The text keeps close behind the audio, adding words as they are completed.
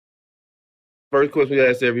First question we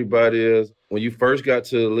ask everybody is, when you first got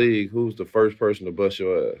to the league, who's the first person to bust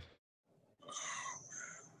your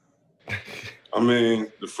ass? I mean,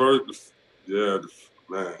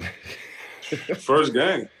 man. First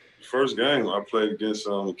game I played against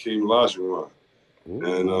Akeem Olajuwon.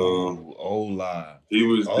 And O-line. He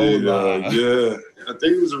was I think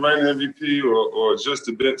he was a reigning MVP or just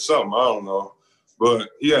a bit something, I don't know. But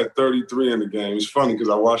he had 33 in the game. It's funny because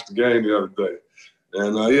I watched the game the other day.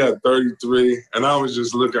 And he had 33, and I was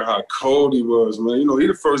just looking how cold he was, man. You know, he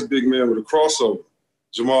the first big man with a crossover.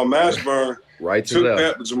 Jamal Mashburn took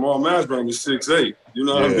that, but Jamal Mashburn was 6'8". You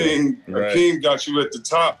know what I mean? Right. Akeem got you at the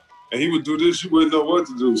top, and he would do this, you wouldn't know what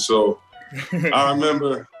to do. So I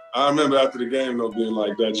remember after the game, though, being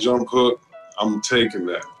like, that jump hook, I'm taking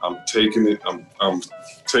that. I'm taking it. I'm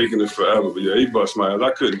taking it forever. But yeah, he bust my ass.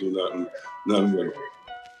 I couldn't do nothing with it.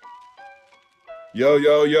 Yo.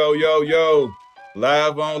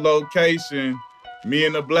 Live on location. Me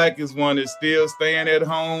and the Blackest One is still staying at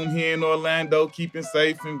home here in Orlando, keeping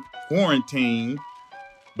safe and quarantined.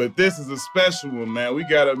 But this is a special one, man. We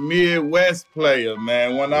got a Midwest player,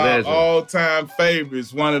 man. One of our all-time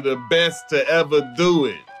favorites. One of the best to ever do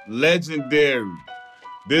it. Legendary.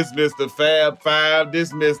 This Mr. Fab Five.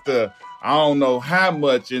 This Mr. I don't know how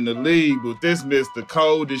much in the league, but this Mr.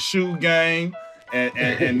 Coldest Shoe Game.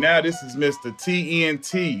 And now this is Mr.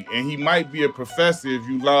 TNT, and he might be a professor if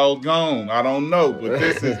you log on. I don't know, but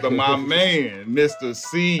this is my man, Mr.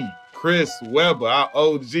 C. Chris Webber, our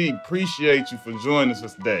OG. Appreciate you for joining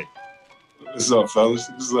us today. What's up, fellas?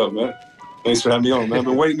 What's up, man? Thanks for having me on, man. I've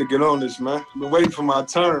been waiting to get on this, man. I've been waiting for my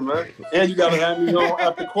turn, man. And you got to have me on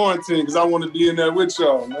after quarantine because I want to be in there with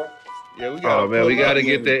y'all, man. Yeah, we got to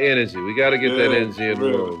get that energy. We got to get that energy in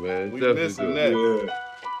the room, man. We missing that. Yeah.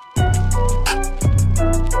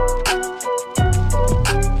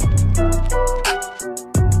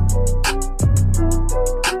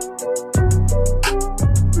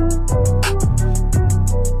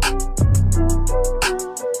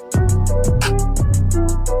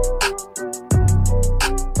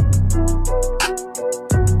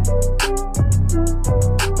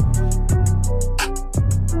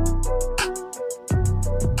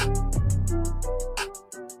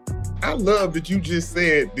 I love that you just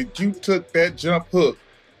said that you took that jump hook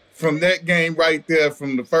from that game right there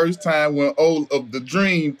from the first time when of the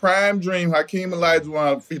dream, prime dream, Hakeem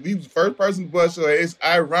Olajuwon, he was the first person to bust your ass. It's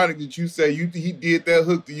ironic that you say he did that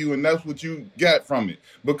hook to you and that's what you got from it.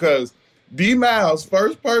 Because D Miles,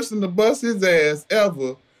 first person to bust his ass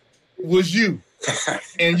ever was you.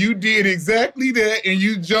 And you did exactly that, and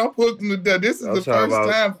you jump hooked him to death. This is the first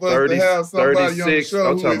time for us to have somebody on the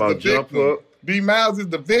show who is the victim. D Miles is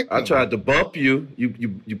the victim. I tried to bump you.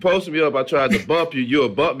 You posted me up. I tried to bump you. You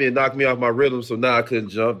would bump me and knock me off my rhythm, so now I couldn't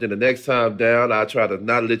jump. Then the next time down, I tried to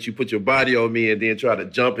not let you put your body on me and then try to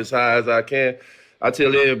jump as high as I can. I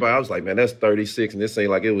tell everybody, I was like, man, that's 36, and this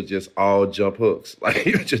ain't like it was just all jump hooks. Like,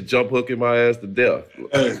 you just jump hooking my ass to death.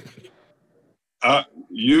 Hey,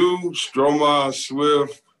 you, Stromar,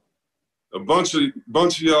 Swift, a bunch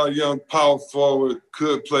of y'all young power forward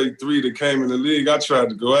could play three that came in the league. I tried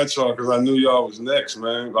to go at y'all because I knew y'all was next,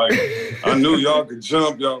 man. Like, I knew y'all could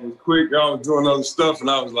jump, y'all was quick, y'all was doing other stuff, and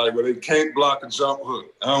I was like, well, they can't block a jump hook.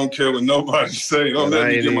 I don't care what nobody say. Don't let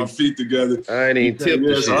me get my feet together. I ain't even tipped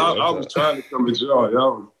the shit. So I was trying to come at y'all.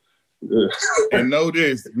 Y'all was, yeah. And know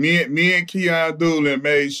this, me and Keon Doolin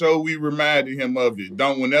made sure we reminded him of it.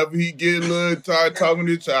 Whenever he get a little tired talking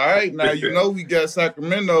to you, all right, now you know we got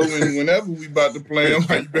Sacramento, and whenever we about to play him,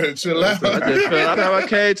 you better chill out. I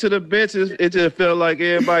came to the benches, it just felt like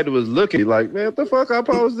everybody was looking like, man, what the fuck I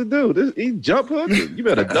supposed to do? He jump hooking. You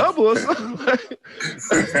better double or something.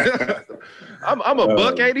 I'm a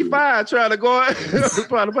 $185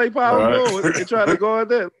 trying to play power forward and trying to go in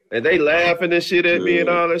there. And they laughing and shit at me and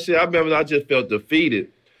all that shit. I remember I just felt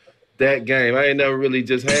defeated that game. I ain't never really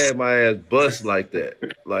just had my ass bust like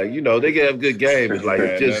that. Like, you know, they can have good games.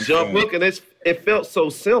 Like, just jump hook, and it felt so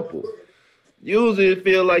simple. Usually it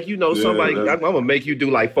feel like, you know, somebody, I'm going to make you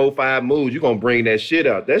do like 4-5 moves. You're going to bring that shit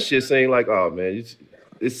out. That shit seemed like, oh, man,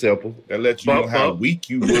 it's simple. That let you know how weak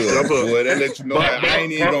you was, boy. That let you know how I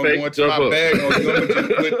ain't even gonna go into my bag on you. I'm gonna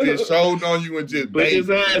just put this shoulder on you and just put his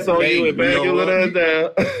ass on you and bang your little ass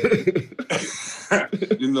down.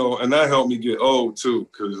 You know, and that helped me get old too,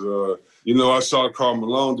 because you know, I saw Karl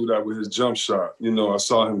Malone do that with his jump shot. You know, I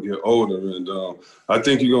saw him get older, and I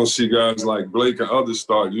think you're gonna see guys like Blake and others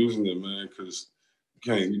start using it, man, because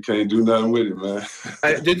you can't do nothing with it, man.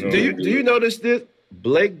 Do you notice this?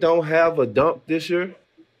 Blake don't have a dunk this year.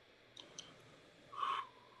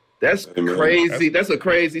 That's crazy. That's a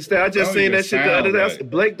crazy stat. I just seen that shit the other day.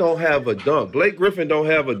 Blake don't have a dunk. Blake Griffin don't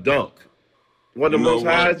have a dunk. One of the most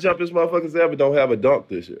highest jumpers motherfuckers ever don't have a dunk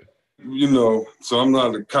this year. So I'm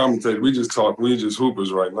not a commentator. We just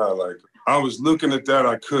hoopers right now. Like, I was looking at that,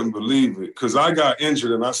 I couldn't believe it. Because I got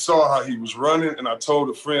injured and I saw how he was running, and I told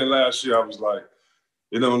a friend last year, I was like,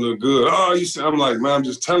 it don't look good. Oh, you see, I'm like, man, I'm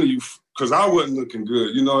just telling you, because I wasn't looking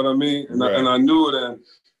good, you know what I mean? And, right. I knew it, and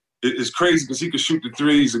it's crazy because he could shoot the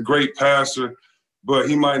three. He's a great passer, but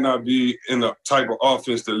he might not be in the type of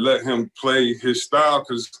offense that let him play his style.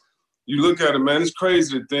 Because you look at him, man, it's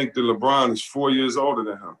crazy to think that LeBron is 4 years older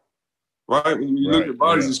than him. Right? When you look at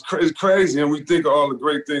bodies, it's crazy. And we think of all the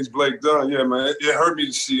great things Blake done. Yeah, man, it hurt me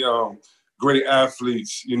to see great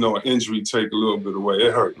athletes, an injury take a little bit away.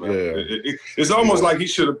 It hurt, man. Yeah. It's almost like he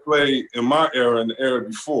should have played in my era and the era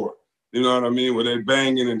before. You know what I mean? Where they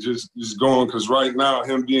banging and just going. Because right now,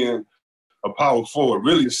 him being a power forward,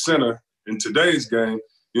 really a center in today's game,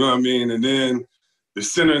 you know what I mean? And then the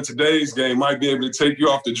center in today's game might be able to take you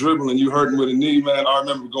off the dribble and you hurting with a knee, man. I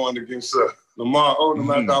remember going against Lamar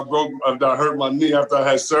Odom after I hurt my knee after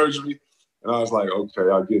I had surgery. And I was like, okay,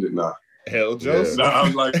 I get it now. Hell Joseph. Yeah. I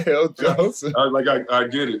was like, Hell Joseph. I was like, I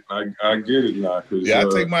get it. I get it now. Yeah, I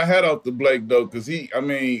take my hat off to Blake, though, because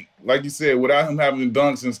like you said, without him having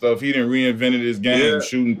dunks and stuff, he done reinvented his game,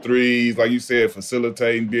 shooting threes, like you said,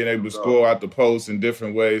 facilitating, being able to score out the post in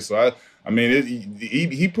different ways. So,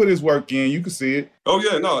 he put his work in. You can see it. Oh,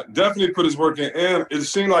 yeah, no, definitely put his work in. And it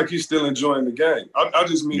seemed like he's still enjoying the game. I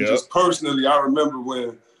just mean just personally, I remember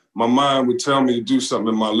when my mind would tell me to do something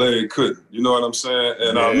and my leg couldn't. You know what I'm saying?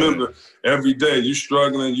 And I remember every day you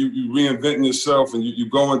struggling, you reinventing yourself and you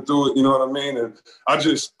going through it, you know what I mean? And I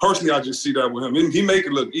just see that with him. He make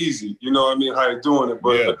it look easy, you know what I mean, how he's doing it.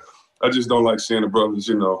 But I just don't like seeing the brothers,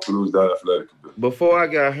 lose that athletic. Before I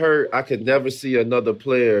got hurt, I could never see another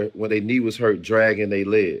player when their knee was hurt dragging their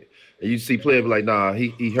leg. And you see players like, nah,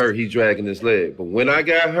 he hurt, he's dragging his leg. But when I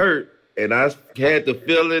got hurt and I had the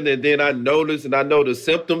feeling and then I noticed and I know the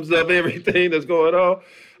symptoms of everything that's going on,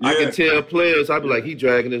 I can tell players, I'd be like, he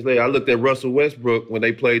dragging his leg. I looked at Russell Westbrook when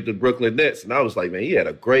they played the Brooklyn Nets, and I was like, man, he had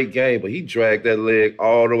a great game, but he dragged that leg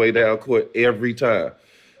all the way down court every time.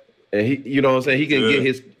 And he, you know what I'm saying? He can get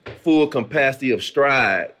his full capacity of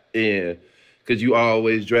stride in because you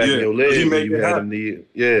always dragging your leg when you had him need.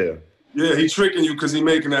 Yeah, he tricking you because he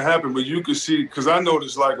making it happen. But you can see, because I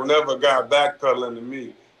noticed, like, whenever a guy backpedaling to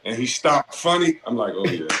me and he stopped funny, I'm like, oh,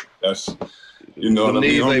 yeah, that's, you know what I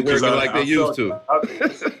mean? Knees ain't working like they used to.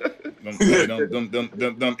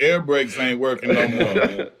 Them air brakes ain't working no more,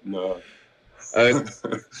 man. No.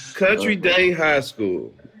 Country Day High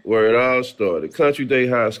School, where it all started. Country Day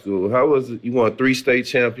High School. How was it? You won 3 state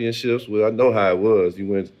championships. Well, I know how it was. You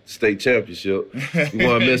won state championship. You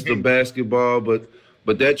won Mr. Basketball, but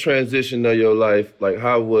that transition of your life, like,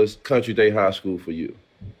 how was Country Day High School for you?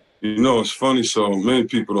 It's funny. So many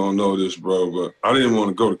people don't know this, bro, but I didn't want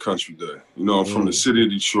to go to Country Day. I'm from the city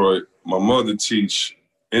of Detroit. My mother teach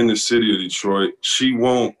in the city of Detroit. She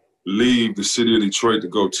won't leave the city of Detroit to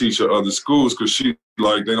go teach at other schools because she,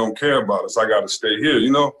 like, they don't care about us. I got to stay here,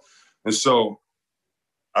 And so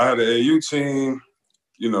I had an AU team,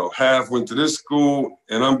 half went to this school,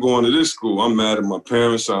 and I'm going to this school. I'm mad at my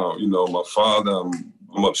parents. My father,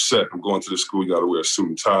 I'm upset. I'm going to this school. You got to wear a suit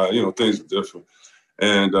and tie. Things are different.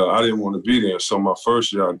 And I didn't want to be there. So my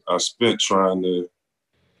first year, I spent trying to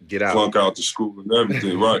get out, flunk out the school and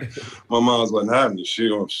everything, right? My mom's wasn't having it. She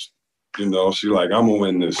like, I'm going to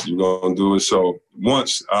win this. You're going to do it. So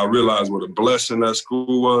once I realized what a blessing that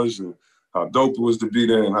school was and how dope it was to be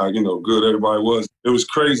there and how, good everybody was, it was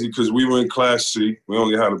crazy because we were in Class C. We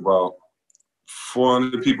only had about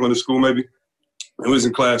 400 people in the school, maybe. It was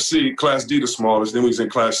in Class C. Class D, the smallest. Then we was in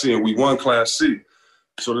Class C, and we won Class C.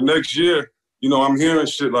 So the next year, I'm hearing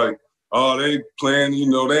shit like, oh, they ain't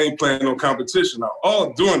playing no competition. Now,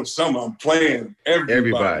 all during the summer, I'm playing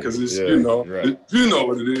everybody because it's, you know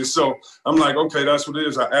what it is. So I'm like, okay, that's what it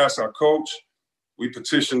is. I asked our coach. We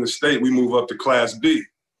petitioned the state. We move up to Class B.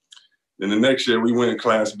 Then the next year, we went in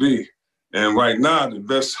Class B. And right now, the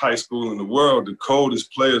best high school in the world, the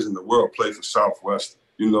coldest players in the world play for Southwestern.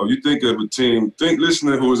 You think of a team,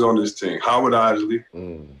 listen to who was on this team. Howard Isley.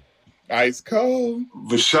 Ice cold.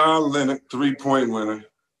 Vashawn Leonard, 3-point winner.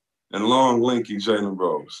 And long, lanky Jalen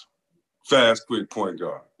Rose. Fast, quick point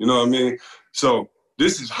guard. You know what I mean? So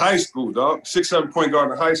this is high school, dog. 6'7" point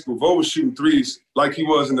guard in high school. Vo was shooting threes like he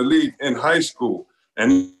was in the league in high school.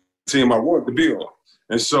 And the team I wanted to be on.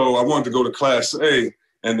 And so I wanted to go to Class A,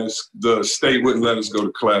 and the state wouldn't let us go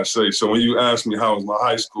to Class A. So when you ask me how was my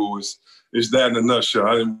high school, it's that in a nutshell.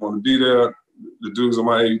 I didn't want to be there. The dudes on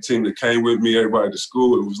my AU team that came with me, everybody to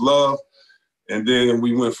school, it was love. And then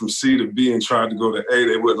we went from C to B and tried to go to A.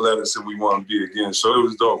 They wouldn't let us, and we wanted B again. So it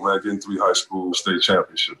was dope, man, getting 3 high school state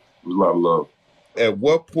championships. It was a lot of love. At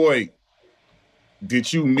what point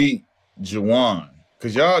did you meet Juwan?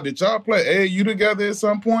 Because did y'all play AAU together at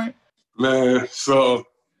some point? Man, so...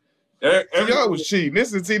 y'all was cheating.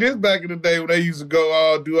 This back in the day when they used to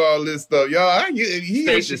go do all this stuff. Y'all, he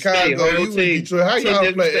in Chicago, you in Detroit. How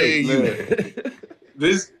y'all play AAU?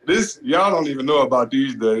 This y'all don't even know about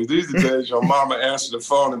these days. These are the days your mama answer the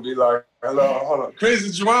phone and be like, "Hello, hold on, Crazy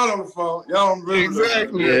Juwan on the phone." Y'all don't remember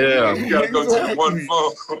exactly. Yeah, you gotta go to the one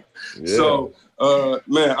phone. Yeah. So,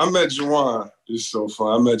 man, I met Juwan. It's so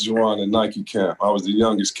fun. I met Juwan at Nike camp. I was the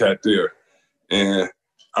youngest cat there, and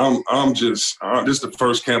this is the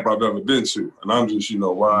first camp I've ever been to, and I'm just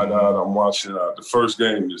wide-eyed. I'm watching the first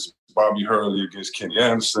game is Bobby Hurley against Kenny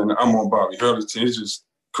Anderson. I'm on Bobby Hurley's team. It's just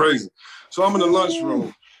crazy. So I'm in the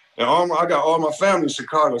lunchroom, and I got all my family in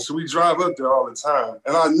Chicago, so we drive up there all the time.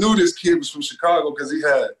 And I knew this kid was from Chicago because he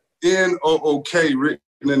had N-O-O-K written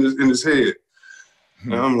in his head.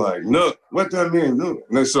 And I'm like, Nook, what that mean, Nook?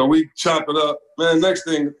 And then, so we chop it up. Man, next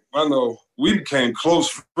thing I know, we became close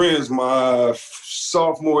friends my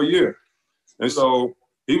sophomore year. And so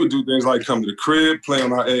he would do things like come to the crib, play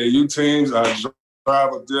on our AAU teams. I'd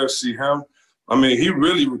drive up there, see him. I mean, he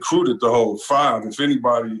really recruited the whole 5. If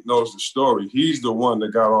anybody knows the story, he's the one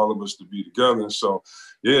that got all of us to be together. And so,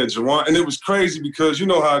 yeah, Juwan. And it was crazy because you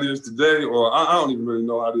know how it is today, or I don't even really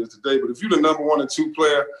know how it is today, but if you're the number 1 or 2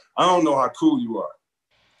 player, I don't know how cool you are.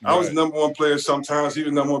 Right. I was number 1 player sometimes, he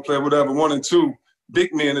was number 1 player, whatever, 1 and 2,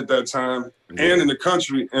 big men at that time, and in the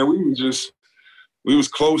country, and we was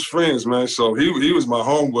close friends, man. So he was my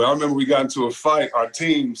homeboy. I remember we got into a fight, our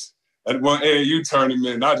teams, at one AAU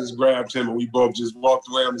tournament, and I just grabbed him, and we both just walked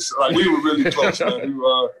away on the side. Like, we were really close, man.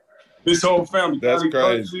 This whole family. That's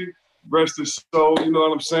crazy. Rest his soul, you know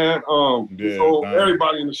what I'm saying?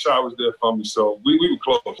 Everybody in the shot was there for me, so we were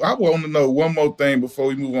close. I want to know one more thing before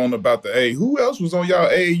we move on about the A. Who else was on y'all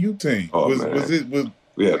AAU team?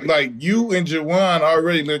 Like you and Juwan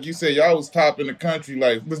already, like you said, y'all was top in the country.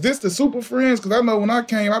 Like, was this the Super Friends? Because I know when I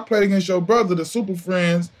came, I played against your brother, the Super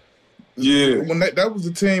Friends. Yeah, when that was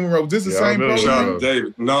the team. Was this the same program? Shout out to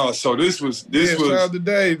David. No, so this was. Shout out to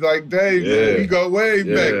Dave. Like Dave, we go way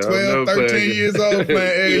back, 12, 13 years old playing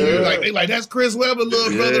AAU. They like that's Chris Webber,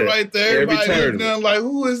 little brother right there. Everybody looking down like,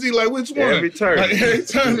 who is he? Like, which one? Every tournament. Every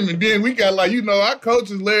tournament. Then we got our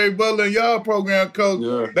coaches, Larry Butler and y'all program coach.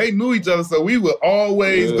 Yeah. They knew each other, so we would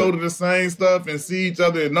always go to the same stuff and see each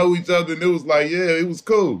other and know each other, and it was like, it was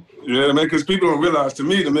cool. Yeah, man, because people don't realize, to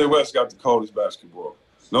me, the Midwest got the coldest basketball.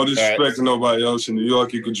 No disrespect to nobody else. In New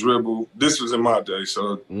York, you could dribble. This was in my day,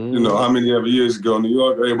 so you know how many ever years ago in New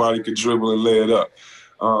York, everybody could dribble and lay it up.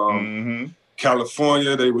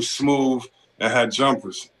 California, they were smooth and had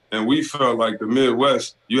jumpers, and we felt like the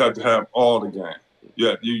Midwest, you had to have all the game.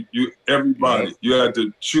 Everybody. You had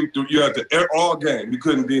to shoot through. You had to all game. You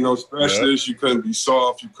couldn't be no specialist. You couldn't be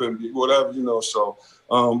soft. You couldn't be whatever. So,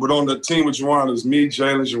 but on the team with Juwan, it was me,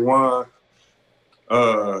 Jalen,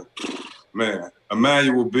 Juwan, man.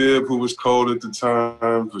 Emmanuel Bibb, who was cold at the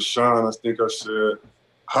time. Vashawn, I think I said.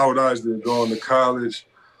 Howard Isley going to college.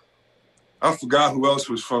 I forgot who else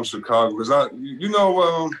was from Chicago. Because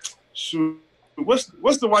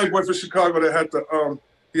what's the white boy from Chicago that had the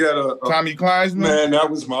he had a Tommy Kleinsman? Man, that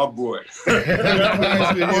was my boy. Tommy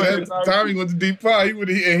went to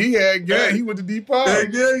D5. He had game. He went to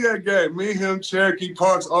D5. Yeah, he had game. Me, him, Cherokee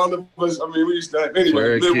Parks, all of us. I mean, we used to have,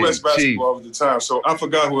 anyway, Midwest basketball at the time. So I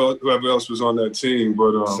forgot whoever else was on that team.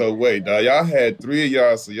 But so wait, now y'all had 3 of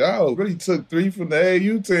y'all. So y'all really took 3 from the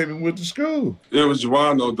AAU team and went to school. It was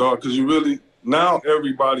Juwan, though, dog, because now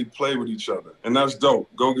everybody play with each other. And that's dope.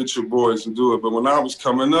 Go get your boys and do it. But when I was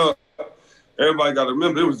coming up, everybody got to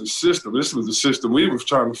remember, it was the system. This was the system we were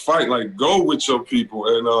trying to fight. Like, go with your people.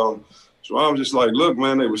 And so I was just like, look,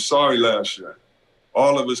 man, they were sorry last year.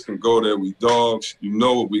 All of us can go there. We dogs. You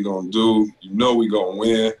know what we going to do. You know we going to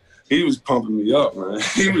win. He was pumping me up, man.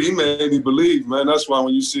 He made me believe, man. That's why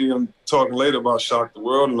when you see him talking later about Shock the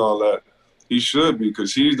World and all that, he should be,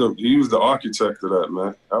 because he was the architect of that,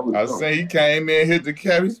 man. I say he came in, hit the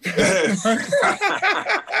cabbage. Hey,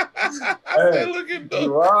 look at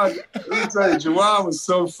Juwan. Let me tell you, Juwan was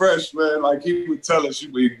so fresh, man. Like, he would tell us,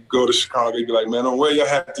 we'd go to Chicago, he'd be like, man, don't wear your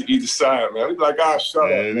hat to either side, man. We'd be like,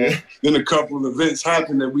 shut up, man. Then a couple of events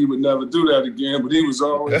happened that we would never do that again, but he was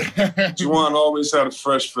always, Juwan always had a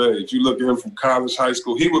fresh fade. If you look at him from college, high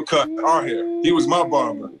school, he would cut our hair. He was my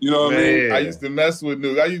barber. You know what I mean? I used to mess with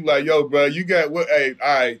Nuke. I used to be like, yo, bro, you got what? Hey,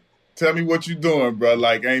 all right. Tell me what you doing, bro.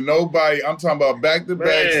 Like, ain't nobody. I'm talking about back-to-back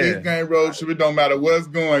 6-game road trip. It don't matter what's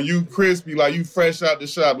going. You crispy, like you fresh out the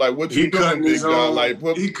shop. Like, what you doing, big dog? Like,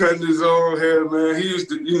 he cutting his own hair, man. He used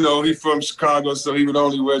to, he from Chicago, so he would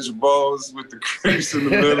only wear Jabos with the crease in the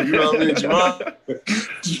middle. You know what I mean?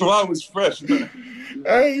 Javon was fresh, man.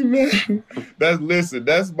 Hey, man.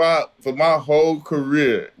 That's for my whole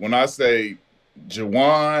career. When I say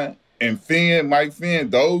Juwan and Finn, Mike Finn,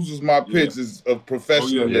 those was my pictures of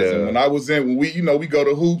professionalism. When I was when we go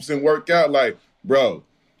to hoops and work out, like, bro,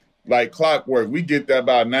 like clockwork. We get there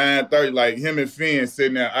about 9:30, like him and Finn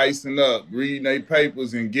sitting there icing up, reading their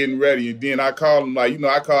papers and getting ready. And then I call them, like,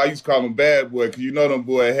 I used to call them bad boy, because them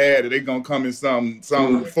boy had it. They gonna come in something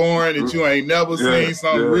foreign that you ain't never seen,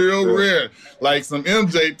 something real rare, like some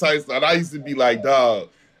MJ type stuff. I used to be like, dog,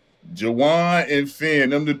 Juwan and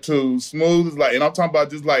Finn, them the two, smooth as like, and I'm talking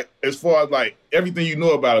about just like, as far as like everything you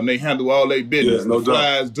know about them, they handle all their business. The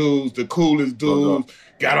flyest dudes, the coolest dudes,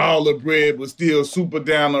 got all the bread, but still super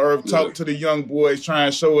down to earth, talk to the young boys, try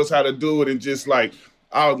and show us how to do it, and just like,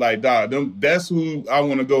 I was like, dog, that's who I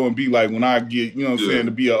want to go and be like when I get,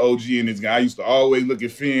 to be an OG in this guy. I used to always look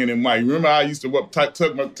at Finn and Mike. Remember I used to tuck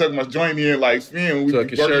my joint in like Finn. When we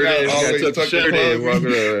tuck your shirt in. Always tuck your shirt in. Walking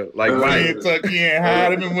around. Like Finn tuck in,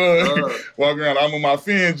 hide him in mud. Walking around. I'm on my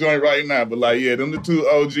Finn joint right now. But like, them the two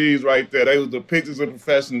OGs right there. They was the pictures of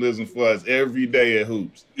professionalism for us every day at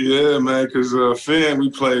Hoops. Yeah, man, because Finn, we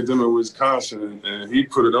played them in Wisconsin, and he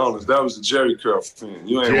put it on us. That was the Jerry Curl Finn.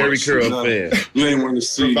 You ain't Jerry Curl Finn. You ain't want to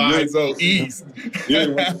see. Proviso East. You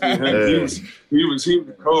ain't want to see him. He was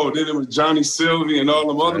cold. Then it was Johnny Sylvie and all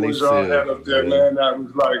them other ones y'all had up there, man. That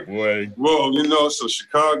was like, whoa, so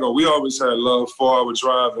Chicago, we always had love for our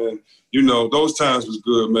drive, and, those times was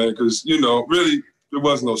good, man, because, really, there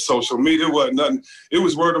was no social media. It wasn't nothing. It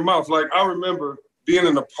was word of mouth. Like, I remember being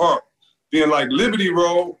in the park, being like Liberty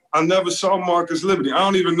Road. I never saw Marcus Liberty. I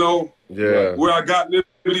don't even know where I got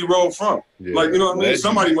Liberty Road from. Yeah. Like, you know what I mean?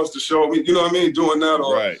 Somebody must have showed me, you know what I mean, doing that.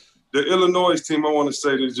 Or the Illinois team, I want to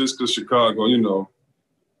say that just because Chicago,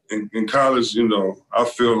 in college, I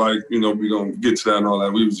feel like, we're going to get to that and all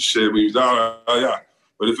that. We was the shit. We was,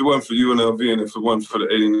 But if it wasn't for UNLV and if it wasn't for the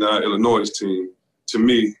 89 Illinois team, to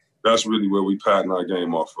me, that's really where we pattern our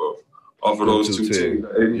game off of. Off of those two teams.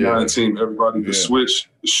 The 89 team, everybody could switch.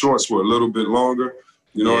 The shorts were a little bit longer.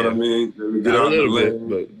 You know what I mean? Get out the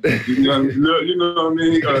lane. But you know what I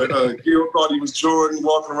mean? Gil thought he was Jordan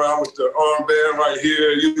walking around with the armband right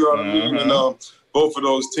here. You know what I mean? And both of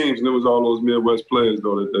those teams, and it was all those Midwest players,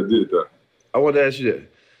 though, that did that. I want to ask you that.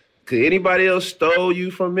 Could anybody else stole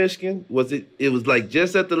you from Michigan? It was like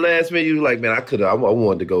just at the last minute, you were like, man, I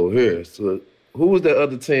wanted to go here. So who was the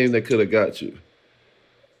other team that could have got you?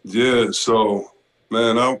 Yeah, so,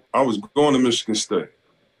 man, I was going to Michigan State.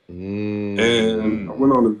 And I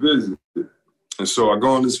went on a visit. And so I go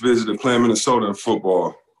on this visit to play Minnesota in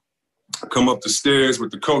football. I come up the stairs with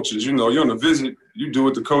the coaches. You're on a visit, you do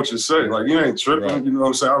what the coaches say. Like, you ain't tripping. Right. You know what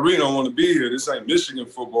I'm saying? I really don't want to be here. This ain't Michigan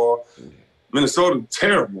football. Minnesota,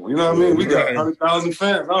 terrible. You know what I mean? We got 100,000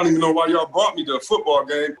 fans. I don't even know why y'all brought me to a football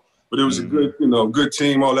game. But it was a good, good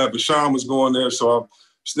team, all that. Bashan was going there, so I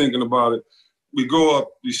was thinking about it. We go up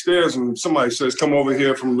these stairs and somebody says, come over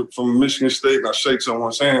here from Michigan State. And I shake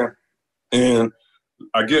someone's hand. And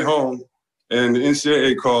I get home and the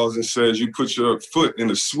NCAA calls and says, you put your foot in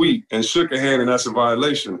the suite and shook a hand and that's a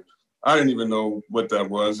violation. I didn't even know what that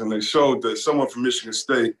was. And they showed that someone from Michigan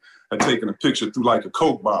State had taken a picture through like a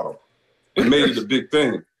Coke bottle and made it a big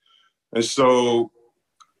thing. And so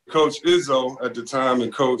Coach Izzo at the time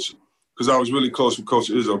and Coach, because I was really close with Coach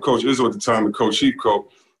Izzo at the time and Coach Heathcote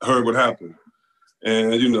heard what happened.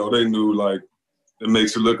 And, they knew, like, it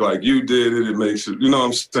makes it look like you did it. It makes it, you know what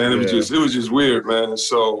I'm saying? It was just weird, man. And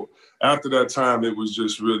so after that time, it was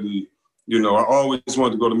just really, I always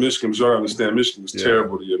wanted to go to Michigan because I understand Michigan was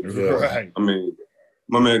terrible the year before. Right. I mean,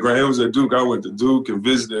 my man Grant Hill was at Duke. I went to Duke and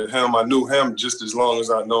visited him. I knew him just as long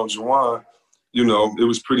as I know Juwan. It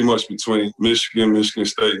was pretty much between Michigan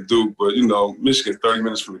State, and Duke. But, Michigan 30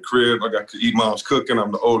 minutes from the crib. I got to eat mom's cooking.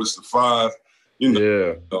 I'm the oldest of 5.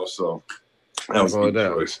 So that was a good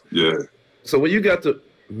choice. Yeah. So when you got to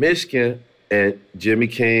Michigan and Jimmy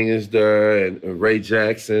King is there and Ray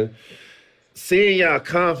Jackson, seeing y'all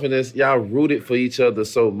confidence, y'all rooted for each other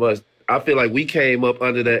so much. I feel like we came up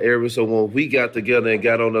under that era, so when we got together and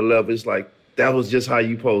got on the level, it's like that was just how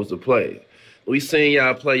you supposed to play. We seen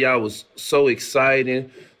y'all play, y'all was so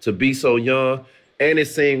exciting to be so young, and it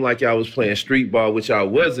seemed like y'all was playing street ball, which y'all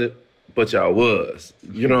wasn't, but y'all was.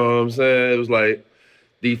 You know what I'm saying? It was like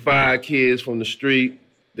these 5 kids from the street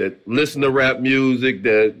that listen to rap music,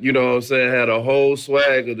 that, had a whole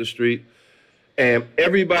swag of the street. And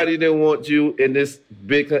everybody didn't want you in this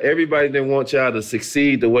big. Everybody didn't want y'all to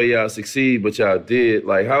succeed the way y'all succeed, but y'all did.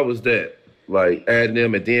 Like, how was that? Like adding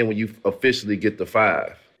them, and then when you officially get the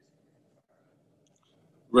 5.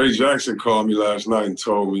 Ray Jackson called me last night and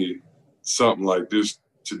told me something like this.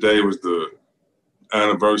 Today was the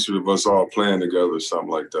anniversary of us all playing together, or something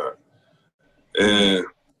like that. And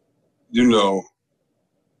you know,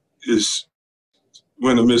 it's we're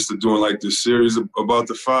in the midst of doing like this series about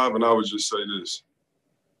the 5, and I would just say this.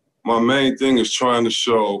 My main thing is trying to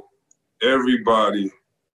show everybody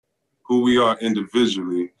who we are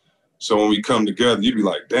individually. So when we come together, you be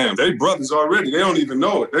like, damn, they brothers already. They don't even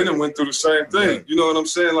know it. They done went through the same thing. Yeah. You know what I'm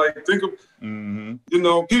saying? Like, think of, you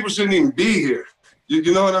know, people shouldn't even be here.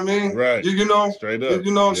 You know what I mean? Right. You know? Straight up.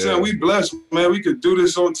 You know what I'm saying? We blessed, man. We could do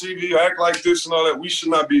this on TV, act like this and all that. We should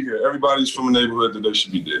not be here. Everybody's from a neighborhood that they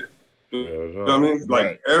should be dead. You know what I mean?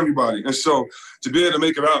 Like, everybody. And so to be able to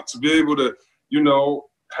make it out, to be able to, you know,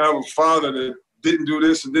 have a father that didn't do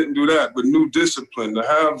this and didn't do that, but knew discipline, to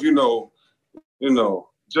have, you know,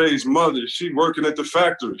 Jay's mother, she working at the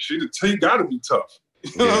factory. She got to be tough.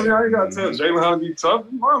 You know what I mean? I ain't got to tell Jalen how to be tough.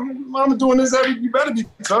 Mama doing this, you better be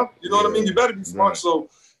tough. You know what I mean? You better be smart. So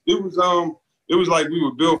it was like we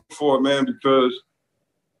were built for it, man, because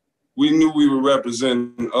we knew we were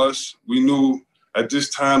representing us. We knew at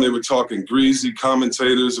this time they were talking greasy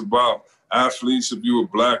commentators about athletes. If you were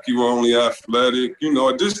black, you were only athletic. You know,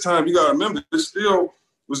 at this time, you got to remember, this still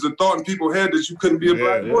was the thought in people's head that you couldn't be a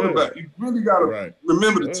black quarterback. You really got to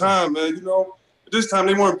remember the time, man. You know, at this time,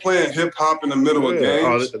 they weren't playing hip-hop in the middle of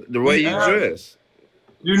games. The way you dress.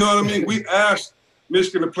 You know what I mean? We asked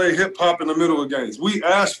Michigan to play hip-hop in the middle of games. We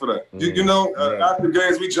asked for that. You know, after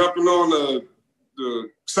games, we jumping on the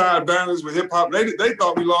side banners with hip-hop. They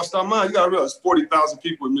thought we lost our mind. You got to realize 40,000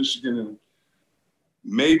 people in Michigan and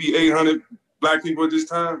maybe 800 black people at this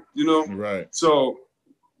time, you know? Right. So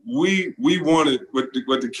we wanted what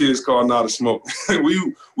the kids call not a smoke.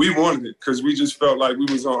 we wanted it because we just felt like we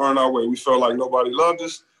was going to earn our way. We felt like nobody loved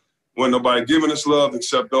us. Wasn't nobody giving us love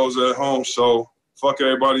except those at home. So fuck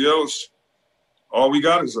everybody else. All we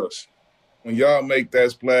got is us. When y'all make that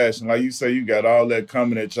splash, and like you say, you got all that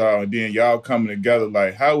coming at y'all, and then y'all coming together,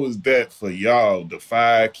 like, how was that for y'all, the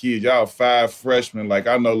 5 kids, y'all 5 freshmen? Like,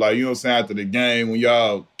 I know, like, you know what I'm saying, after the game, when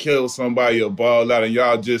y'all killed somebody or ball out and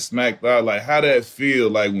y'all just smacked out, like, how that feel,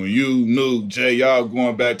 like, when you knew, Jay, y'all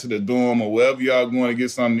going back to the dorm or wherever y'all going to get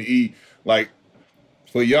something to eat, like,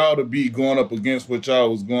 for y'all to be going up against what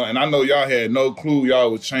y'all was going, and I know y'all had no clue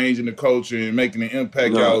y'all was changing the culture and making the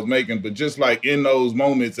impact y'all was making, but just like in those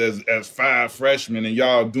moments as 5 freshmen and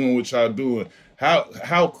y'all doing what y'all doing,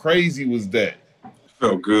 how crazy was that?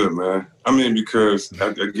 Felt good, man. I mean, because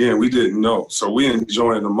again, we didn't know, so we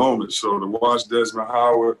enjoying the moment. So to watch Desmond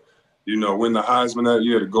Howard, you know, win the Heisman that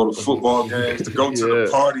year, to go to football games, to go to the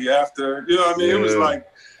party after, you know what I mean? It was like,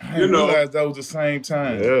 I didn't realize that was the same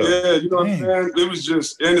time. Yeah, you know what I'm saying? It was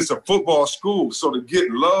just, and it's a football school, so to get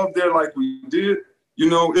love there like we did, you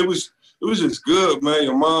know, it was just good, man.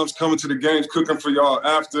 Your mom's coming to the games, cooking for y'all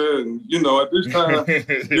after, and, you know, at this time,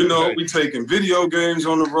 you know, we taking video games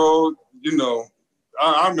on the road, you know.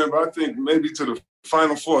 I remember, I think maybe to the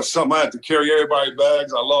Final Four or something, I had to carry everybody's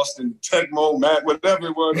bags. I lost in Tecmo, Mac, whatever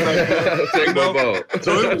it was. You know?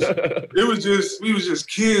 So it was just, we was just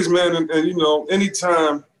kids, man, and you know,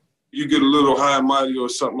 anytime you get a little high and mighty or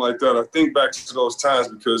something like that, I think back to those times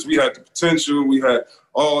because we had the potential, we had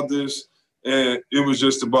all this, and it was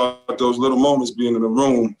just about those little moments being in the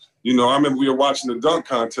room. You know, I remember we were watching the dunk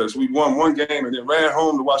contest. We won one game and then ran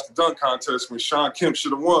home to watch the dunk contest when Sean Kemp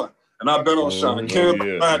should have won. And I bet on Sean Kemp.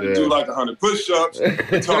 I had to do like 100 push-ups,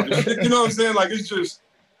 talking shit. You know what I'm saying? Like, it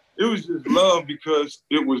was just love because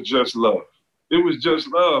it was just love. It was just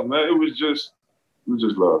love, man. It was just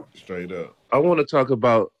love. Straight up. I want to talk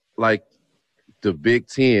about, like, the Big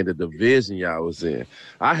Ten, the division y'all was in.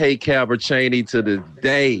 I hate Calbert Cheaney to the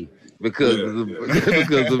day because of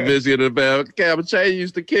Michigan and Alabama. Calbert Cheaney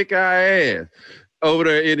used to kick our ass over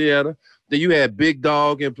there in Indiana. Then you had Big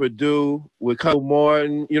Dog in Purdue with Cole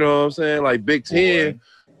Martin, you know what I'm saying? Like, Big Ten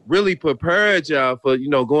really prepared y'all for, you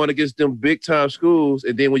know, going against them big-time schools.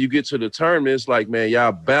 And then when you get to the tournament, it's like, man,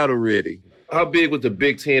 y'all battle ready. How big was the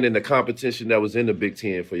Big Ten and the competition that was in the Big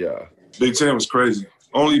Ten for y'all? Big Ten was crazy.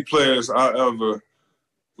 Only players I ever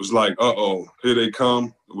was like, here they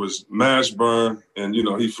come, was Mashburn, and, you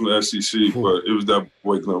know, he from the SEC, but it was that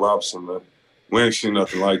boy Glenn Robinson, man. We ain't seen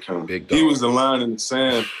nothing like him. He was the line in the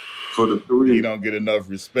sand for the 3. He don't get enough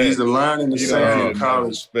respect. He's the line in the sand in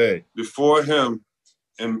college. Respect. Before him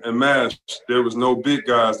and Mash, there was no big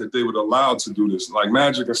guys that they would allow to do this. Like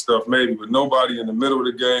Magic and stuff maybe, but nobody in the middle of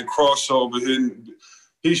the game, crossover, hitting.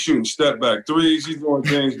 He's shooting step-back threes. He's doing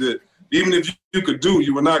things that even if you could do,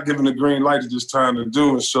 you were not given the green light at this time to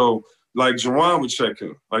do. And so, like, Juwan would check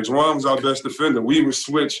him. Like, Juwan was our best defender. We would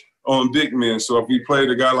switch on big men. So if we played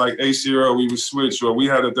a guy like A.C. Earl, we would switch. Or we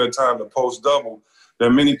had at that time the post-double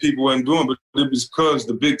that many people weren't doing. But it was because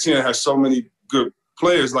the Big Ten has so many good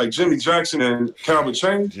players like Jimmy Jackson and Calvin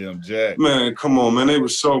Chain. Jim Jack. Man, come on, man. They were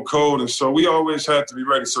so cold. And so we always had to be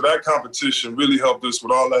ready. So that competition really helped us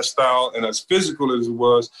with all that style and as physical as it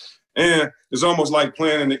was. And it's almost like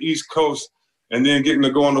playing in the East Coast and then getting to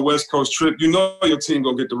go on the West Coast trip. You know your team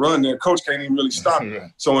going to get to run there. Coach can't even really stop it.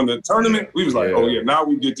 So in the tournament, we was like, oh, yeah, now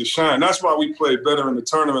we get to shine. That's why we played better in the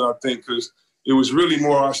tournament, I think, because it was really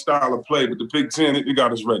more our style of play. But the Big Ten, it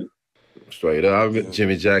got us ready. Straight up. I remember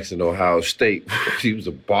Jimmy Jackson, Ohio State. He was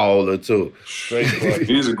a baller, too. Straight up.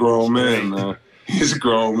 He's a grown man, man. He's a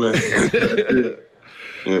grown man.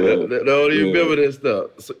 Don't even remember this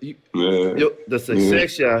stuff. So the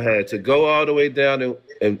success y'all had to go all the way down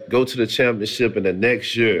and go to the championship in the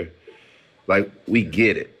next year, like, we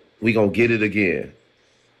get it. We gonna get it again.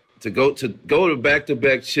 To go to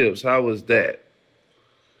back-to-back chips, how was that?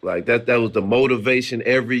 Like, that was the motivation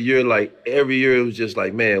every year. Like, every year it was just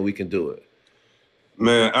like, man, we can do it.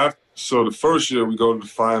 Man, so the first year we go to the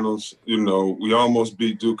finals, you know, we almost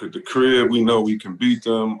beat Duke at the crib. We know we can beat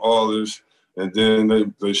them, all this. And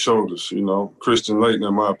then they showed us, you know. Christian Laettner,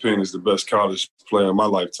 in my opinion, is the best college player in my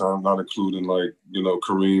lifetime, not including, like, you know,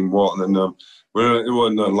 Kareem, Walton, and them. But it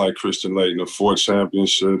wasn't nothing like Christian Laettner, 4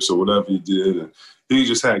 championships or whatever he did. And he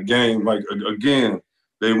just had game. Like, again,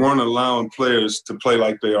 they weren't allowing players to play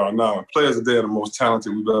like they are now. And players today are the most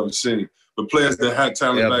talented we've ever seen. But players that had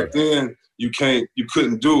talent back then, you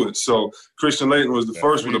couldn't do it. So Christian Laettner was the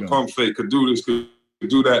first with a pump fake, could do this, could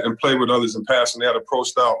do that, and play with others and pass. And they had a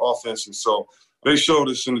pro-style offense. And so they showed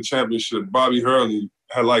us in the championship. Bobby Hurley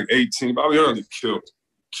had like 18. Bobby Hurley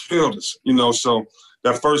killed us, you know. So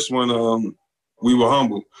that first one, we were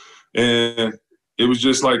humble. And it was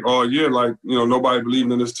just like all year, like, you know, nobody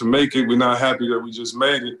believed in us to make it. We're not happy that we just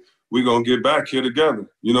made it. We're going to get back here together.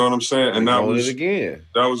 You know what I'm saying? And that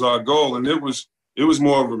was our goal. And it was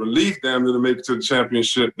more of a relief, damn near, to make it to the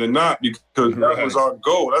championship than not, because that was our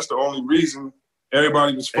goal. That's the only reason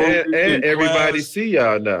everybody was focused. And everybody see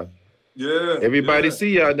y'all now. Yeah. Everybody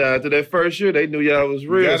see y'all now. After that first year, they knew y'all was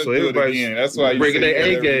real. So everybody's That's why bringing their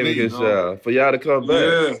A game against y'all for y'all to come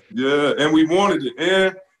back. Yeah. And we wanted it.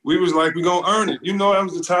 And we was like, we're going to earn it. You know, that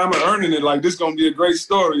was the time of earning it. Like, this going to be a great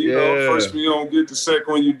story. You know, first when you don't get, the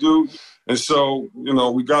second when you do. And so, you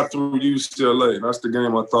know, we got through UCLA. That's the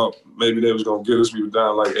game I thought maybe they was going to get us. We were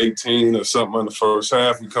down like 18 or something in the first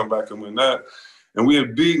half. We come back and win that. And we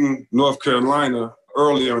had beaten North Carolina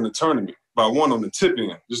earlier in the tournament by 1 on the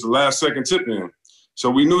tip-in, just the last-second tip-in. So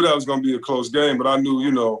we knew that was going to be a close game, but I knew,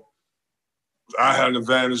 you know, I had an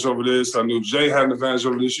advantage over this. I knew Jay had an advantage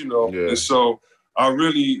over this, you know. Yeah. And so I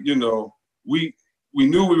really, you know, we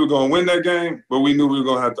knew we were going to win that game, but we knew we were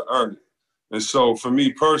going to have to earn it. And so for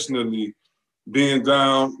me personally, being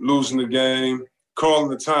down, losing the game, calling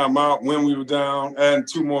the timeout when we were down, adding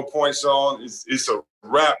 2 more points on, it's a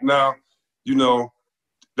wrap now. You know,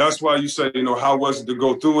 that's why you say, you know, how was it to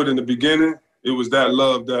go through it in the beginning? It was that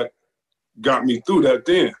love that got me through that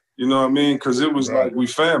then. You know what I mean? Because it was like we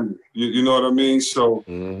family. You know what I mean? So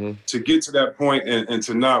to get to that point and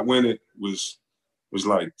to not win it was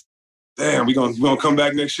like, damn, we're gonna come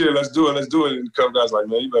back next year. Let's do it. And a couple guys like,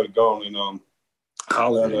 man, you better go on and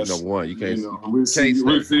holler at us. You can't. You know, we'll see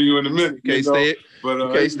you in a minute. You can't stay it. But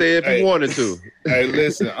you can't stay if you wanted to. Hey,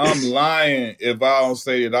 listen, I'm lying if I don't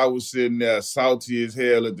say that I was sitting there salty as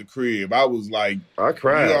hell at the crib. I was like, I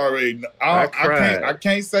cried. You already know. I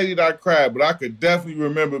can't say that I cried, but I could definitely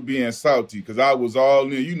remember being salty because I was all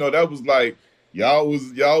in. You know, that was like y'all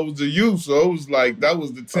was the youth, so it was like that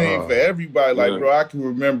was the team for everybody. Like, bro, I can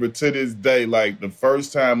remember to this day, like the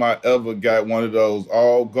first time I ever got one of those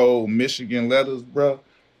all gold Michigan letters, bro.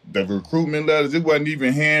 The recruitment letters, it wasn't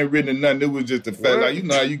even handwritten or nothing. It was just the fact, like, you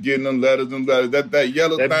know how you getting them letters. That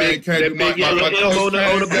yellow thing came to my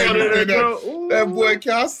that boy,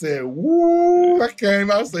 I said, woo. I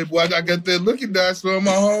said, boy, I got that looking down showing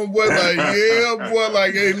my homeboy, like, yeah, boy,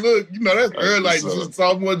 like, hey, look, you know, that's early, like,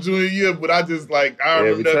 sophomore, junior year, but I just, like, I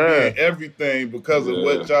remember that being everything because of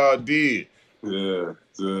what y'all did. Yeah.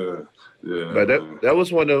 But that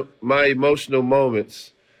was one of my emotional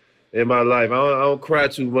moments in my life. I don't cry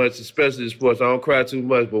too much, especially in sports. I don't cry too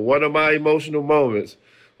much. But one of my emotional moments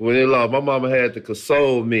when they lost, my mama had to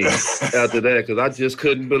console me after that because I just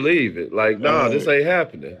couldn't believe it. Like, this ain't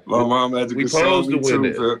happening. My mom had to console me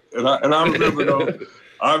too. And I remember, though,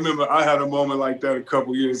 I had a moment like that a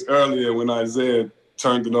couple years earlier when Isaiah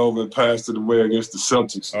turned it over and passed it away against the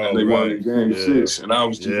Celtics, and they won in Game 6. And I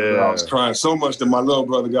was just, I was crying so much that my little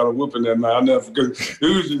brother got a whooping that night. I never forget.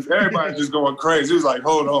 It was just everybody just going crazy. It was like,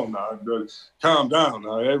 hold on now, calm down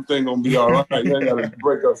now. Everything gonna be all right. You ain't gotta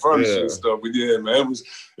break up furniture and stuff. But yeah, man,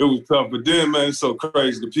 it was tough. But then, man, it's so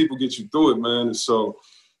crazy. The people get you through it, man. And so,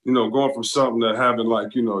 you know, going from something that having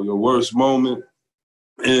like, you know, your worst moment.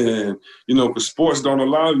 And, you know, because sports don't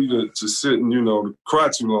allow you to sit and, you know, to cry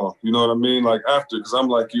too long. You know what I mean? Like after, because I'm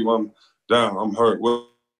like you, I'm down, I'm hurt. What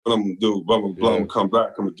I'm going to do? Blah, blah, blah. I'm going to come back.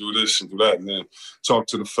 I'm going to do this and do that. And then talk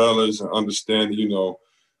to the fellas and understand, you know,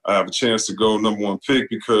 I have a chance to go #1 pick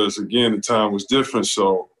because, again, the time was different.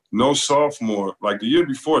 So no sophomore. Like the year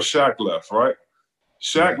before, Shaq left, right?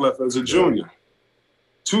 Shaq left as a junior.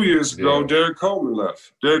 2 years ago, Derrick Coleman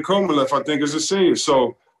left. Derrick Coleman left, I think, as a senior.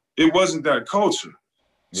 So it wasn't that culture.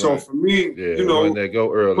 So for me, you know,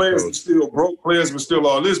 players were still broke, players were still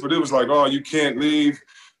all this, but it was like, oh, you can't leave.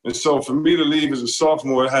 And so for me to leave as a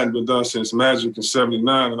sophomore, it hadn't been done since Magic in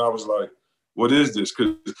 '79. And I was like, what is this?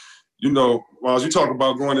 Because, you know, while you talk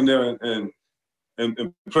about going in there and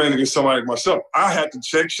playing against somebody like myself, I had to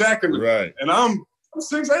check Shaq in there. And I'm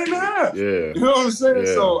 6'8.5". You know what I'm saying?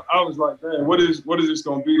 So I was like, man, what is this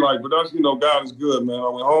going to be like? But that's, you know, God is good, man. I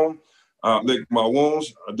went home. Licked my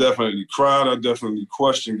wounds. I definitely cried. I definitely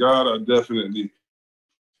questioned God. I definitely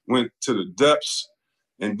went to the depths.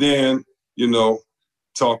 And then, you know,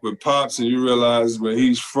 talk with Pops and you realize where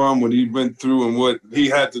he's from, what he went through and what he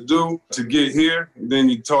had to do to get here. And then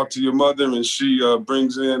you talk to your mother and she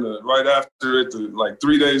brings in, right after it, like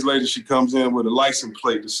 3 days later, she comes in with a license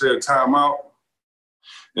plate that said timeout.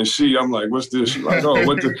 And I'm like, what's this? She's like, oh,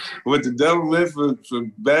 what the devil meant for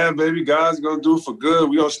bad, baby, God's gonna do for good.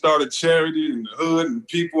 We gonna start a charity in the hood and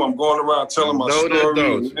people. I'm going around telling my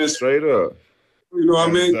story. Straight up. You know what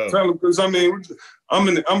I mean? Tell them, because I mean, I'm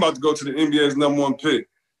about to go to the NBA's #1 pick,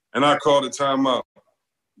 and I called a timeout.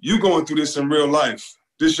 You going through this in real life?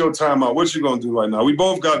 This your timeout. What you gonna do right now? We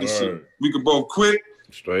both got this shit. We could both quit.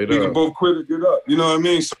 We can both quit or get up. You know what I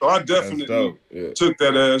mean? So I definitely took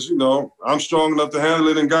that as, you know, I'm strong enough to handle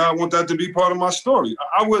it, and God want that to be part of my story.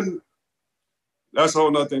 I wouldn't. That's a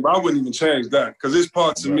whole nother thing, but I wouldn't even change that because there's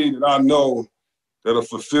parts of me that I know that are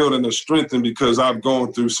fulfilled and are strengthened because I've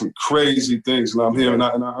gone through some crazy things, and I'm here and I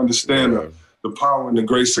understand the power and the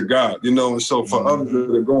grace of God, you know. And so for others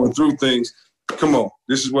that are going through things, come on,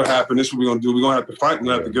 this is what happened. This is what we're gonna do. We're gonna have to fight and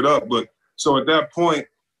have to get up. But so at that point,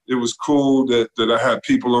 it was cool that I had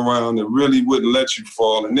people around that really wouldn't let you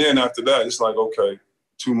fall. And then after that, it's like, okay,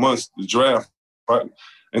 2 months, the draft, right?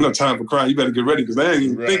 Ain't no time for crying. You better get ready because they ain't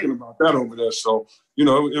even thinking about that over there. So, you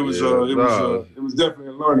know, it was definitely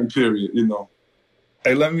a learning period, you know.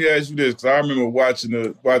 Hey, let me ask you this, because I remember watching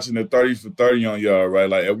the 30 for 30 on y'all, right?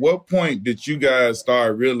 Like, at what point did you guys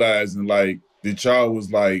start realizing, like, that y'all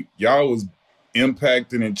was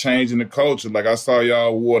impacting and changing the culture? Like, I saw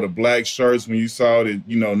y'all wore the black shirts when you saw that,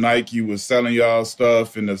 you know, Nike was selling y'all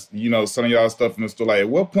stuff and selling y'all stuff in the store. Like, at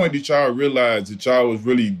what point did y'all realize that y'all was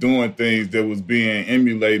really doing things that was being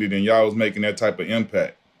emulated and y'all was making that type of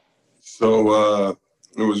impact? So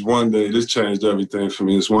it was one day, this changed everything for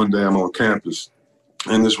me. It's one day I'm on campus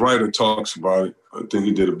and this writer talks about it. I think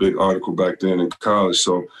he did a big article back then in college.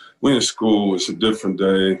 So we're in school, it's a different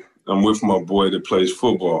day. I'm with my boy that plays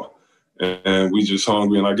football. And we just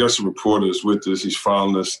hungry, and I guess the reporter is with us. He's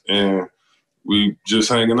following us, and we just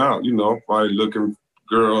hanging out, you know, probably looking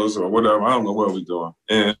girls or whatever. I don't know what we're doing.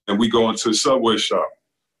 And we go into the Subway shop.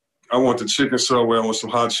 I want the chicken Subway. I want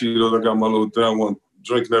some hot Cheetos. I got my little thing. I want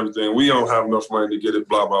drink and everything. We don't have enough money to get it,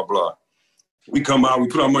 blah, blah, blah. We come out. We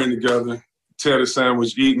put our money together, tear the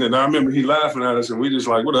sandwich, eating it. And I remember he laughing at us, and we just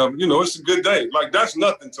like, whatever. You know, it's a good day. Like, that's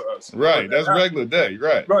nothing to us. Right. That's a regular day.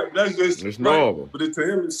 Right. Right. That's just it's normal. But to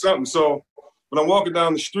him, it's something. So when I'm walking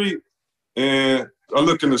down the street and I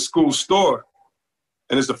look in the school store,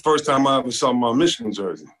 and it's the first time I ever saw my Michigan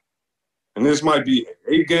jersey. And this might be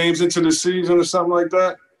 8 games into the season or something like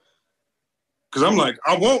that. Because I'm like,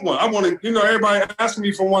 I want one. I want to, you know, everybody asking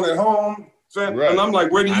me for one at home. And I'm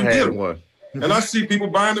like, where do you get one? And I see people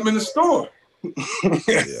buying them in the store.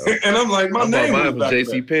 And I'm like, my name is from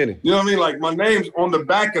JCPenney. You know what I mean? Like, my name's on the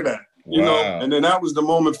back of that, you know? And then that was the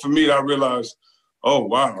moment for me that I realized, oh,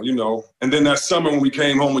 wow, you know. And then that summer when we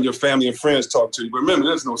came home and your family and friends talked to you. But remember,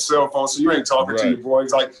 there's no cell phone, so you ain't talking to your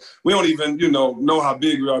boys. Like, we don't even, you know how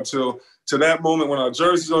big we are till that moment when our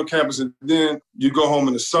jersey's on campus. And then you go home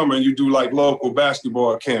in the summer and you do, like, local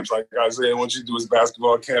basketball camps. Like Isaiah, what you do is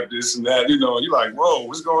basketball camp, this and that. You know, you're like, whoa,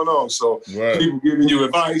 what's going on? So people giving you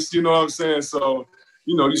advice, you know what I'm saying? So,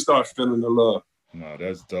 you know, you start feeling the love. No,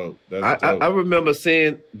 that's dope. That's dope. I remember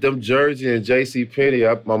seeing them jersey in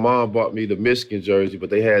JCPenney. My mom bought me the Michigan jersey, but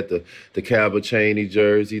they had the Calvin Chaney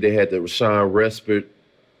jersey. They had the Rashawn Respert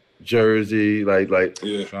jersey, like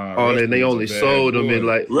on it. And they only sold them in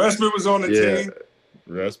like Respert was on the team.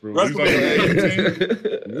 Respert was on the AU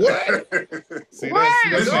team. What? See,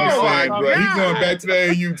 that's insane, bro. He's going back to the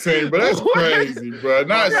AU team, but that's crazy, bro.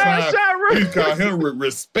 Not Sean. We call him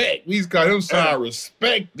respect. We call him Sean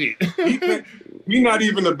respected. He's not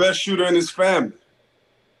even the best shooter in his family.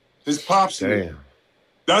 His pops. Damn.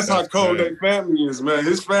 That's how cold their family is, man.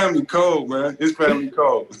 His family cold, man. His family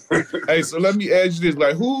cold. Hey, so let me ask you this: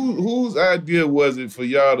 like, whose idea was it for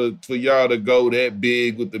y'all to go that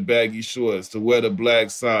big with the baggy shorts, to wear the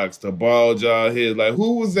black socks, to bald y'all head? Like,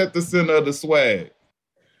 who was at the center of the swag?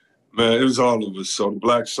 Man, it was all of us. So the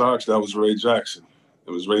black socks, that was Ray Jackson.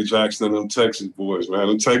 It was Ray Jackson and them Texas boys, man.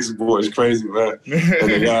 Them Texas boys crazy, man. And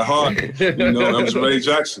they got hard. You know, that was Ray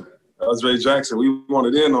Jackson. That was Ray Jackson. We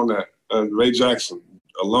wanted in on that. Ray Jackson.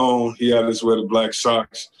 Alone, he had us wear the black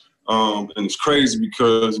socks. And it's crazy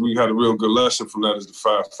because we had a real good lesson from that as the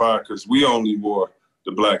 5-5 because we only wore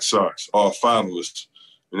the black socks, all 5 of us.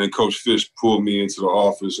 And then Coach Fish pulled me into the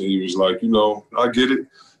office and he was like, you know, I get it,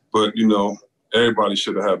 but, you know, everybody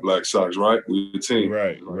should have had black socks, right? We the team.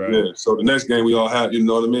 Right. Yeah, so the next game we all had, you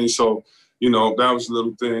know what I mean? So, you know, that was a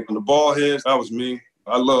little thing. And the ball heads, that was me.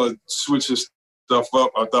 I love switching stuff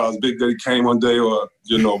up. I thought it was Big Daddy Kane one day or,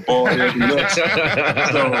 you know, ball head next.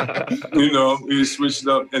 So, you know, we switched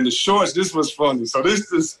up. And the shorts, this was funny. So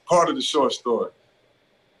this is part of the short story.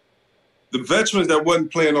 The veterans that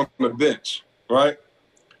wasn't playing on the bench, right?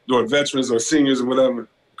 Or veterans or seniors or whatever,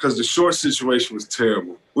 because the short situation was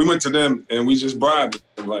terrible. We went to them and we just bribed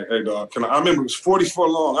them. Like, hey, dog, I remember it was 44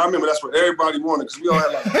 long. I remember that's what everybody wanted because we all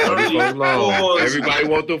had like 34 long. Everybody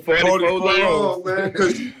wanted the 44 long,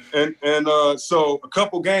 man. So a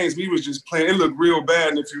couple games we was just playing. It looked real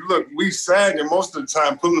bad. And if you look, we sagging most of the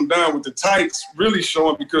time, pulling them down with the tights really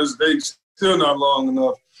showing because they still not long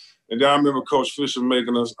enough. And then I remember Coach Fisher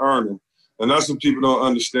making us earn them. And that's what people don't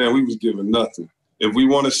understand. We was giving nothing. If we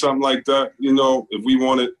wanted something like that, you know, if we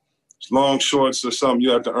wanted long shorts or something, you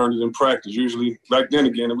have to earn it in practice. Usually, back then,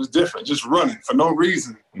 again, it was different. Just running for no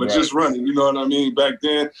reason, but just running. You know what I mean? Back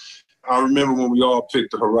then, I remember when we all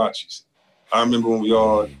picked the Huaraches. I remember when we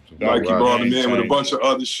all, Nike brought them in with a bunch of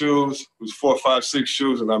other shoes. It was 4, 5, 6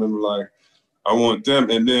 shoes, and I remember, like, I want them.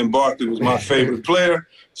 And then Barkley was my favorite player,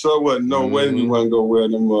 so it wasn't no way we wasn't going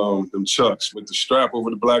to wear them Chucks with the strap over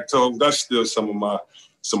the black toe. That's still some of my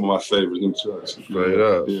favorites, them Chucks. Straight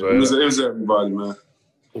up. It was everybody, man.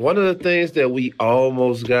 One of the things that we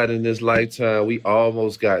almost got in this lifetime, we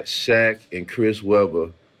almost got Shaq and Chris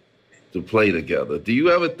Webber to play together. Do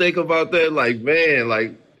you ever think about that? Like, man,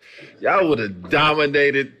 like, y'all would have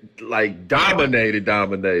dominated. Like, do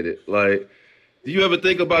you ever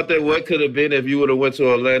think about that? What could have been if you would have went to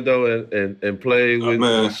Orlando and played with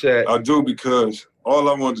Shaq? I do, because all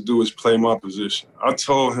I wanted to do was play my position. I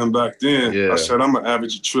told him back then, I said, I'm going to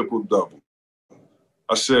average a triple-double.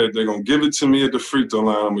 I said, they're going to give it to me at the free throw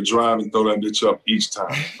line. I'm going to drive and throw that bitch up each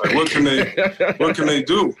time. Like, what can they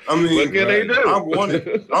do? I mean, what can they do? I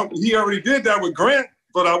wanted. He already did that with Grant,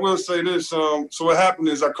 but I will say this. So what happened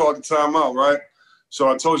is I called the timeout, right?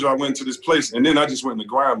 So I told you I went to this place, and then I just went into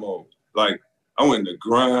grind mode. Like, I went into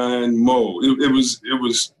grind mode. It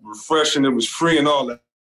was refreshing. It was free and all that.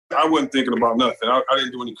 I wasn't thinking about nothing. I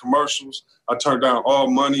didn't do any commercials. I turned down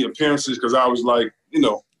all money, appearances, because I was like, you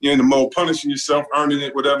know, you're in the mode punishing yourself, earning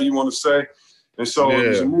it, whatever you want to say. And so it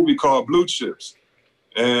was a movie called Blue Chips.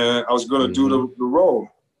 And I was going to do the role.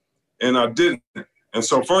 And I didn't. And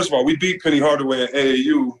so, first of all, we beat Penny Hardaway at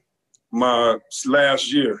AAU my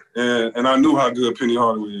last year. And I knew how good Penny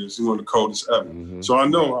Hardaway is. He's one of the coldest ever. So I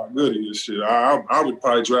know how good he is. Shit. I would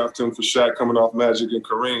probably draft him for Shaq coming off Magic and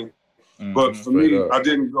Kareem. But for me, I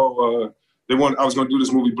didn't go. I was going to do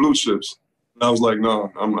this movie Blue Chips. And I was like,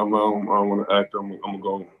 no, I don't want to act. I'm going to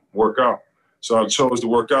go work out. So I chose to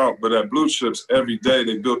work out. But at Blue Chips, every day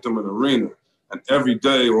they built them an arena. And every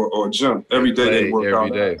day, or gym, every day they work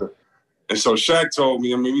out. After. And so Shaq told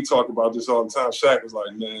me, I mean, we talk about this all the time. Shaq was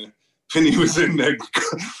like, man, Penny was in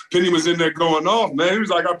there going off, man. He was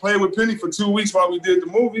like, I played with Penny for 2 weeks while we did the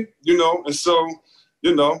movie, you know. And so,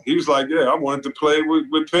 you know, he was like, yeah, I wanted to play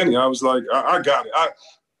with Penny. I was like, I got it.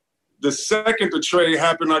 The second the trade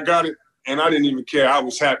happened, I got it. And I didn't even care. I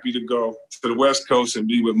was happy to go to the West Coast and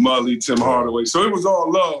be with Mully, Tim Hardaway. So it was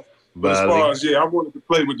all love. But as far as, I wanted to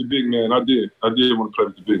play with the big man. I did want to play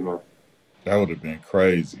with the big man. That would have been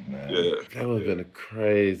crazy, man. Yeah. That would have been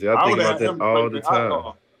crazy. I think about that all the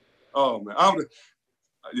time. Oh, man.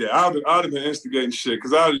 Yeah, I'd have been instigating shit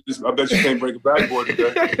because I bet you can't break a backboard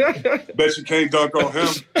today. Bet you can't dunk on him.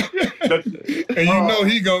 And you know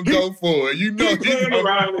he gonna go for it. You know he's playing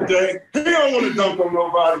around today. He don't want to dunk on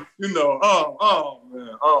nobody. You know. Oh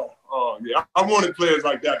man. Oh yeah. I wanted players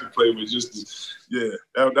like that to play with.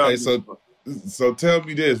 So tell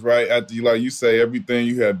me this, right? After you say everything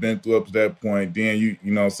you had been through up to that point, then you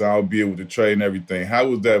know, so I'll be able to trade and everything. How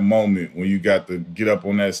was that moment when you got to get up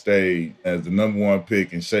on that stage as the #1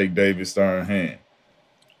 pick and shake David Stern's hand?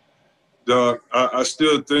 Dog, I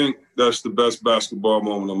still think that's the best basketball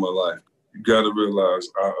moment of my life. You got to realize,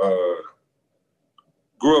 I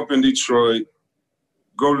grew up in Detroit,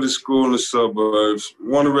 go to the school in the suburbs,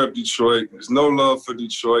 want to rep Detroit. There's no love for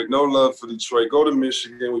Detroit, Go to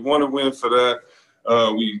Michigan. We want to win for that.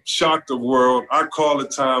 We shocked the world. I call a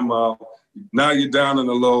timeout. Now you're down in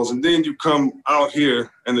the lows. And then you come out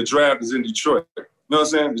here and the draft is in Detroit. You know what I'm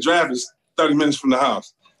saying? The draft is 30 minutes from the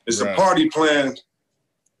house. It's a party planned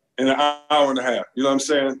in an hour and a half. You know what I'm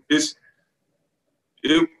saying? It's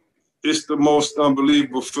the most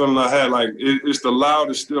unbelievable feeling I had. Like, it's the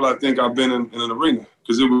loudest still I think I've been in an arena.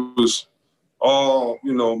 Because it was all,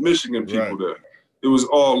 you know, Michigan people there. It was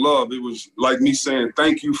all love. It was like me saying,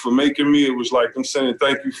 thank you for making me. It was like them saying,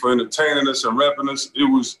 thank you for entertaining us and repping us.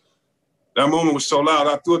 That moment was so loud.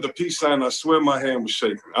 I threw the peace sign, and I swear my hand was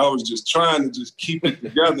shaking. I was just trying to just keep it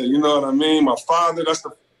together. You know what I mean? My father, that's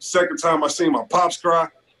the second time I seen my pops cry.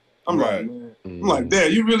 I'm like, man. I'm like,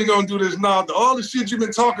 Dad, you really gonna do this now? All the shit you've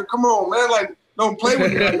been talking, come on, man. Like, don't play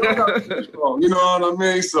with me. You know what I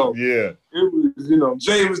mean? So yeah, it was, you know,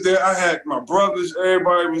 Jay was there. I had my brothers,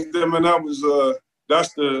 everybody was there, man.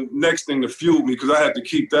 That's the next thing that fueled me because I had to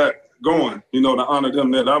keep that going, you know, to honor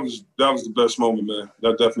them there. That was the best moment, man.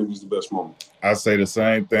 That definitely was the best moment. I say the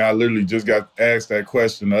same thing. I literally just got asked that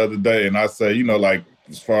question the other day, and I say, you know, like,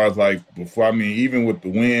 as far as like before, I mean, even with the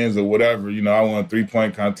wins or whatever, you know, I won a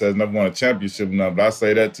 3-point contest, never won a championship or nothing. But I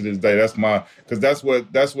say that to this day. Because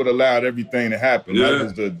that's what allowed everything to happen. Yeah.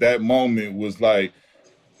 That moment was like,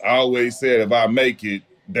 I always said, if I make it,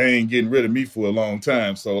 they ain't getting rid of me for a long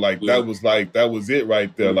time. So that was it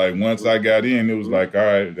right there. Like once I got in, it was like, all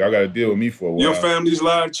right, y'all got to deal with me for a while. Your family's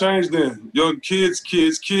life changed then. Your kids'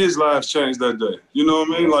 lives changed that day. You know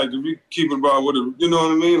what I mean? Like if you keep it about what it, you know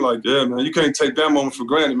what I mean? Like, yeah, man, you can't take that moment for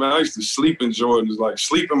granted, man. I used to sleep in Jordans, like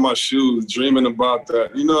sleep in my shoes, dreaming about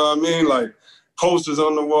that. You know what I mean? Like posters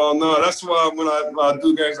on the wall. No, that's why when I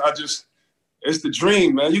do games, it's the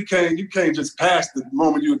dream, man. You can't just pass the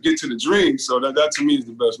moment you get to the dream. So that to me is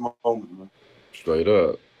the best moment, man. Straight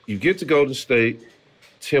up. You get to go to state,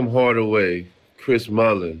 Tim Hardaway, Chris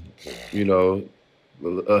Mullin, you know,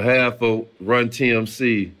 a half of Run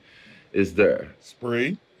TMC is there.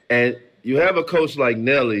 Spree. And you have a coach like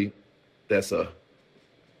Nelly that's a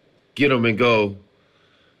get 'em and go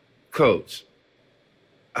coach.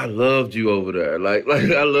 I loved you over there. Like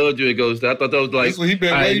I loved you at Golden State. I thought that was like, that's what he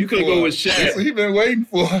been waiting you could go with Shaq. That's what he been waiting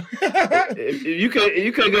for. if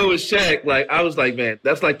you could go with Shaq, like I was like, man,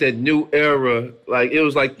 that's like that new era. Like it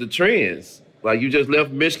was like the trends. Like you just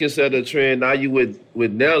left Michigan, set a trend. Now you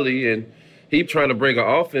with Nelly, and he trying to bring an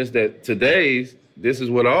offense that today's this is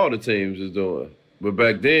what all the teams is doing. But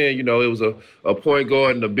back then, you know, it was a point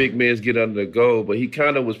guard and the big men's get under the goal. But he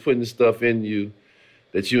kind of was putting stuff in you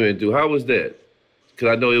that you didn't do. How was that?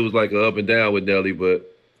 Because I know it was like an up and down with Nelly, but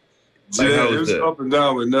yeah, it was up and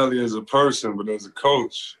down with Nelly as a person, but as a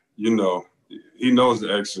coach, you know, he knows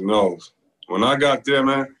the X and O's. When I got there,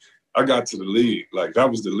 man, I got to the league. Like that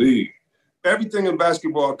was the league. Everything in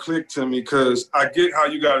basketball clicked to me because I get how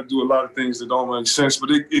you got to do a lot of things that don't make sense, but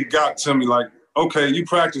it got to me like, okay, you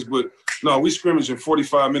practice, but no, we scrimmage in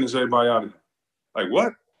 45 minutes, everybody out of it. Like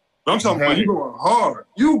what? I'm talking about you going hard.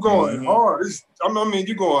 You going hard. I mean,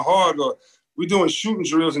 you going hard. We doing shooting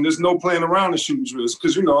drills, and there's no playing around the shooting drills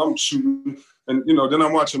because, you know, I'm shooting. And, you know, then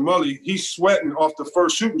I'm watching Mully. He's sweating off the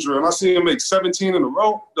first shooting drill, and I see him make 17 in a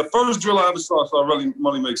row. The first drill I ever saw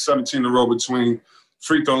Mully make 17 in a row between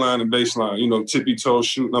free throw line and baseline, you know, tippy-toe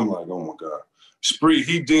shooting. I'm like, oh, my God. Spree,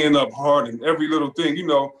 he D'ing up hard in every little thing, you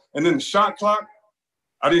know. And then the shot clock,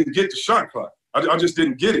 I didn't get the shot clock. I just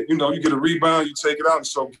didn't get it. You know, you get a rebound, you take it out.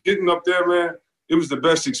 So getting up there, man, it was the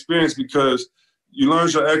best experience because you learn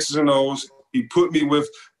your X's and O's. He put me with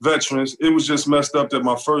veterans. It was just messed up that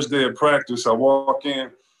my first day of practice, I walk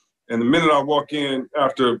in, and the minute I walk in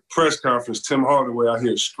after press conference, Tim Hardaway, I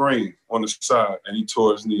hear a scream on the side, and he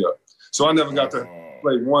tore his knee up. So I never got to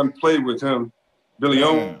play one play with him. Billy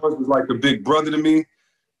Owens was like a big brother to me.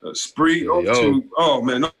 Spree,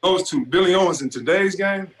 those two. Billy Owens in today's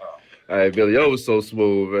game. Hey, Billy O was so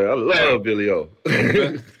smooth, man. I love Billy O.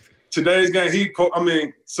 Today's game,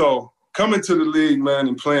 coming to the league, man,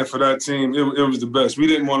 and playing for that team, it was the best. We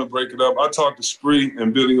didn't want to break it up. I talked to Spree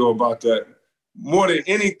and Billy O about that. More than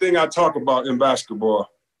anything I talk about in basketball,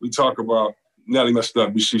 we talk about Nelly messed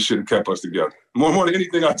up. She should have kept us together. More than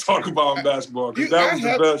anything I talk about in basketball, because that was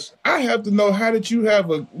the best. I have to know, how did you have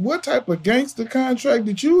what type of gangster contract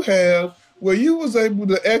did you have where you was able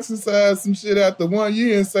to exercise some shit after 1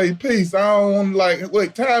 year and say, peace, I don't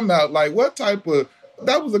want time out. Like, what type of,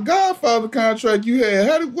 that was a Godfather contract you had.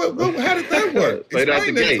 How did that work?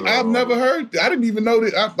 Explain that. I've never heard. I didn't even know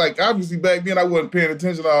that. Obviously back then I wasn't paying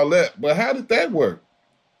attention to all that. But how did that work?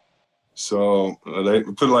 So they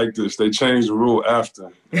put it like this: they changed the rule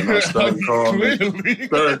after, and I started calling.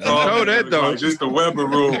 That though. Like, just the Weber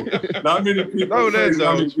rule. Not many people know that.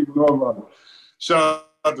 Not many people know about it. Shout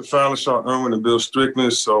out to Fowler, Shaw Irwin, and Bill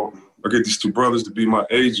Strickland. So I get these two brothers to be my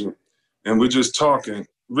agent, and we're just talking.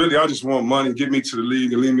 Really, I just want money. Get me to the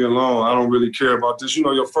league and leave me alone. I don't really care about this. You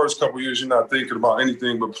know, your first couple of years, you're not thinking about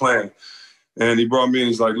anything but playing. And he brought me in.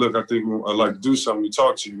 He's like, look, I think I'd like to do something. We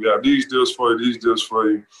talk to you. We have these deals for you, these deals for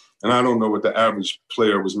you. And I don't know what the average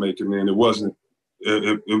player was making then. It wasn't,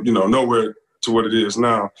 nowhere to what it is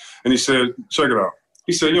now. And he said, check it out.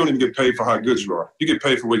 He said, you don't even get paid for how good you are. You get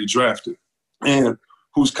paid for where you drafted and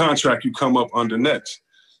whose contract you come up under next.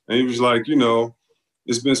 And he was like,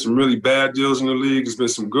 there's been some really bad deals in the league. There's been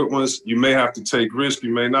some good ones. You may have to take risk.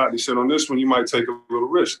 You may not. He said, on this one, you might take a little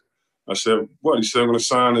risk. I said, what? He said, I'm going to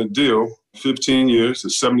sign a deal, 15 years,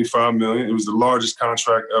 it's $75 million. It was the largest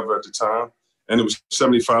contract ever at the time. And it was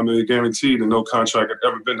 $75 million guaranteed, and no contract had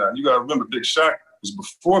ever been that. You got to remember, Big Shaq was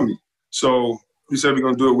before me. So he said, we're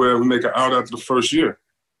going to do it where we make it out after the first year.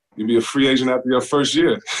 You'll be a free agent after your first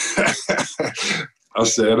year. I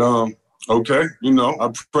said, okay.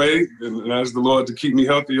 I prayed and asked the Lord to keep me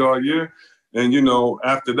healthy all year. And,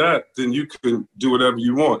 after that, then you can do whatever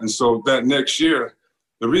you want. And so that next year,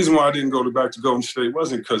 the reason why I didn't go back to Golden State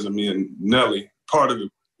wasn't because of me and Nelly. Part of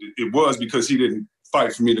it was because he didn't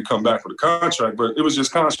fight for me to come back for the contract, but it was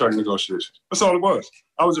just contract negotiations. That's all it was.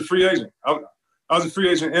 I was a free agent. I was a free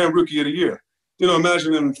agent and rookie of the year.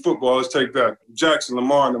 Imagine in football, let's take that. Jackson,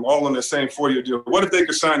 Lamar, and them all on the same 4-year deal. What if they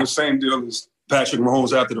could sign the same deal as Patrick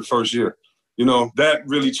Mahomes after the first year? That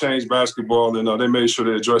really changed basketball, and they made sure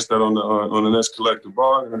they addressed that on the next collective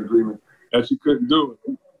bargaining agreement, that you couldn't do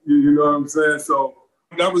it. You know what I'm saying? So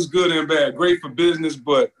that was good and bad. Great for business,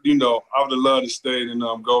 but, I would have loved to stay in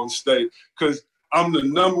Golden State because I'm the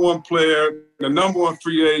number one player, the number one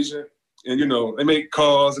free agent, and, they make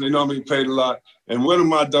calls and they know I'm getting paid a lot. And where do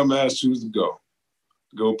my dumb ass choose to go?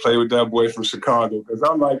 Go play with that boy from Chicago. Because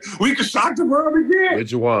I'm like, we could shock the world again. With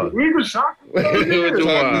Juwan. We could shock the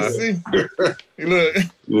world again.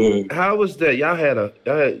 Look. How was that? Y'all had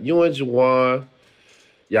you and Juwan,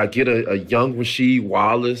 y'all get a young Rasheed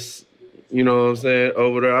Wallace, you know what I'm saying,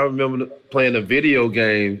 over there. I remember playing a video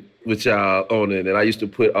game with y'all on it, and I used to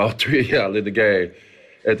put all three of y'all in the game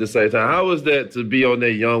at the same time. How was that to be on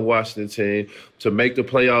that young Washington team, to make the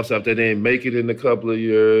playoffs after they didn't make it in a couple of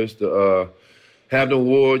years, to have the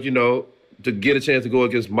award, to get a chance to go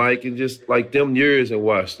against Mike, and just like them years in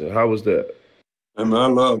Washington? How was that? I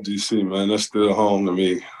love D.C., man. That's still home to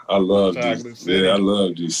me. I love D.C. Yeah, I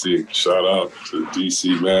love D.C. Shout out to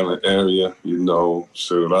D.C., Maryland area.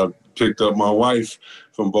 So I picked up my wife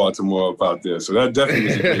from Baltimore up out there. So that definitely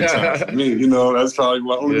was a great time for me. That's probably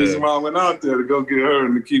the only reason why I went out there, to go get her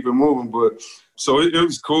and to keep it moving. But so it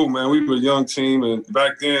was cool, man. We were a young team, and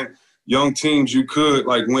back then, young teams, you could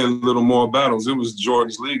win a little more battles. It was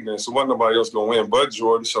Jordan's league then, so wasn't nobody else gonna win but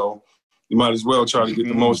Jordan. So you might as well try to get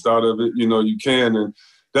the most out of it. You can. And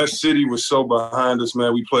that city was so behind us,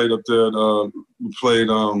 man. We played up there. I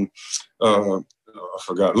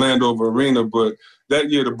forgot, Landover Arena, but that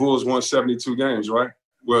year the Bulls won 72 games, right?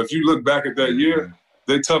 Well, if you look back at that year,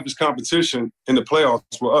 their toughest competition in the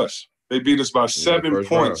playoffs were us. They beat us by 7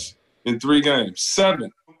 points in 3 games.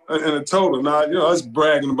 7 in a total. Now, us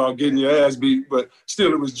bragging about getting your ass beat, but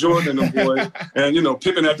still it was Jordan and the boys. And,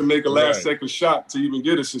 Pippen had to make a last-second shot to even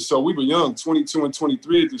get us. And so we were young, 22 and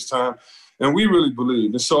 23 at this time, and we really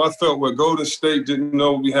believed. And so I felt what Golden State didn't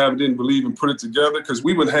know we have, didn't believe, and put it together, because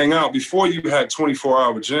we would hang out. Before you had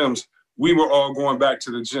 24-hour gyms, we were all going back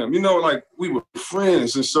to the gym. We were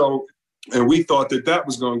friends. And we thought that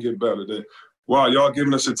was going to get better. That, wow, y'all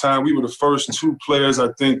giving us a time. We were the first 2 players,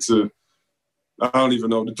 I think, to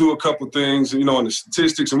do a couple things, on the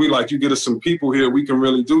statistics. And you get us some people here, we can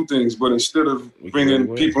really do things. But instead of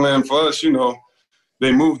bringing people in for us,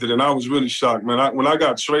 they moved it. And I was really shocked, man. When I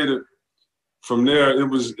got traded from there, it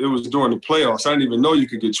was during the playoffs. I didn't even know you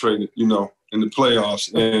could get traded, in the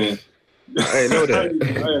playoffs. And I didn't know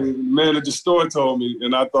that. Man at the store told me,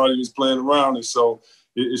 and I thought he was playing around. And so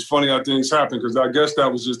it's funny how things happen because I guess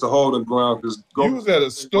that was just a holding ground. You was at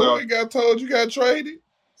a store and got told you got traded?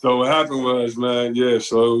 So what happened was, man,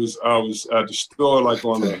 so I was at the store like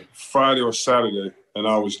on a Friday or Saturday, and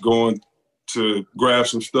I was going to grab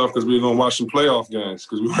some stuff because we were going to watch some playoff games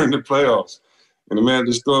because we were in the playoffs. And the man at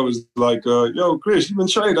the store was like, yo, Chris, you been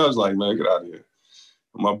traded? I was like, man, get out of here.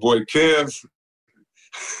 And my boy Kev,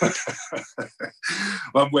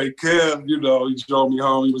 you know, he drove me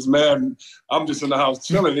home. He was mad. And I'm just in the house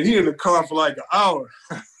chilling, and he in the car for like an hour.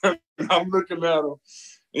 I'm looking at him.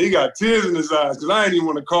 And he got tears in his eyes because I ain't even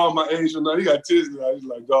want to call my agent. No, he got tears in his eyes. He's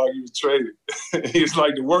like, dog, he was traded. He's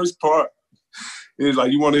like, the worst part. He's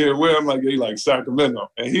like, you want to hear where? I'm like, yeah, like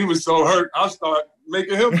Sacramento. And he was so hurt, I started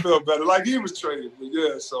making him feel better, like he was traded. But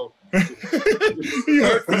yeah, so. He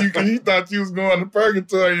hurt for you because he thought you was going to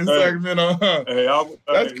purgatory in Sacramento, huh?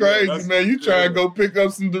 That's crazy, man. You try to go pick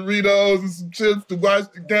up some Doritos and some chips to watch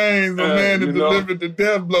the games, and man, and delivered the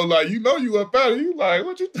death blow. Like, you know you up out of it. You like,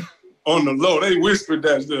 what you on the low, they whispered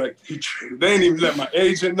that. They're like, they ain't even let my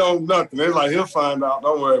agent know nothing. They're like, he'll find out.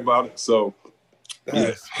 Don't worry about it. So,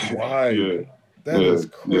 that's wild. Yeah. That is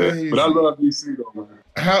crazy. Yeah. But I love DC though, man.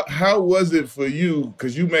 How was it for you?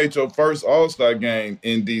 Because you made your first All-Star game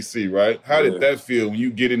in DC, right? How did that feel when you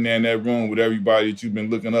get in there in that room with everybody that you've been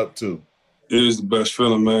looking up to? It is the best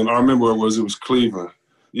feeling, man. I remember it was Cleveland.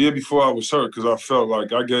 Year before I was hurt because I felt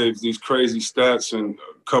like I gave these crazy stats and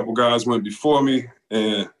a couple guys went before me,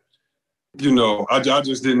 and you know, I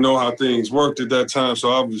just didn't know how things worked at that time,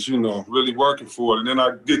 so I was, you know, really working for it. And then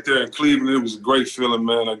I get there in Cleveland, it was a great feeling,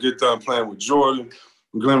 man. I get done playing with Jordan,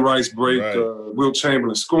 Glenn Rice break, Wilt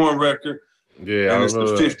Chamberlain scoring record, and it's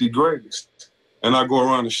the 50 greatest. And I go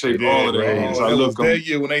around and shake all of their hands. I look that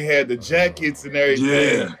year when they had the jackets and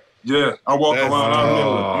everything. Yeah. I walk around. I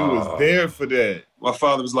remember. You was there for that. My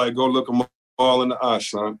father was like, go look them all in the eye,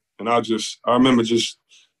 son. And I remember just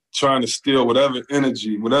trying to steal whatever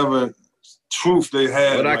energy, whatever truth they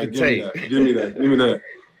had. What I could take. Give me that.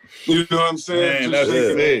 You know what I'm saying? Man, that's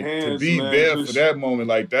it. To be there for that moment,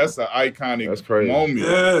 like that's an iconic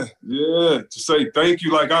moment. Yeah. To say thank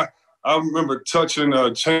you. Like I remember touching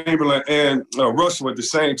Chamberlain and Russell at the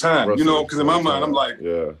same time. You know, because in my mind I'm like,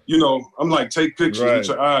 you know, I'm like, take pictures with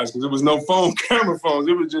your eyes because there was no camera phones.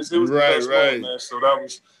 It was the best moment, man. So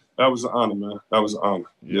that was an honor, man. That was an honor.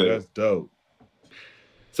 Yeah, that's dope.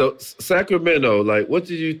 So Sacramento, like, what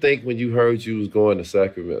did you think when you heard you was going to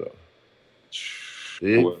Sacramento?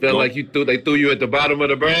 It felt like they threw you at the bottom of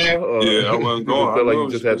the barrel? Or I wasn't going. It felt like you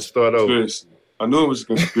just had to start over? I knew it was a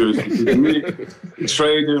conspiracy. To me, the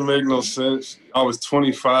trade didn't make no sense. I was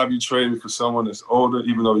 25. You traded me for someone that's older,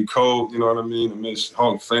 even though he cold, you know what I mean? And Mitch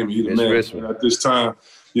Hall of Fame, he the man. And at this time,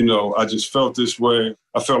 you know, I just felt this way.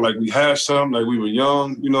 I felt like we had something, like we were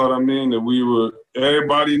young, you know what I mean? That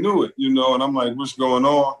everybody knew it, you know, and I'm like, what's going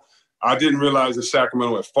on? I didn't realize that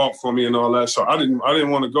Sacramento had fought for me and all that, so I didn't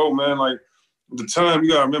want to go, man. Like, at the time, you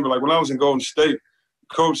got to remember, like, when I was in Golden State,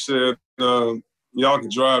 coach said, y'all can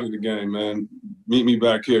drive to the game, man. Meet me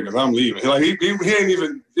back here because I'm leaving. Like, he ain't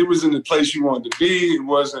even, it was in the place you wanted to be. It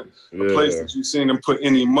wasn't a place that you seen them put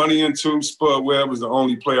any money into. Spud Webb was the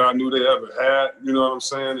only player I knew they ever had, you know what I'm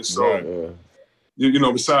saying? And so, you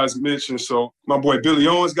know, besides Mitch, and so my boy Billy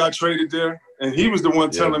Owens got traded there, and he was the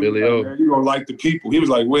one telling me, like, man, you don't like the people. He was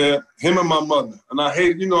like, well, him and my mother. And I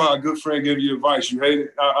hate, you know how a good friend give you advice. You hate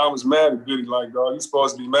it. I was mad at Billy, like, dog, you're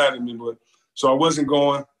supposed to be mad at me. But so I wasn't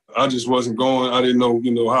going. I just wasn't going. I didn't know,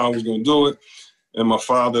 you know, how I was going to do it. And my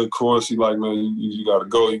father, of course, he like, man, you got to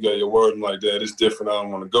go. You got your word. I'm like, Dad, it's different. I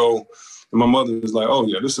don't want to go. And my mother was like, oh,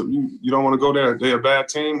 yeah, you don't want to go there? They a bad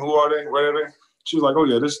team? Who are they? Where are they? She was like, oh,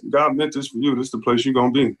 yeah, God meant this for you. This is the place you're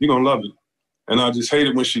going to be. You're going to love it. And I just hate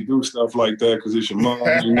it when she do stuff like that because it's your mom.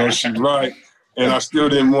 You know she's right. And I still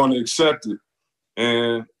didn't want to accept it.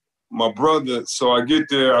 And my brother, so I get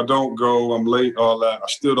there. I don't go. I'm late, all that. I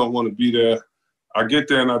still don't want to be there. I get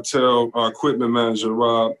there and I tell our equipment manager,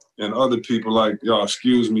 Rob, and other people, like, y'all,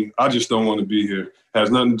 excuse me. I just don't want to be here.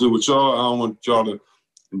 Has nothing to do with y'all. I don't want y'all to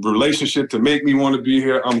relationship to make me want to be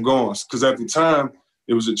here. I'm gone. Because at the time,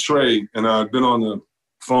 it was a trade, and I'd been on the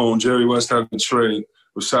phone. Jerry West had a trade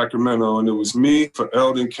with Sacramento, and it was me for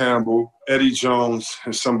Eldon Campbell, Eddie Jones,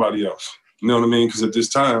 and somebody else. You know what I mean? Because at this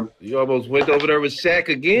time, you almost went over there with Shaq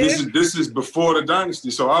again. This is before the dynasty,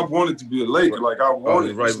 so I wanted to be a Laker. Like I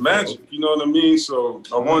wanted this magic. You know what I mean? So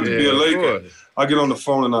I wanted to be a Laker. I get on the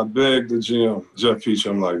phone and I beg the GM, Jeff Peach.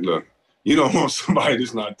 I'm like, look, you don't want somebody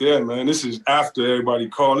that's not there, man. This is after everybody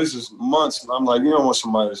called. This is months. I'm like, you don't want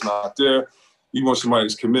somebody that's not there. You want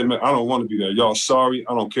somebody's commitment. I don't want to be there. Y'all sorry.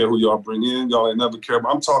 I don't care who y'all bring in. Y'all ain't never care. But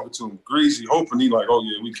I'm talking to him greasy, hoping he like, oh,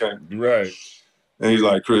 yeah, we can't. Right. And he's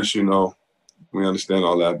like, Chris, you know, We understand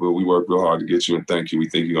all that, but we work real hard to get you and thank you. We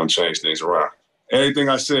think you're going to change things around. Everything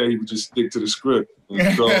I said, he would just stick to the script.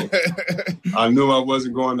 And so I knew I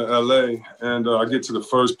wasn't going to L.A., and I get to the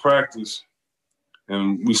first practice,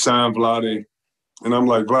 and we signed Vlade. And I'm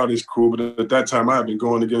like, Vlade's cool, but at that time I had been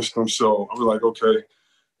going against him, so I was like, okay.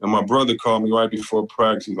 And my brother called me right before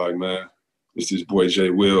practice. He's like, man, it's this boy Jay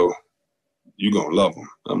Will. You gonna love him.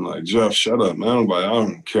 I'm like, Jeff, shut up, man. I'm like, I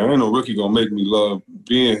don't care. Ain't no rookie gonna make me love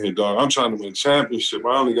being here, dog. I'm trying to win championship.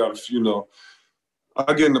 I only got a few,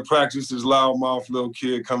 I get into practice, this loudmouth little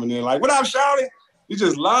kid coming in like, what up, shawty? He's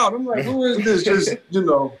just loud. I'm like, who is this? Just,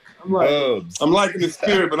 I'm like, I'm liking the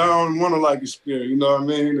spirit, but I don't want to like the spirit, you know what I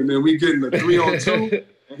mean? And then we get in the 3-on-2,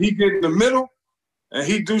 and he get in the middle, and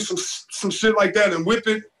he do some shit like that and whip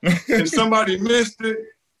it, and somebody missed it.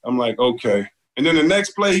 I'm like, okay. And then the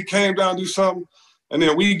next play, he came down, do something, and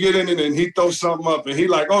then we get in it, and he throws something up, and he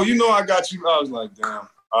like, oh, I got you. I was like, damn,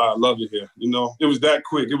 I love it here. It was that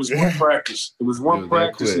quick. It was one practice. It was one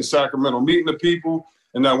practice in Sacramento, meeting the people,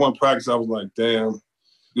 and that one practice, I was like, damn,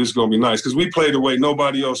 this is going to be nice. Because we played the way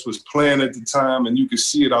nobody else was playing at the time, and you could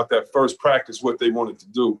see it out that first practice, what they wanted to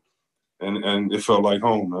do. And it felt like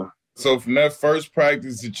home, man. So from that first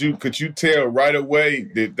practice, could you tell right away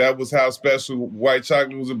that was how special White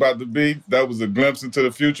Chocolate was about to be? That was a glimpse into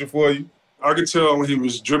the future for you? I could tell when he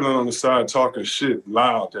was dribbling on the side, talking shit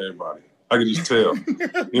loud to everybody. I could just tell.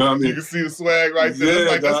 You know what I mean? You can see the swag right there.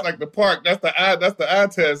 Yeah, that's like the park. That's the eye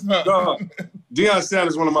test, huh? Deion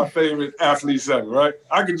Sanders is one of my favorite athletes ever, right?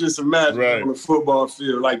 I could just imagine on the football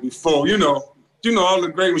field, like before, all the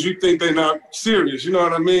great ones, you think they're not serious, you know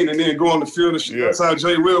what I mean? And then go on the field and shit. Yeah. That's how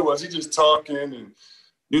Jay Will was. He just talking and,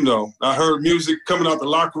 I heard music coming out the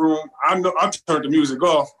locker room. I turned the music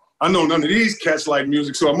off. I know none of these cats like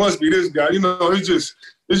music, so it must be this guy.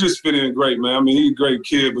 It just fit in great, man. I mean, he's a great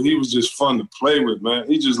kid, but he was just fun to play with, man.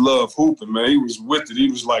 He just loved hooping, man. He was with it. He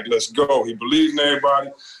was like, let's go. He believed in everybody.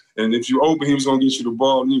 And if you open, he was going to get you the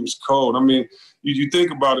ball, and he was cold. I mean, you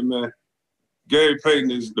think about it, man. Gary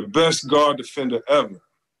Payton is the best guard defender ever.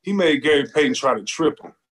 He made Gary Payton try to trip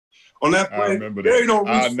him. On that play, Gary don't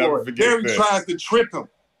reach for it. Gary tries to trip him.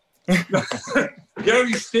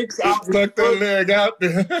 Gary sticks out. Stuck that leg out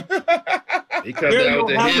there. He comes out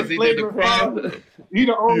with the hands. He did the crowd. He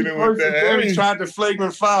the only person Gary tried to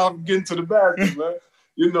flagrant foul getting to the basket, man.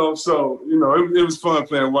 It was fun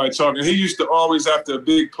playing White Chalk. And he used to always, after a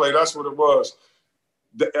big play, that's what it was.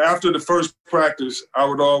 After the first practice, I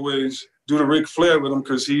would always do the Ric Flair with him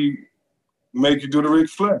because he make you do the Ric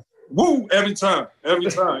Flair. Woo! Every time. And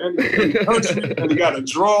he got a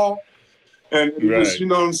draw. And it was, you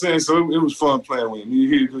know what I'm saying? So it was fun playing with him. You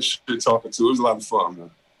hear good shit talking to. It was a lot of fun,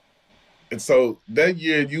 man. And so that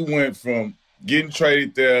year you went from getting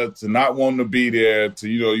traded there to not wanting to be there to,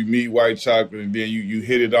 you meet White Chocolate and then you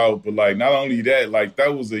hit it off. But, not only that,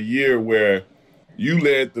 that was a year where you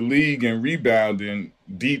led the league in rebounding,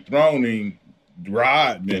 dethroning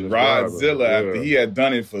Rodzilla after he had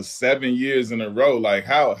done it for 7 years in a row.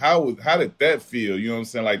 How did that feel? You know what I'm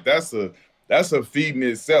saying? That's a feat in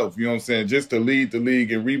itself, you know what I'm saying? Just to lead the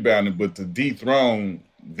league in rebounding, but to dethrone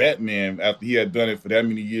that man after he had done it for that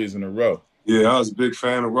many years in a row. Yeah, I was a big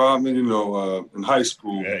fan of Rodman, in high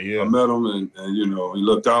school. Yeah. I met him and he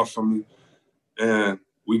looked out for me. And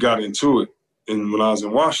we got into it. And when I was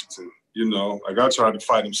in Washington, I tried to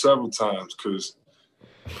fight him several times because,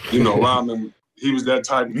 Rodman, he was that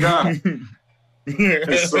type of guy.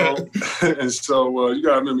 And so you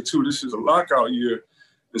got to remember, too, this is a lockout year.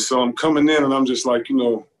 And so I'm coming in and I'm just like,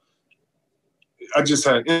 I just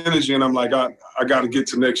had energy and I'm like, I got to get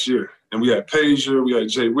to next year. And we had Pager, we had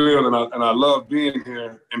Jay Will, and I loved being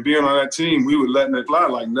here. And being on that team, we were letting it fly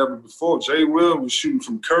like never before. Jay Will was shooting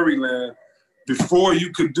from Curryland before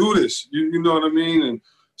you could do this. You know what I mean? And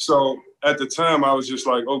so at the time, I was just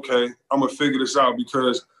like, okay, I'm going to figure this out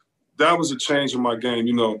because that was a change in my game.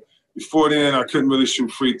 Before then, I couldn't really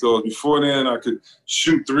shoot free throws. Before then, I could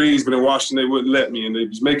shoot threes, but in Washington, they wouldn't let me. And they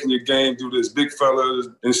was making your game do this, big fellas.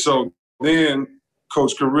 And so then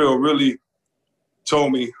Coach Carrill really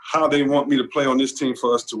told me how they want me to play on this team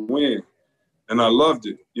for us to win. And I loved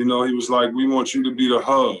it. He was like, we want you to be the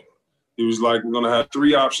hub. He was like, we're going to have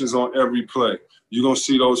 3 options on every play. You're going to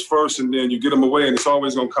see those first, and then you get them away, and it's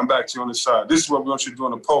always going to come back to you on the side. This is what we want you to do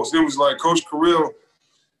on the post. It was like Coach Carrill.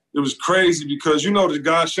 It was crazy because, the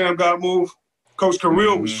God Shamgar move? Coach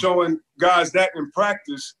Carrill was showing guys that in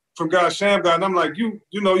practice from God Shamgar. And I'm like, you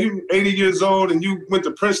 80 years old and you went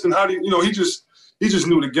to Princeton. How do you, he just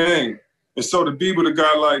knew the game. And so to be with a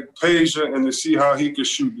guy like Pager and to see how he could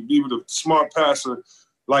shoot, to be with a smart passer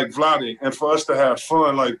like Vlade, and for us to have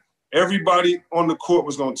fun, everybody on the court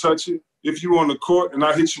was going to touch it. if you on the court and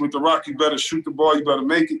I hit you with the rock, you better shoot the ball, you better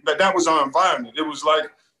make it. That was our environment. It was like,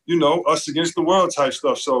 you know, us against the world type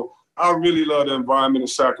stuff. So I really love the environment in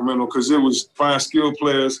Sacramento because it was fine skilled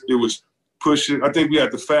players. It was pushing. I think we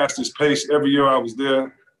had the fastest pace every year I was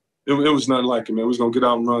there. It was nothing like it, man. We was going to get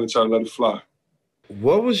out and run and try to let it fly.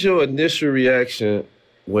 What was your initial reaction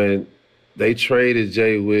when they traded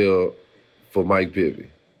Jay Will for Mike Bibby?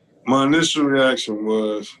 My initial reaction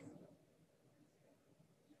was,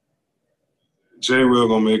 Jay Will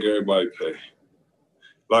gonna make everybody pay.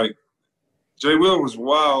 Like, Jay Will was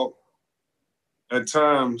wild at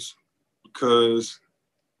times because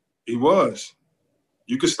he was.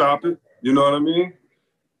 You could stop it, you know what I mean?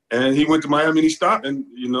 And he went to Miami and he stopped, and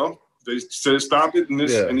you know, they said stop it, and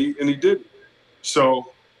and he did it.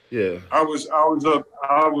 So yeah, I was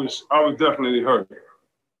definitely hurt,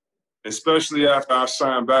 especially after I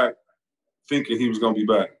signed back, thinking he was gonna be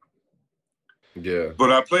back. Yeah.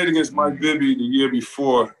 But I played against Mike Bibby the year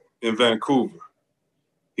before in Vancouver.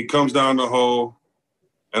 He comes down the hole,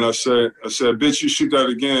 and I said, bitch, you shoot that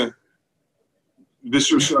again. Bitch,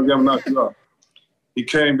 you shoot again, I'm knock you out. He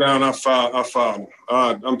came down, I fouled him.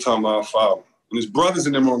 I'm talking about I fouled him. And his brothers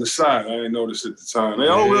and them on the side, I didn't notice at the time. They,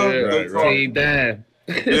 Team Dan.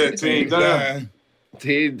 Yeah, Team Dan.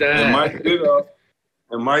 Team Dan.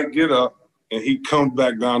 And Mike get up, and he comes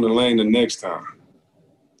back down the lane the next time.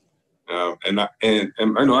 And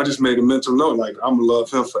I just made a mental note, like, I'm gonna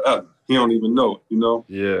love him forever. He don't even know it, you know?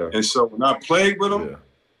 Yeah. And so when I played with him,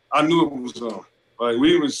 I knew it was on. Like,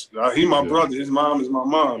 he my brother, his mom is my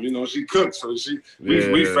mom, you know, she cooks, so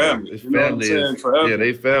we family. It's you know family what I'm saying? Forever. Yeah,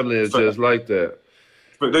 they family is just like that.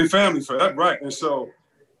 But they family forever, right. And so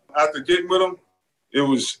after getting with him, it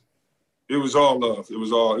was all love. It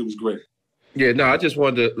was great. Yeah, no, I just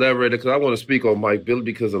wanted to elaborate because I want to speak on Mike Bibby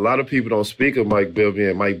because a lot of people don't speak of Mike Bibby,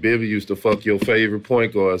 and Mike Bibby used to fuck your favorite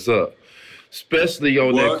point guards up, especially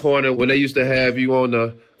on that corner when they used to have you on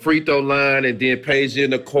the free throw line and then Page in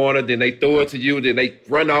the corner, then they throw it to you, then they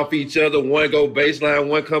run off each other, one go baseline,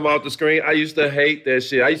 one come off the screen. I used to hate that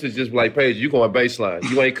shit. I used to just be like, Page, you going baseline.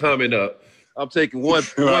 You ain't coming up. I'm taking one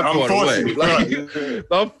point away. Like,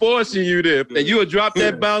 I'm forcing you there. And you would drop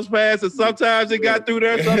that bounce pass, and sometimes it got through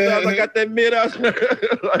there. Sometimes I got that mid out.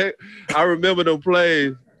 Like, I remember them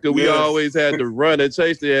plays because we always had to run and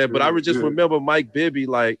chase the air. But I just remember Mike Bibby,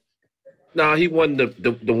 like, he wasn't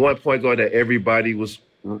the one point guard that everybody was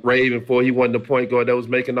raving for. He wasn't the point guard that was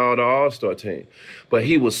making all the All-Star team. But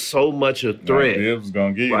he was so much a threat. It was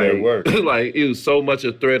going to give you that work. Like, he was so much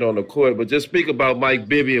a threat on the court. But just speak about Mike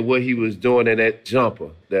Bibby and what he was doing in that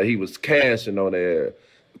jumper, that he was cashing on the air.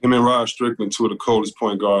 Him and Rod Strickland, two of the coldest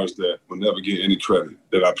point guards that will never get any credit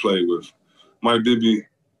that I played with. Mike Bibby,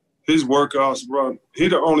 his workouts, bro, he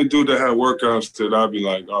the only dude that had workouts that I'd be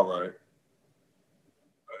like, all right,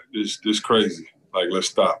 this crazy. Like, let's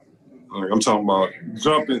stop. Like, I'm talking about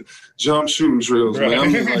jump shooting drills,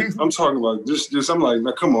 man. I'm talking about just. I'm like,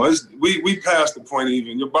 now come on, we passed the point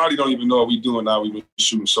even. Your body don't even know what we doing now. We've been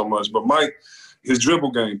shooting so much. But Mike, his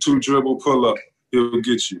dribble game, 2 dribble, pull up, he'll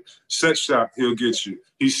get you. Set shot, he'll get you.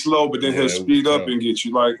 He's slow, but then he'll speed up and get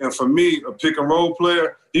you. Like, and for me, a pick and roll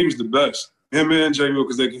player, he was the best. Him and Jay Will,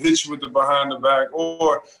 because they could hit you with the behind the back,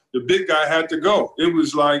 or the big guy had to go. It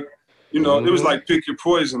was like, you know, it was like pick your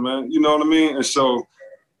poison, man. You know what I mean? And so.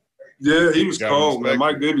 Yeah, he was cold, man.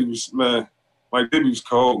 Mike Bibby was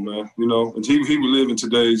cold, man. You know, and he would live in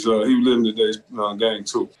today's game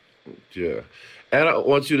too. Yeah, and I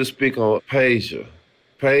want you to speak on Peja.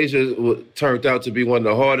 Peja turned out to be one of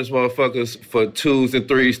the hardest motherfuckers for 2s and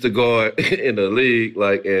 3s to guard in the league.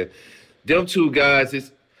 Like, and them two guys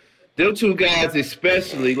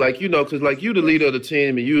especially, like, you know, because like you the leader of the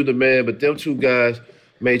team and you the man, but them two guys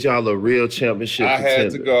made y'all a real championship contender. I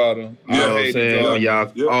had to guard them. You know what I'm saying? When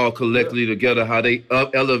y'all all collectively together, how they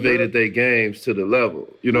elevated their games to the level.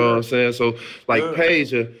 You know what I'm saying? So, like,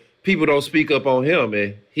 Peja, people don't speak up on him,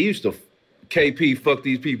 man. He used to KP fuck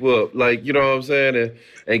these people up. Like, you know what I'm saying?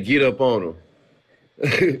 And get up on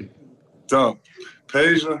them. Dumb.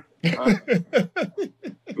 Peja,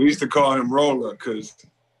 we used to call him Roller because,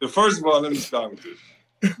 first of all, let me start with this.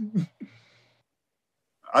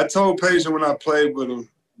 I told Peja when I played with him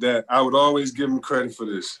that I would always give him credit for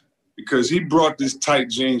this because he brought this tight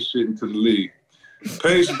jeans shit into the league.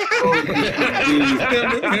 Peja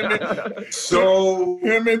so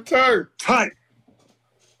him and Turk tight.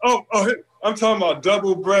 Oh, I'm talking about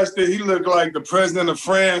double-breasted. He looked like the president of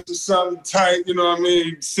France or something tight. You know what I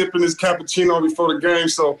mean? Sipping his cappuccino before the game.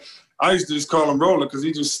 So I used to just call him Roller because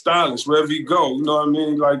he just stylish wherever he go. You know what I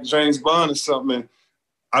mean? Like James Bond or something. And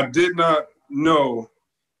I did not know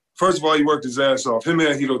First of all, he worked his ass off. Him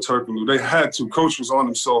and Hedo Turkoglu, they had to. Coach was on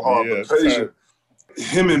him so hard. Yeah, but Peja,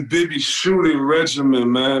 him and Bibby's shooting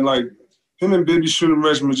regimen, man, like him and Bibby's shooting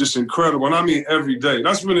regimen is just incredible. And I mean every day.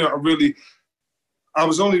 That's really, I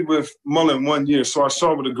was only with Mullen 1 year, so I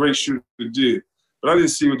saw what a great shooter did. But I didn't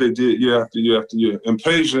see what they did year after year after year. And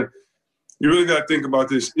Peja, you really got to think about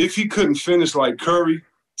this. If he couldn't finish like Curry,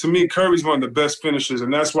 to me, Curry's one of the best finishers,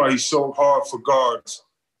 and that's why he's so hard for guards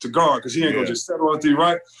to guard, because he ain't going to just settle on three,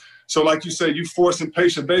 right? So like you say, you forcing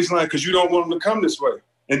Peja baseline because you don't want him to come this way.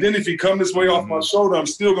 And then if he come this way off my shoulder, I'm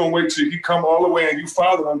still going to wait till he come all the way and you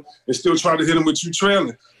follow him and still try to hit him with you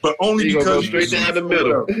trailing. But only because go straight down the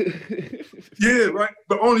middle. Yeah, right.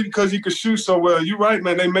 But only because he could shoot so well. You're right,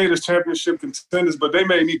 man. They made us championship contenders, but they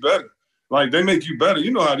made me better. Like, they make you better.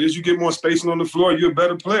 You know how it is. You get more spacing on the floor, you're a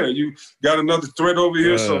better player. You got another threat over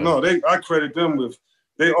here. So, no, I credit them with,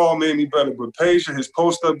 they all made me better. But Peja, his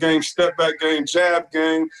post-up game, step-back game, jab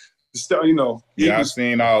game, you know. Yeah, I've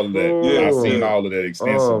seen all of that. Yeah, I've seen all of that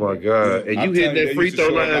extensively. Oh, my God. And you hit that free throw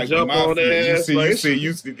line, like jump on that ass. It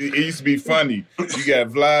used to be funny. You got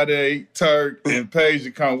Vlade, Turk, and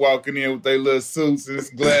Peja come walking in with their little suits and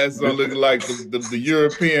glasses on looking like the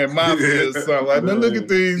European mafia or something. Like, now look at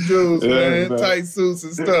these dudes, man. Tight suits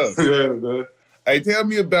and stuff. Yeah, man. Hey, tell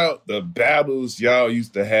me about the battles y'all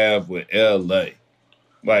used to have with L.A.,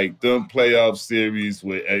 like them playoff series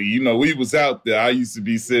with, we was out there. I used to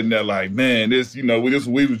be sitting there like, man, this, we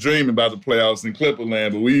was dreaming about the playoffs in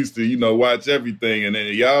Clipperland, but we used to, watch everything. And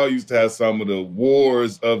then y'all used to have some of the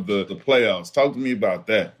wars of the playoffs. Talk to me about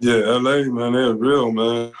that. Yeah, LA, man, they're real,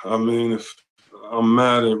 man. I mean, if I'm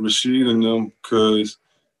mad at Rasheed and them, because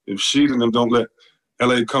if Sheed and them don't let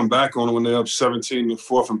LA come back on it when they're up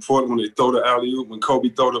 17-4 from Portland, when they throw the alley-oop, when Kobe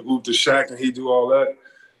throw the oop to Shaq and he do all that.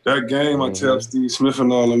 That game, I tell Steve Smith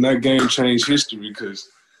and all them, that game changed history because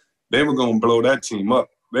they were going to blow that team up.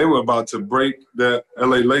 They were about to break that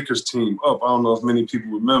LA Lakers team up. I don't know if many people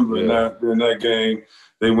remember in that game.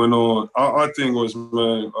 They went on. Our thing was,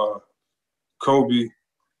 man, Kobe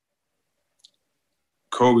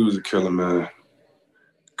was a killer, man.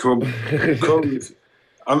 Kobe,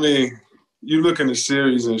 I mean, you look in the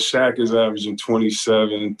series and Shaq is averaging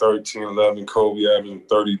 27, 13, 11. Kobe averaging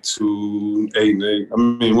 32, 8, and 8. I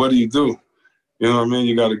mean, what do? You know what I mean?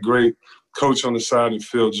 You got a great coach on the side in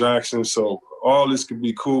Phil Jackson. So all this could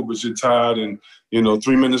be cool, but you're tired and,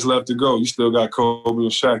 3 minutes left to go. You still got Kobe and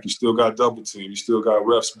Shaq. You still got double team. You still got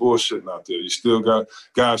refs bullshitting out there. You still got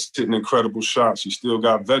guys hitting incredible shots. You still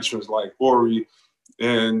got veterans like Horry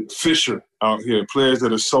and Fisher out here, players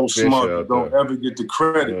that are so smart that don't ever get the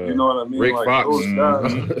credit. You know what I mean? Rick like Fox. Those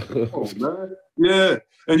guys. Oh, man. Yeah.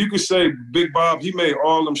 And you could say Big Bob, he made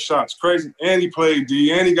all them shots. Crazy. And he played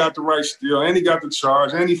D, and he got the right steal, and he got the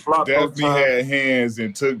charge, and he flopped definitely had hands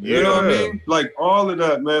and took, you know what I mean? Like all of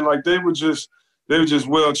that, man. Like they were just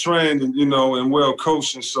well trained and, and well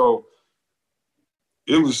coached. And so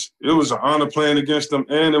it was an honor playing against them,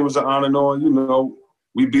 and it was an honor knowing,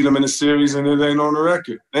 we beat them in the series and it ain't on the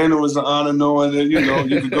record. And it was an honor knowing that,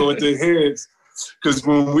 you could go at their heads. Because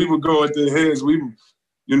when we would go at their heads, we,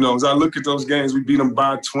 as I look at those games, we beat them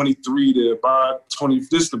by 23 there, by 20.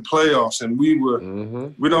 This is the playoffs. And we were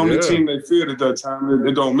the only team they feared at that time.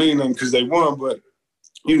 It don't mean nothing because they won. But,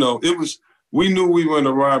 it was, we knew we were in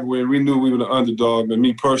a rivalry and we knew we were the underdog. And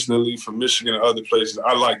me personally, from Michigan and other places,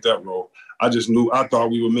 I liked that role. I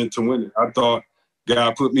thought we were meant to win it. I thought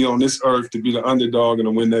God put me on this earth to be the underdog and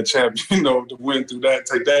to win that championship, to win through that,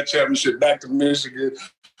 take that championship back to Michigan,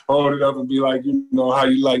 hold it up and be like, how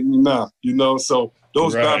you like me now, So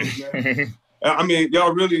those battles, man. I mean,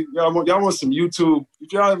 y'all want some YouTube.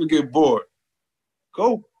 If y'all ever get bored,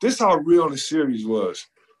 go. This is how real the series was.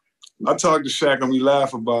 I talked to Shaq and we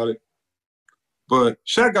laugh about it, but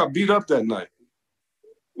Shaq got beat up that night.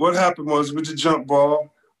 What happened was with the jump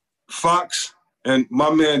ball, Fox and my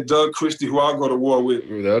man Doug Christie, who I'll go to war with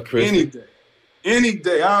any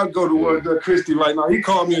day. I'll go to war with Doug Christie right now. He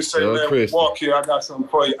called me and said, man, walk here. I got something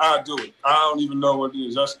for you. I'll do it. I don't even know what it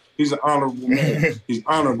is. He's an honorable man. He's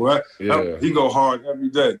honorable. Right? He go hard every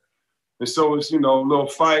day. And so it's, a little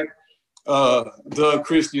fight. Doug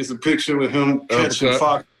Christie is a picture with him catching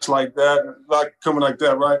Fox like that, like coming like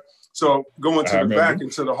that, right? So going to the back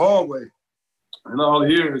into the hallway. And all I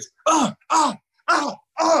hear is,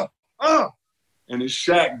 and it's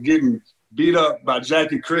Shaq getting beat up by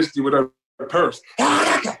Jackie Christie with her purse.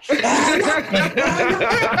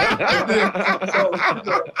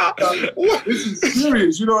 This is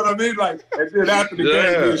serious, you know what I mean? Like, and then after the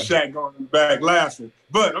game, me and Shaq going in the back laughing.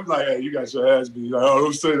 But I'm like, hey, you got your ass beat. Like, oh,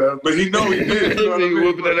 don't say that. But he know he did. You know what I mean?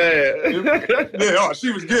 Whooping that ass. Yeah,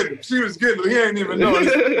 she was getting him. She was getting him. He ain't even know.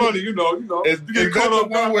 It's funny, you know. Is that the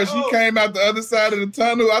one where she came out the other side of the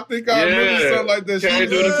tunnel? I think I remember something like that. She came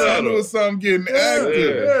through the tunnel or something getting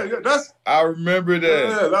active. Yeah. I remember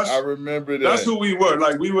that. Yeah, I remember that. That's who we were.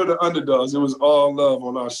 Like, we were the underdogs. It was all love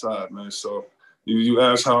on our side, man. So you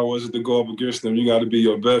asked how was it to go up against them. You got to be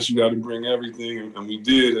your best. You got to bring everything, and we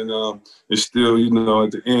did. And it's still, you know,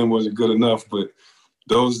 at the end wasn't good enough. But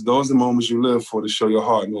those are the moments you live for to show your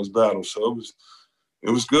heart in those battles. So it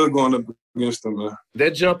was good going up against them, man.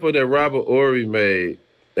 That jumper that Robert Horry made,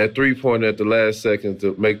 that 3-pointer at the last second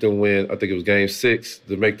to make them win, I think it was game 6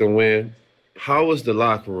 to make them win. How was the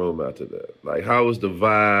locker room after that? Like, how was the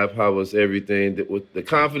vibe? How was everything? With the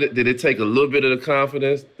confidence, did it take a little bit of the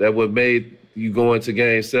confidence that what made you go into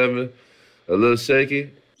game 7 a little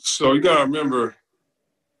shaky? So you gotta remember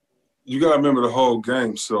the whole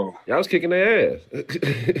game. So y'all was kicking their ass.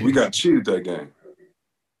 We got cheated that game.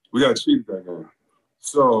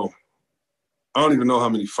 So I don't even know how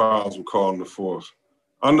many fouls were called in the fourth.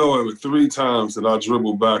 I know it was 3 times that I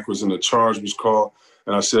dribbled backwards and the charge was called,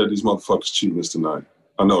 and I said, these motherfuckers cheating us tonight.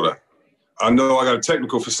 I know that. I know I got a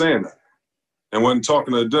technical for saying that and wasn't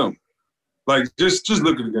talking to them. Like, just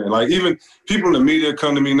look at the game. Like, even people in the media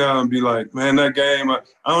come to me now and be like, man, that game, I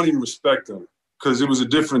don't even respect them because it was a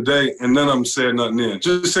different day and none of them said nothing in.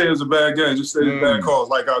 Just say it was a bad game. Just say it's bad calls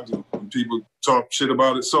like I do. When people talk shit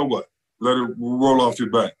about it, so what? Let it roll off your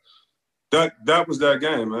back. That was that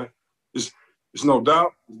game, man. It's no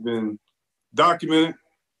doubt. It's been documented.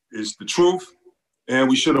 It's the truth. And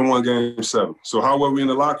we should have won game 7. So how were we in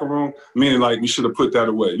the locker room? Meaning, like, we should have put that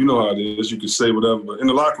away. You know how it is. You can say whatever. But in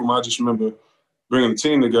the locker room, I just remember bringing the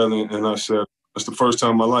team together, and I said, that's the first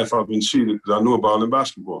time in my life I've been cheated that I knew about in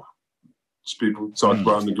basketball. Just people talked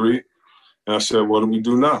about and agreed. And I said, what do we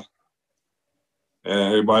do now?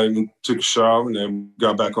 And everybody took a shower, and then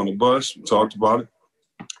got back on the bus, talked about it,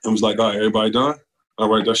 and was like, all right, everybody done? All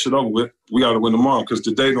right, that shit over with. We got to win tomorrow because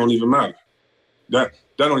today don't even matter. That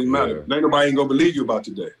don't even matter. Ain't nobody ain't gonna believe you about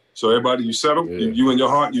today. So everybody, you settle, you in your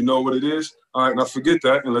heart, you know what it is. All right, now forget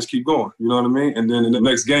that and let's keep going. You know what I mean? And then in the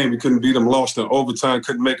next game, we couldn't beat them, lost in overtime,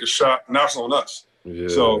 couldn't make a shot. Now it's on us. Yeah.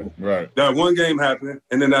 So that one game happened,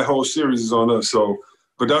 and then that whole series is on us. So,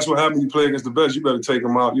 but that's what happened. You play against the best, you better take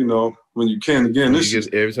them out. You know when you can. Again, this is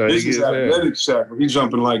athletic Shaq. He's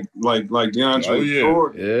jumping like DeAndre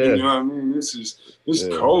Jordan. Yeah. You know what I mean? This is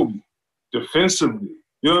Kobe defensively.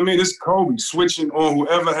 You know what I mean? It's Kobe switching on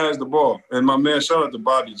whoever has the ball. And my man, shout out to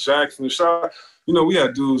Bobby Jackson. You know, we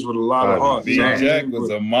had dudes with a lot of heart. Bobby Jack was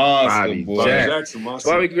a monster, boy. Bobby Jack's a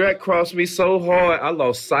monster. Bobby Jack crossed me so hard, I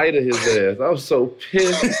lost sight of his ass. I was so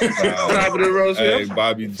pissed. Top of the road. Hey,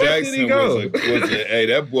 Bobby Jackson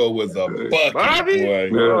that boy was a bucket, Bobby?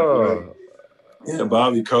 Boy. Yeah,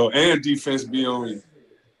 Bobby Cole. And defense be on me.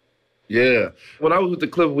 Yeah. When I was with the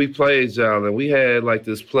Clippers, we played, y'all, and we had like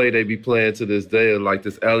this play they be playing to this day, like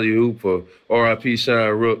this alley-oop for R.I.P. Sean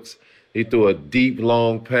Rooks. He threw a deep,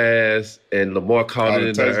 long pass, and Lamar caught it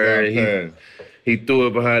in the air, and he threw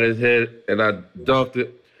it behind his head, and I dunked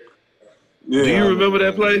it. Yeah, do you remember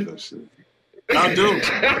that play? I do.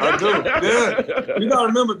 Yeah. You got to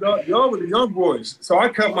remember, dog, y'all were the young boys. So I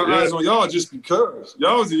kept my eyes on y'all just because.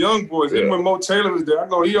 Y'all was the young boys. Even when Mo Taylor was there, I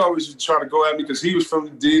know he always used to try to go at me because he was from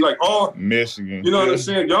the D, like all Michigan. You know what I'm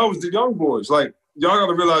saying? Y'all was the young boys. Like, y'all got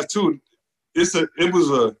to realize, too, it was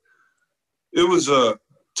a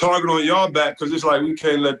target on y'all back because it's like we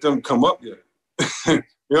can't let them come up yet.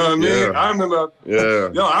 You know what I mean? Yeah. I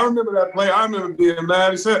remember that play. I remember being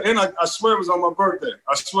mad as hell. And I swear it was on my birthday.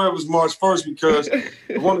 I swear it was March 1st because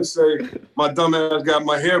I want to say my dumb ass got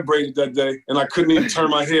my hair braided that day and I couldn't even turn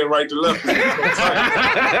my hair right to left.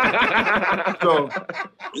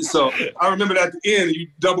 So I remember at the end, you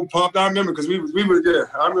double pumped. I remember because we were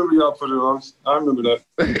there. I remember y'all put it on. I remember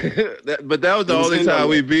that. But that was the only time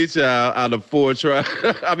we beat y'all out of 4 tries.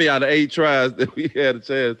 I mean, out of 8 tries that we had a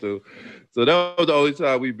chance to. So that was the only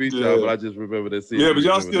time we beat y'all, but I just remember that season. Yeah, but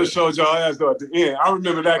y'all still showed y'all ass though at the end. I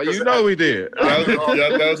remember that. You know we did. That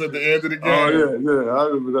was at the end of the game. Oh, yeah. I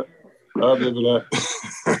remember that.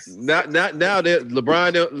 Now that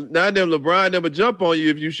LeBron never jump on you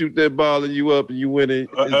if you shoot that ball and you up and you win it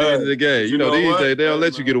at the end of the game. You know these days, they don't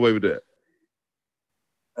let you get away with that.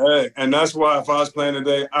 Hey, and that's why if I was playing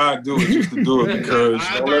today, I'd do it just to do it because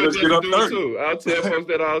don't let us get up 30. I'll tell folks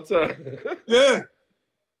that all the time. Yeah.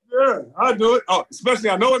 Yeah, I do it. Oh, especially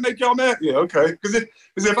I know it make y'all mad. Yeah, okay. Because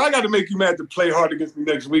if I got to make you mad to play hard against me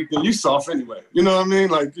next week, then you soft anyway. You know what I mean?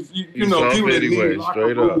 Like if you know people that need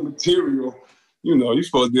locker room material, you know, you're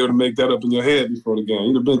supposed to be able to make that up in your head before the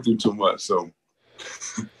game. You've been through too much, so.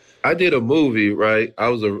 I did a movie, right? I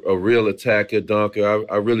was a real attacker, dunker.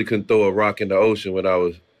 I really couldn't throw a rock in the ocean when I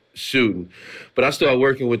was shooting. But I started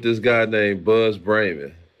working with this guy named Buzz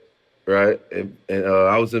Brayman, right? And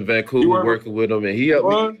I was in Vancouver working with him, and he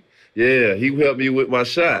helped me. Yeah, he helped me with my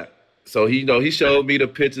shot. So he showed me the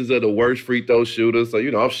pictures of the worst free throw shooters. So,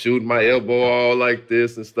 I'm shooting my elbow all like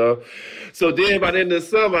this and stuff. So then by the end of the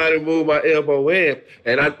summer, I didn't move my elbow in.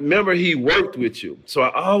 And I remember he worked with you. So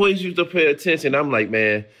I always used to pay attention. I'm like,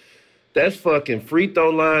 man, that fucking free throw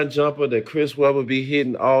line jumper that Chris Webber be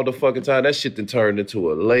hitting all the fucking time, that shit then turned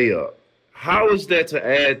into a layup. How is that to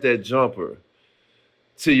add that jumper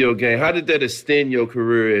to your game? How did that extend your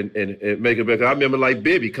career and make it better? I remember like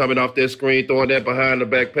Bibby coming off that screen, throwing that behind the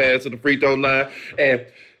back pass to the free throw line, and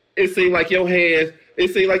it seemed like your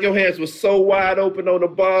hands were so wide open on the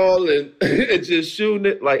ball and just shooting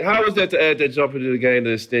it. Like, how was that to add that jumper to the game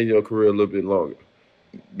to extend your career a little bit longer?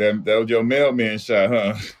 That was your mailman shot,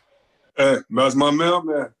 huh? Hey, that's my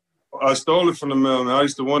mailman. I stole it from the mailman. I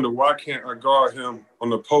used to wonder, why can't I guard him on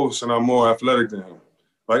the post and I'm more athletic than him?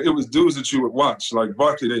 Like, it was dudes that you would watch. Like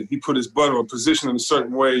Buckley, he put his butt or position in a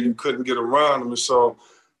certain way, you couldn't get around him. And so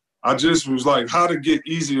I just was like, how to get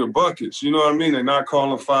easier buckets. You know what I mean? They're not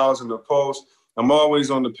calling fouls in the post. I'm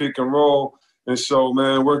always on the pick and roll. And so,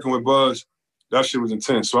 man, working with Buzz, that shit was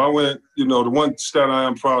intense. So I went, the one stat I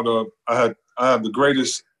am proud of, I had the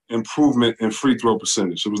greatest improvement in free throw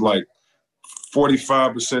percentage. It was like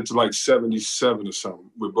 45% to like 77 or something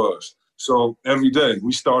with Buzz. So every day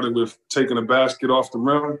we started with taking a basket off the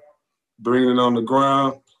rim, bringing it on the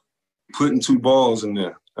ground, putting 2 balls in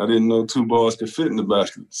there. I didn't know 2 balls could fit in the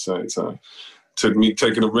basket at the same time. It took me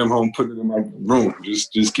taking the rim home, putting it in my room,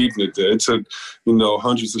 just keeping it there. It took,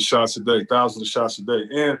 hundreds of shots a day, thousands of shots a day.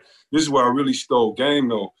 And this is where I really stole game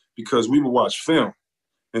though, because we would watch film.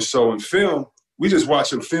 And so in film, we just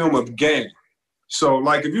watch a film of game. So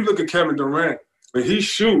like if you look at Kevin Durant, when he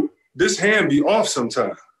shoot, this hand be off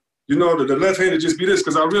sometimes. The left hand would just be this,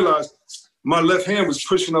 because I realized my left hand was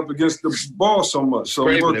pushing up against the ball so much. So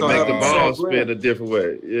we worked on make the ball spin a different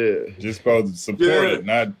way. Yeah, just supposed to support it,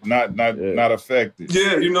 not affect it.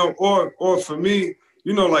 Yeah, or for me,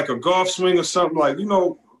 like a golf swing or something. Like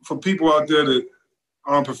for people out there that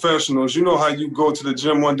aren't professionals, how you go to the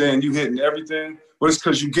gym one day and you hitting everything. Well, it's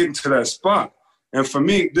because you get into that spot. And for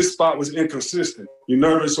me, this spot was inconsistent. You're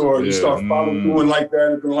nervous, or you start following doing like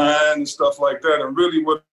that at the line and stuff like that. And really,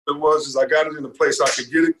 what it was is I got it in a place I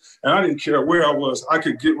could get it, and I didn't care where I was. I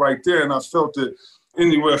could get right there, and I felt that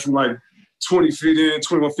anywhere from like 20 feet in,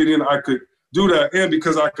 21 feet in, I could do that. And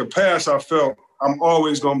because I could pass, I felt I'm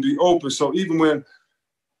always going to be open. So even when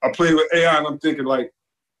I play with AI and I'm thinking like,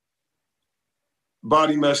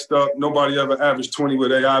 body messed up, nobody ever averaged 20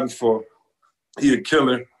 with AI before. He a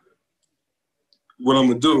killer. What I'm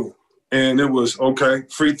going to do? And it was, okay,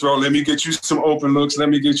 free throw, let me get you some open looks, let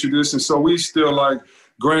me get you this. And so we still like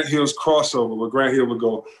Grant Hill's crossover, where Grant Hill would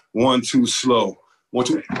go 1-2 slow,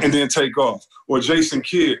 1-2, and then take off. Or Jason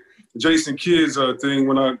Kidd's thing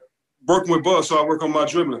when I working with Buzz, so I work on my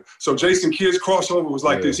dribbling. So Jason Kidd's crossover was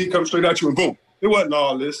like this. He comes straight at you and boom. It wasn't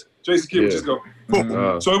all this. Jason Kidd would just go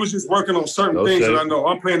boom. So it was just working on certain things that I know.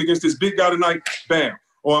 I'm playing against this big guy tonight, bam.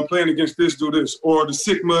 Or I'm playing against this, do this. Or the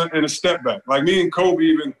Sigma and a step back. Like me and Kobe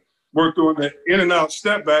even worked on the in and out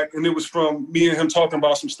step back, and it was from me and him talking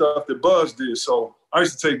about some stuff that Buzz did. So I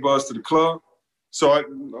used to take Buzz to the club. So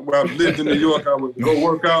when I lived in New York, I would go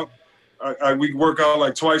work out. We'd work out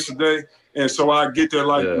like twice a day. And so I get there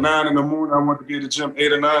like 9 in the morning. I want to be at the gym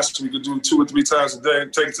 8 or 9, so we could do 2 or 3 times a day.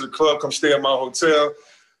 Take it to the club, come stay at my hotel.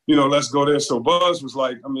 Let's go there. So Buzz was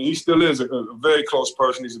like, he still is a very close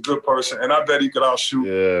person. He's a good person. And I bet he could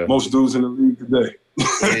outshoot most dudes in the league today.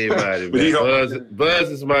 Anybody, man. Buzz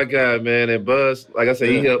is my guy, man. And Buzz, like I said,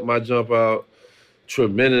 he helped my jump out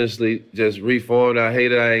tremendously, just reformed. I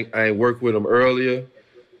hated I ain't worked with him earlier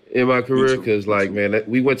in my career because, man,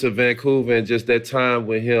 we went to Vancouver, and just that time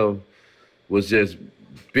with him was just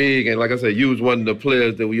big. And like I said, you was one of the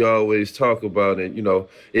players that we always talk about, and,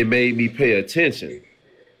 it made me pay attention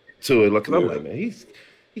to it. I'm like, man, he's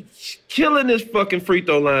killing this fucking free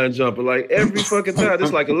throw line jumper. Like every fucking time,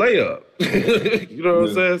 it's like a layup. You know what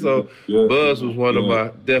I'm saying? So Buzz was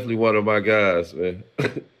definitely one of my guys, man.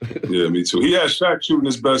 Yeah, me too. He had Shaq shooting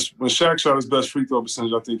his best. When Shaq shot his best free throw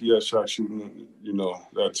percentage, I think he had Shaq shooting,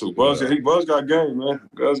 that too. Buzz got game, man.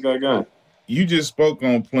 Buzz got game. you just spoke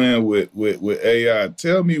on playing with AI.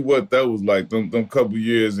 Tell me what that was like, them couple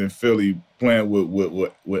years in Philly playing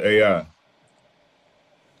with AI.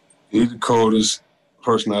 He's the coldest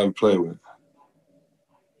person I ever played with.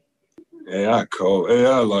 AI cold.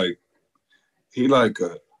 AI he like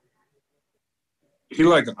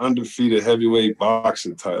an undefeated heavyweight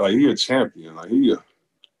boxer type. Like he a champion. Like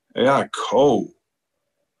AI cold.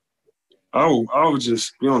 I would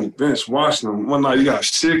just be on the bench watching him. One night he got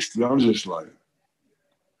 60. I'm just like,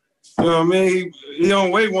 you know what I mean? He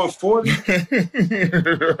don't weigh 140.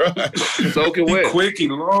 Soaking wet. He quick, he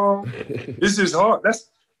long. It's his heart.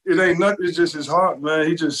 It ain't nothing. It's just his heart, man.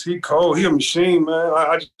 He cold. He a machine, man.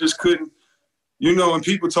 I just couldn't. You know, when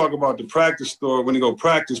people talk about the practice story, when they go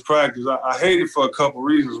practice, I hate it for a couple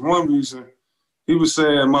reasons. One reason, he was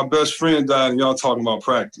saying my best friend died and y'all talking about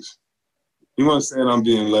practice. He wasn't saying I'm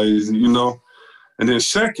being lazy, you know? And then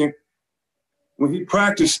second, when he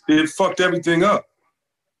practiced, it fucked everything up.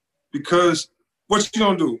 Because what you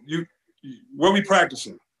gonna do? What we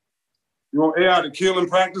practicing? You want AI to kill in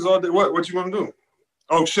practice all day? What you gonna do?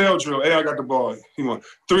 Oh, shell drill. AI got the ball. He won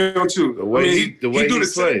 3-on-2. The way he do the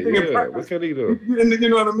same thing in practice. What can he do? You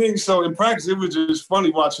know what I mean? So in practice, it was just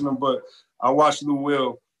funny watching them. But I watched Lou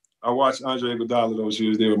Will. I watched Andre Iguodala those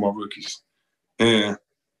years there with my rookies. And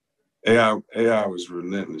AI was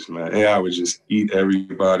relentless, man. AI would just eat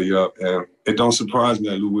everybody up. And it don't surprise me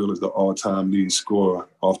that Lou Will is the all-time leading scorer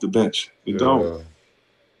off the bench. It don't.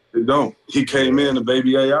 He came in, the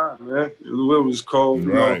baby AI, man. Lou Will was cold,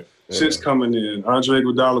 you know. Since coming in, Andre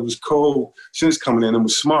Iguodala was cold since coming in and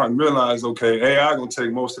was smart and realized, okay, AI gonna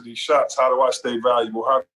take most of these shots. How do I stay valuable?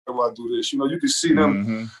 How do I do this? You know, you could see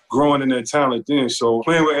them growing in their talent then. So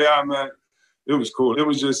playing with AI, man, it was cool. It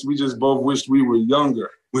was just, we just both wished we were younger.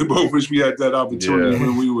 We both wish we had that opportunity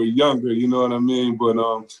when we were younger, you know what I mean? But,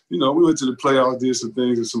 you know, we went to the playoffs, did some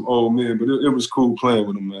things with some old men, but it was cool playing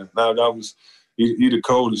with him, man. Now, he the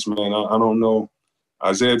coldest, man. I don't know.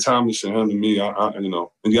 Isaiah Thomas and him to me, you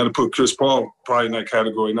know, and you got to put Chris Paul probably in that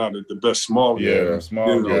category now, the best small. Yeah, small.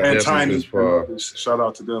 You know, and Tiny. Shout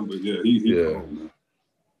out to them, but yeah, he cold, man.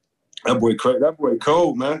 That boy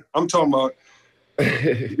cold, man. I'm talking about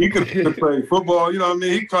he could play football, you know what I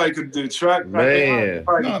mean? He probably could do track. Man.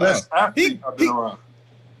 Probably the best athlete I've been around.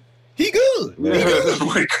 He good. Yeah, that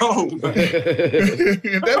boy cold, man.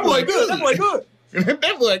 That boy good. That boy good.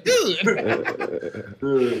 That boy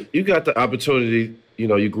good. You got the opportunity, you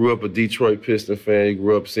know, you grew up a Detroit Piston fan, you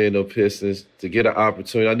grew up seeing those Pistons, to get an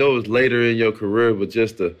opportunity. I know it was later in your career, but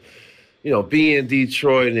just to, you know, be in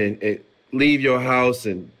Detroit and leave your house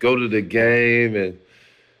and go to the game and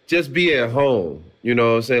just be at home. You know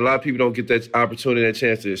what I'm saying? A lot of people don't get that opportunity, that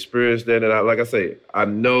chance to experience that. And like I say, I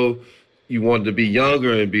know you wanted to be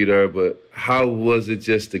younger and be there, but how was it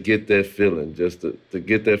just to get that feeling, just to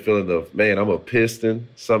get that feeling of, man, I'm a Piston,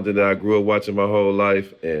 something that I grew up watching my whole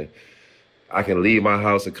life, and I can leave my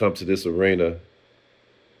house and come to this arena?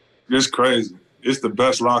 It's crazy. It's the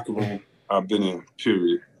best locker room I've been in,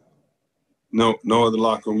 period. No other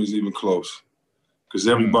locker room is even close, because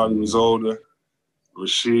everybody was older.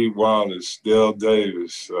 Rasheed Wallace, Dale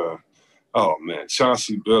Davis, oh man,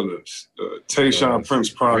 Chauncey Billups, Tayshaun Prince,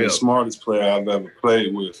 probably the smartest player I've ever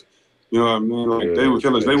played with. You know what I mean? Like they were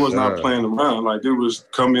killers. They was not playing around. Like they was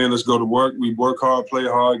come in, let's go to work. We work hard, play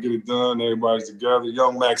hard, get it done. Everybody's together.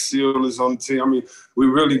 Young Max Seal is on the team. I mean, we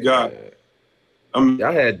really got. I mean,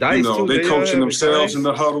 y'all had Dice, you know, too. They coaching themselves in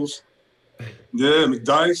the huddles. Yeah,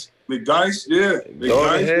 McDice, yeah.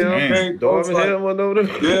 Darvin Ham went over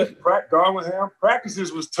there. Yeah, Darvin Ham.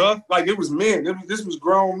 Practices was tough. Like, it was men. This was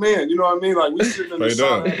grown men. You know what I mean? Like, we sitting in the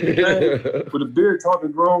sun with a beer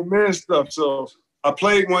talking grown men stuff. So I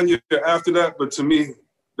played 1 year after that, but to me,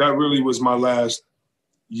 that really was my last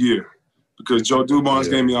year because Joe Dumars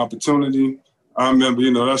gave me opportunity. I remember,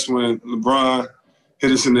 you know, that's when LeBron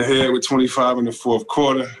hit us in the head with 25 in the fourth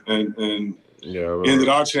quarter and ended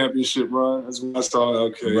our championship run. That's when I saw,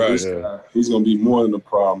 okay, this guy, he's going to be more than a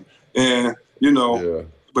problem. And, you know,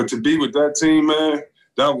 but to be with that team, man,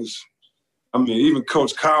 that was, I mean, even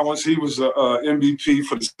Coach Collins, he was a MVP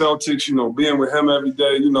for the Celtics, you know, being with him every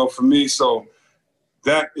day, you know, for me. So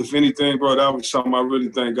that, if anything, bro, that was something I really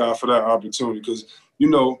thank God for that opportunity because, you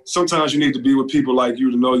know, sometimes you need to be with people like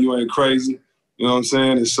you to know you ain't crazy. You know what I'm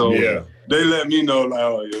saying? And so they let me know, like,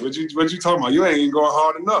 oh, yeah, what you talking about? You ain't even going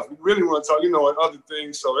hard enough. We really want to talk, you know, and other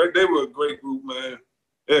things. So they were a great group, man.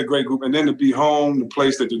 They're a great group. And then to be home, the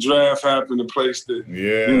place that the draft happened, the place that,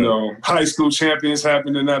 you know, high school champions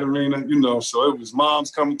happened in that arena, you know. So it was moms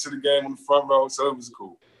coming to the game on the front row. So it was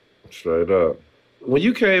cool. Straight up. When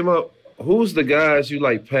you came up, who's the guys you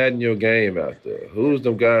like patting your game out there? Who's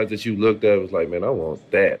them guys that you looked at and was like, man, I want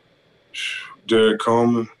that? Derek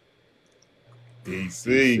Coleman.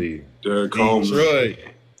 DC. Derek Coleman. Detroit.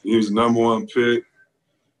 He was the #1 pick.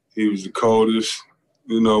 He was the coldest,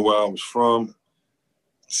 where I was from.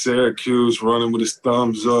 Syracuse, running with his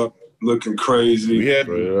thumbs up, looking crazy. We had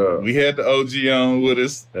the OG on with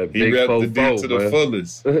us. He repped the D to the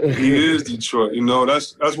fullest. He is Detroit.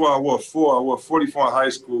 That's why I wore 4. I wore 44 in high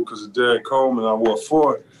school because of Derek Coleman. I wore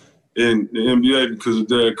 4 in the NBA because of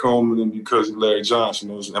Derek Coleman and because of Larry Johnson.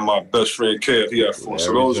 And my best friend Kev, he had 4.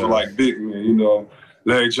 So those are like big men,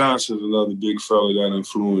 Larry Johnson's another big fella that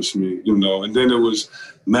influenced me, And then it was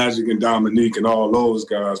Magic and Dominique and all those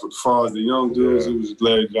guys. But as far as the young dudes, it was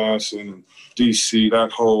Larry Johnson and DC,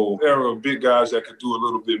 that whole era of big guys that could do a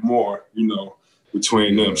little bit more,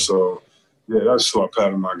 between them. So, that's what I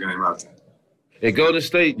patterned my game out there. At Golden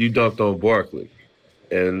State, you dunked on Barkley.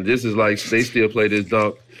 And this is like, they still play this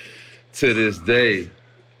dunk to this day.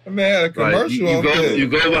 Man, a commercial you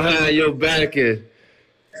go behind your back and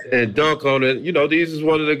dunk on it. These is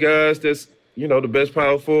one of the guys that's, the best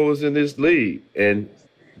power forwards in this league. And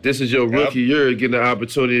this is your rookie year, getting the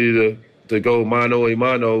opportunity to go mano a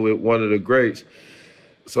mano with one of the greats.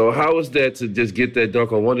 So how is that to just get that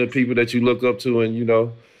dunk on one of the people that you look up to and,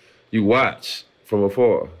 you watch from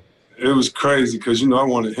afar? It was crazy because, I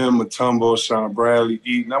wanted him, Mutombo, Sean Bradley,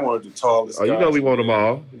 Eaton. I wanted the tallest guys. We want them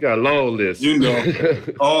all. We got a long list.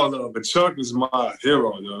 All of them. But Chuck is my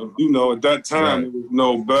hero, At that time, It was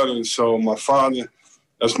no better. So my father,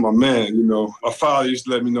 that's my man, My father used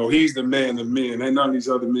to let me know he's the man of men. Ain't none of these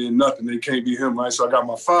other men nothing. They can't be him, right? So I got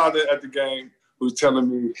my father at the game who's telling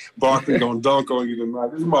me, Barkley gonna dunk on you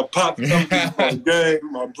tonight. This is my pop coming to the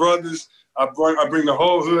game, my brothers. I bring the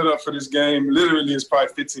whole hood up for this game. Literally, it's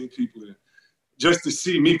probably 15 people there. Just to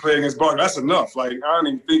see me play against Barkley, that's enough. Like, I don't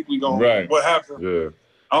even think we gonna, what happened? Yeah.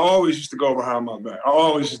 I always used to go behind my back. I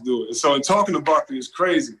always used to do it. And so talking to Barkley is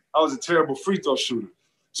crazy. I was a terrible free throw shooter.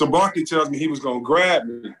 So Barkley tells me he was gonna grab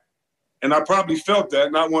me. And I probably felt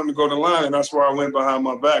that, not wanting to go to the line, and that's where I went behind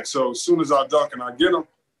my back. So as soon as I dunk and I get him,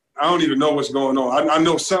 I don't even know what's going on. I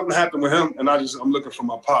know something happened with him, and I'm looking for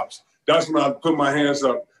my pops. That's when I put my hands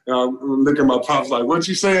up. And I'm looking at my pops like, what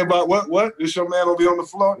you say about what? Is your man will be on the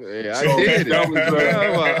floor? Yeah, I did. That was,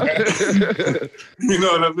 you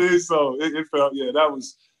know what I mean? So it felt, that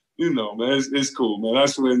was, man, it's cool, man.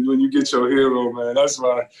 That's when you get your hero, man. That's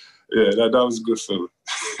why, that was a good feeling.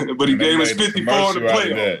 But he gave us 54 in the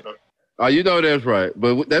playoff. Oh, that's right.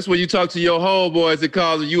 But that's when you talk to your homeboys that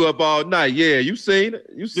calling you up all night. Yeah, you seen it.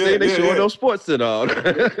 They showing those sports and all.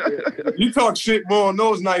 You talk shit more on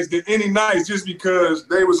those nights than any nights just because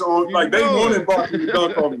they was on, they wanted Barkley to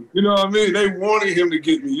dunk on me. You know what I mean? They wanted him to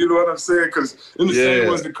get me. You know what I'm saying? Because in the same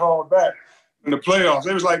was to call back in the playoffs.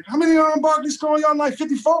 They was like, how many Barkley scoring y'all night?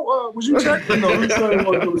 54? Was you checking? No, he said he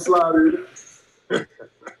wasn't going to slide in.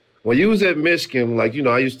 When you was at Michigan, I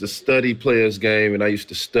used to study players' game and I used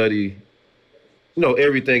to study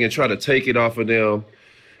everything and try to take it off of them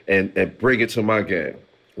and bring it to my game.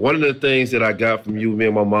 One of the things that I got from you, me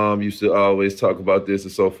and my mom used to always talk about this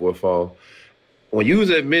and so forth. When you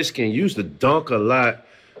was at Michigan, you used to dunk a lot,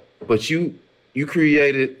 but you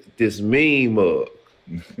created this meme mug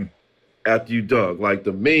after you dunk. Like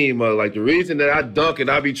the meme mug, like the reason that I dunk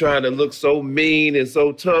and I be trying to look so mean and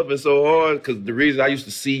so tough and so hard, because the reason I used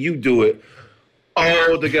to see you do it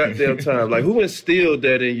all the goddamn time. Like who instilled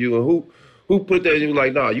that in you and who put that in you?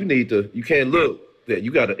 Like, you can't look that.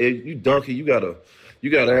 You dunk it, you gotta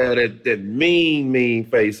have that mean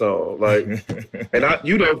face on. Like, and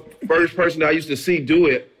you the first person I used to see do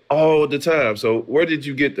it all the time. So where did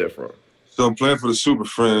you get that from? So I'm playing for the Super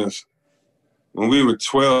Friends. When we were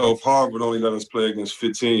 12, Harvard only let us play against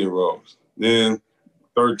 15-year-olds. Then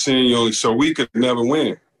 13, so we could never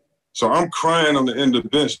win. So I'm crying on the end of the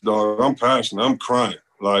bench, dog. I'm passionate. I'm crying.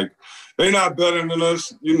 Like, they not better than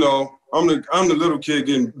us, I'm the little kid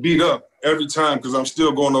getting beat up every time because I'm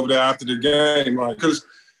still going over there after the game. Like, because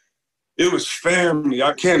it was family.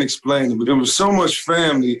 I can't explain it, but it was so much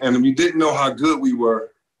family, and we didn't know how good we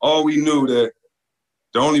were. All we knew that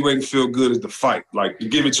the only way to feel good is to fight, like to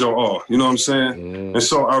give it your all. You know what I'm saying? Mm. And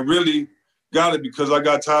so I really got it because I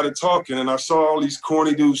got tired of talking, and I saw all these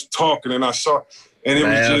corny dudes talking, and it was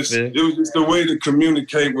just a way to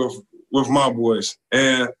communicate with my boys.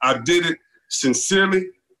 And I did it sincerely.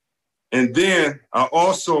 And then I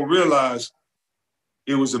also realized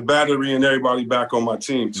it was a battery and everybody back on my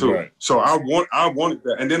team too. Right. So I wanted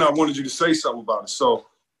that. And then I wanted you to say something about it. So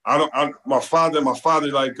my father,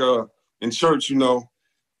 like in church, you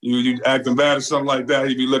acting bad or something like that,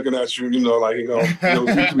 he'd be looking at you, you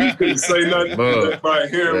couldn't say nothing. By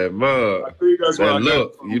him. I think that's why that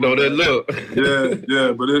look. That look.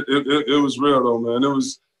 Yeah, but it was real though, man.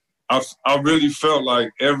 I really felt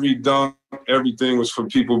like every dunk, everything was for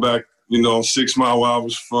people back, 6 Mile where I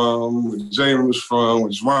was from, where Jalen was from,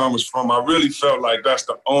 where Ron was from. I really felt like that's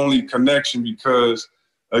the only connection because,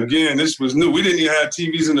 again, this was new. We didn't even have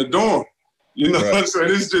TVs in the dorm. You know what I'm saying?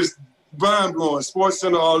 It's just mind-blowing. Sports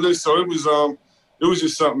Center, all this. So it was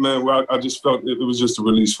just something, man, where I just felt it was just a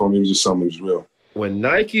release for me. It was just something that was real. When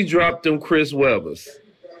Nike dropped them Chris Webbers,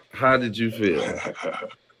 how did you feel?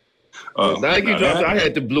 Nike dropped. I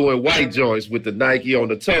had the blue and white joints with the Nike on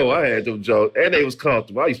the toe. I had them joints, and they was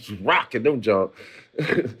comfortable. I used to rocking them joints.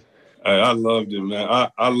 Hey, I loved it, man.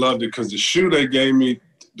 I loved it because the shoe they gave me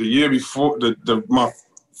the year before, my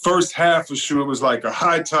first half of shoe, it was like a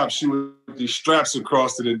high top shoe with these straps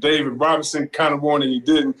across it. And David Robinson kind of wore it and he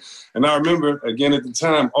didn't. And I remember, again, at the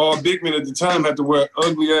time, all big men at the time had to wear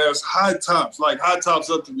ugly ass high tops, like high tops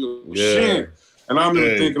up to your shin. And I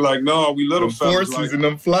remember thinking, like, no, we little fellas. Forces like, in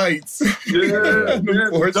them flights. Yeah,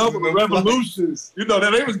 double revolutions. They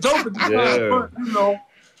was dope at the time, but,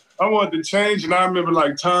 I wanted to change. And I remember,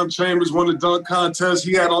 like, Tom Chambers won the dunk contest.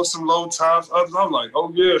 He had on some low tops. I'm like,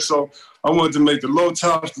 oh, yeah. So I wanted to make the low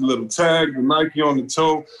tops, the little tag, the Nike on the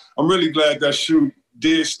toe. I'm really glad that shoe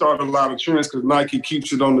did start a lot of trends because Nike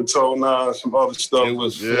keeps it on the toe now and some other stuff. It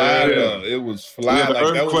was fly, though. It was fly. Yeah,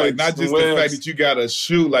 like, that was like not just the fact that you got a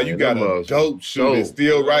shoe, like you got a dope shoe that's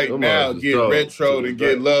still right now get retro and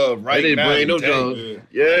get love right now. They bring them down.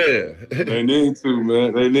 Yeah. They need to,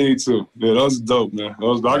 man. They need to. Yeah, those are dope, man.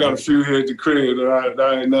 I got a few here at the crib that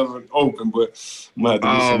I ain't never opened, but I'm gonna have to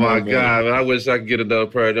do oh, my God, man. I wish I could get another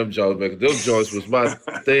pair of them joints, man. Them joints was my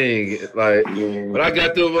thing. Like, when I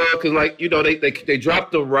got them, because, like, they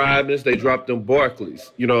dropped them Rodmans, they dropped them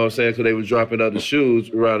Barclays. You know what I'm saying? Because they was dropping other shoes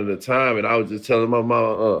around at the time, and I was just telling my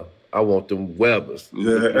mama, I want them Webbers.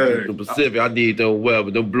 Yeah, the Pacific, I need them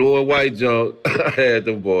Webbers. Them blue and white junk, I had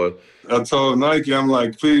them boys. I told Nike, I'm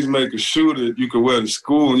like, please make a shoe that you could wear to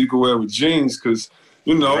school and you could wear with jeans, because,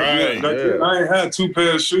 I ain't had two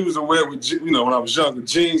pairs of shoes to wear with, when I was younger,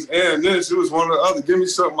 jeans and this. It was one or the other. Give me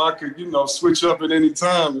something I could, switch up at any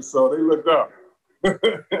time. And so they looked out.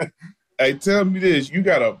 Hey, tell me this. You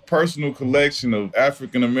got a personal collection of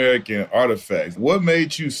African-American artifacts. What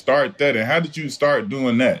made you start that, and how did you start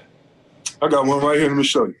doing that? I got one right here. Let me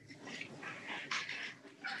show you.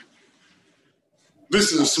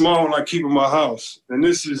 This is a small one I keep in my house, and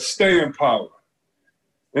this is Staying Power.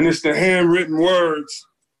 And it's the handwritten words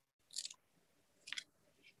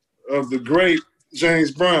of the great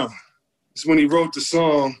James Brown. It's when he wrote the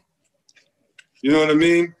song, you know what I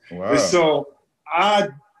mean? Wow. And so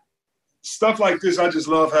stuff like this, I just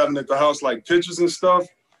love having at the house, like pictures and stuff.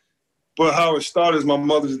 But how it started is my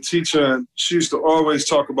mother's a teacher, and she used to always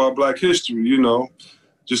talk about Black history,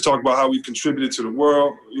 just talk about how we contributed to the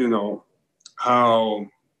world, how,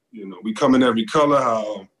 we come in every color,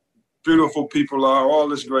 how beautiful people are, all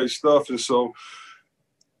this great stuff. And so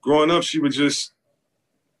growing up, she would just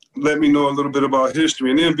let me know a little bit about history.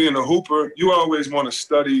 And then being a hooper, you always want to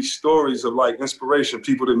study stories of like inspiration,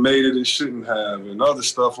 people that made it and shouldn't have, and other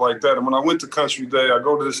stuff like that. And when I went to Country Day, I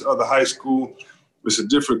go to this other high school. It's a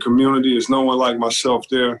different community. There's no one like myself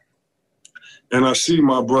there. And I see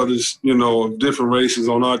my brothers, of different races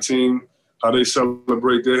on our team, how they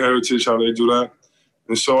celebrate their heritage, how they do that.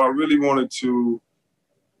 And so I really wanted to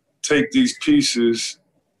take these pieces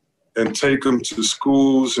and take them to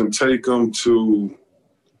schools and take them to...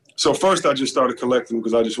 So first I just started collecting them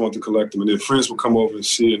because I just wanted to collect them. And then friends would come over and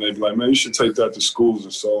see it, and they'd be like, man, you should take that to schools.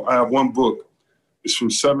 And so I have one book. It's from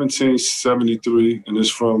 1773, and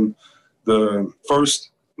it's from the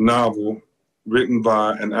first novel written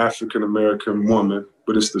by an African-American woman,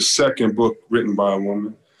 but it's the second book written by a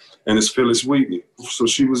woman, and it's Phyllis Wheatley. So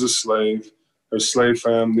she was a slave. Her slave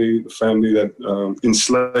family, the family that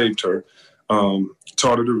enslaved her,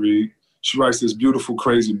 taught her to read. She writes this beautiful,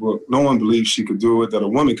 crazy book. No one believes she could do it, that a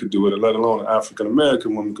woman could do it, let alone an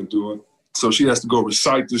African-American woman could do it. So she has to go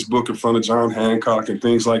recite this book in front of John Hancock and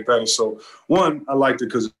things like that. And so, one, I liked it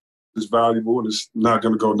because it's valuable and it's not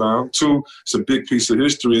going to go down. Two, it's a big piece of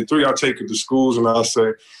history. And three, I'll take it to schools and I'll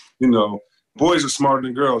say, boys are smarter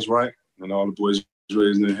than girls, right? And all the boys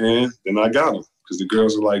raising their hand. Then I got them because the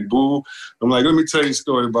girls are like, boo. I'm like, let me tell you a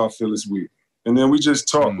story about Phyllis Wheatley. And then we just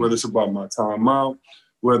talk, whether it's about my time out,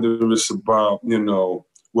 whether it's about,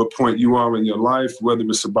 what point you are in your life, whether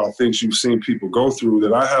it's about things you've seen people go through,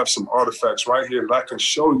 that I have some artifacts right here that I can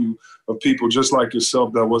show you of people just like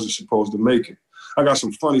yourself that wasn't supposed to make it. I got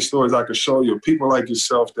some funny stories I could show you of people like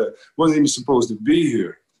yourself that wasn't even supposed to be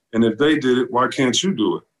here. And if they did it, why can't you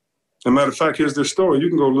do it? As a matter of fact, here's their story. You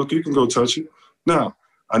can go look, you can go touch it. Now,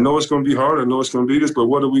 I know it's going to be hard. I know it's going to be this, but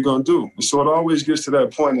what are we going to do? And so it always gets to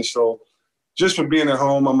that point. And so just from being at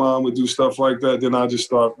home, my mom would do stuff like that. Then I just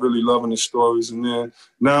start really loving the stories. And then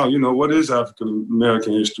now, you know, what is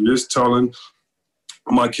African-American history? It's telling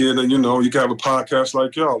my kid that, you know, you can have a podcast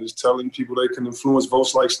like y'all. It's telling people they can influence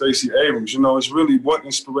votes like Stacey Abrams. You know, it's really what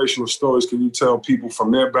inspirational stories can you tell people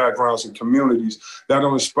from their backgrounds and communities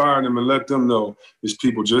that'll inspire them and let them know it's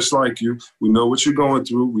people just like you. We know what you're going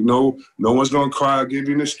through. We know no one's going to cry or give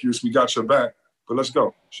you an excuse. We got your back. But let's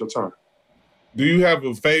go. It's your turn. Do you have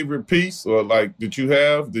a favorite piece or like that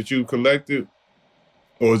you collected?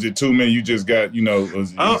 Or is it too many you just got, you know?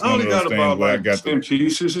 I only got about like 10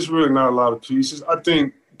 pieces. It's really not a lot of pieces. I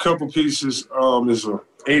think a couple pieces is an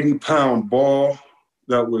 80-pound ball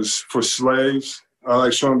that was for slaves. I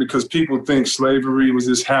like showing because people think slavery was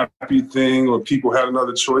this happy thing or people had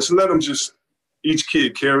another choice. And let them just, each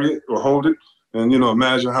kid carry it or hold it. And, you know,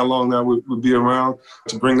 imagine how long that would be around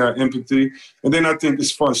to bring that empathy. And then I think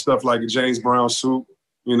it's fun stuff like a James Brown suit.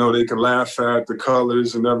 You know, they can laugh at the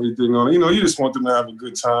colors and everything on it. You know, you just want them to have a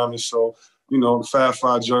good time. And so, you know, the Fab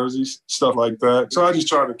Five jerseys, stuff like that. So I just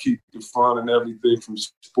try to keep it fun and everything from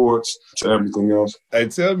sports to everything else. Hey,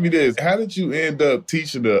 tell me this. How did you end up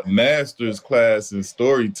teaching a master's class in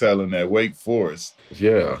storytelling at Wake Forest?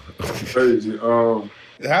 Yeah. Crazy. How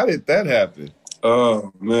did that happen?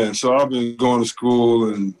 Oh, man. So I've been going to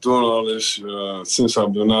school and doing all this since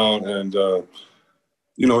I've been out. And,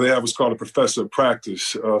 you know, they have what's called a professor of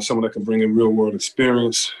practice, someone that can bring in real-world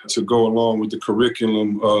experience to go along with the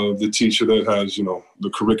curriculum of the teacher that has, you know, the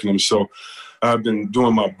curriculum. So I've been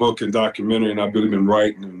doing my book and documentary, and I've really been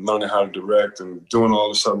writing and learning how to direct and doing all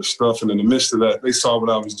this other stuff. And in the midst of that, they saw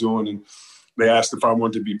what I was doing, and they asked if I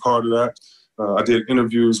wanted to be part of that. I did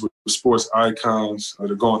interviews with sports icons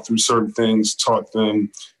that are going through certain things, taught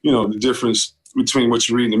them, you know, the difference between what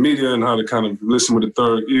you read in the media and how to kind of listen with a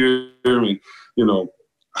third ear and, you know,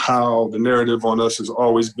 how the narrative on us has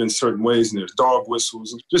always been certain ways, and there's dog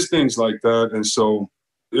whistles, and just things like that. And so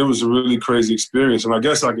it was a really crazy experience. And I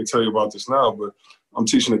guess I could tell you about this now, but I'm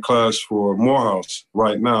teaching a class for Morehouse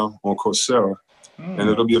right now on Coursera, and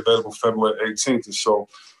it'll be available February 18th. And so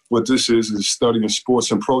what this is studying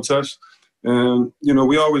sports and protest. And, you know,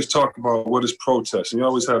 we always talk about what is protest, and you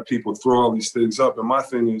always have people throw all these things up. And my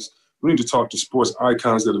thing is, we need to talk to sports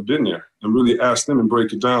icons that have been there and really ask them and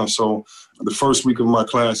break it down. So the first week of my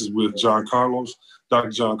class is with John Carlos. Dr.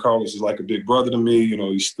 John Carlos is like a big brother to me. You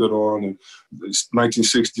know, he stood on, in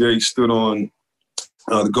 1968, stood on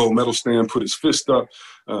the gold medal stand, put his fist up.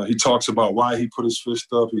 He talks about why he put his fist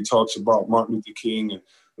up. He talks about Martin Luther King and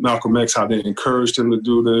Malcolm X, how they encouraged him to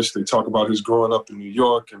do this. They talk about his growing up in New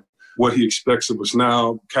York and what he expects of us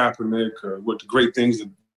now, Kaepernick, what the great things that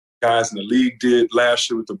guys in the league did last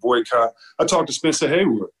year with the boycott. I talked to Spencer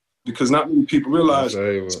Haywood because not many people realize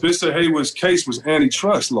Spencer Haywood's case was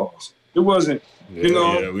antitrust laws. It wasn't, we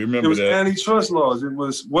remember it was antitrust laws. It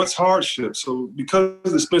was what's hardship. So because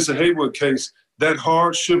of the Spencer Haywood case, that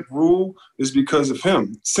hardship rule is because of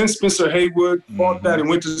him. Since Spencer Haywood fought that and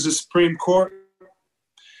went to the Supreme Court,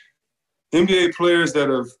 NBA players that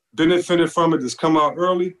have benefited from it that's come out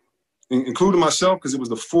early, including myself, because it was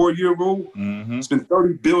the 4-year rule. It's been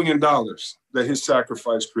 $30 billion that his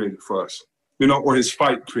sacrifice created for us, you know, or his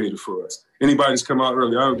fight created for us. Anybody that's come out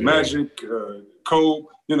early, Magic, Cole,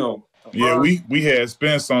 you know. Yeah, we had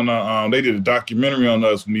Spence on they did a documentary on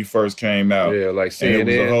us when we first came out. Yeah, like CNN. And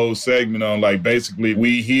it was a whole segment on like basically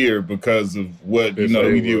we here because of what, you know,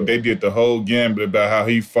 they did the whole gambit about how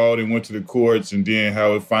he fought and went to the courts and then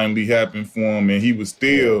how it finally happened for him, and he was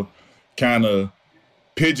still kind of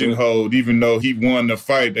pigeonholed, even though he won the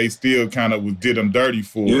fight, they still kind of did him dirty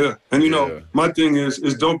for it. Yeah, and you know, my thing is,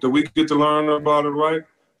 it's dope that we get to learn about it, right?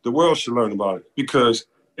 The world should learn about it because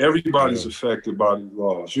everybody's affected by these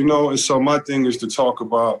laws, you know? And so my thing is to talk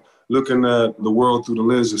about looking at the world through the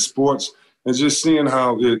lens of sports and just seeing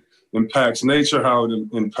how it impacts nature, how it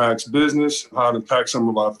impacts business, how it impacts some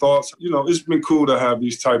of our thoughts. You know, it's been cool to have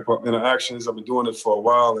these type of interactions. I've been doing it for a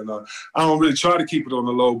while, and I don't really try to keep it on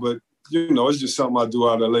the low, but you know, it's just something I do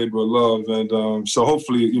out of labor of love. And so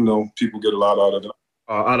hopefully, you know, people get a lot out of it.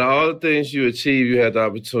 Out of all the things you achieved, you had the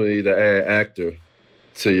opportunity to add actor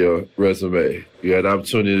to your resume. You had the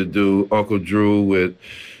opportunity to do Uncle Drew with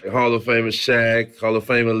Hall of Famer Shaq, Hall of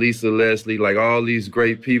Famer Lisa Leslie, like all these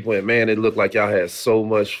great people. And, man, it looked like y'all had so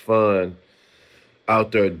much fun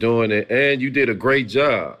out there doing it. And you did a great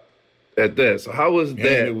job at that. So how was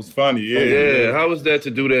that? It was funny, yeah. How was that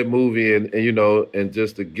to do that movie and you know, and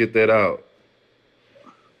just to get that out?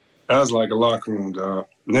 That was like a locker room, dog.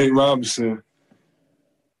 Nate Robinson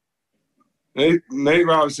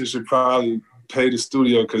should probably pay the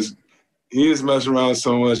studio because he is messing around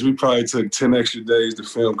so much. We probably took 10 extra days to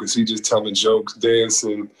film because he just telling jokes,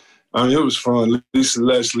 dancing, I mean, it was fun. Lisa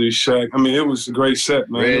Leslie, Shaq. I mean, it was a great set,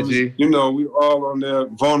 man. Reggie. We all on there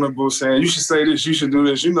vulnerable saying, you should say this, you should do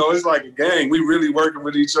this. It's like a gang. We really working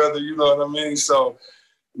with each other, you know what I mean? So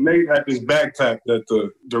Nate had this backpack that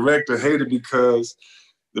the director hated because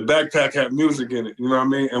the backpack had music in it, you know what I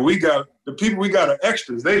mean? And the people we got are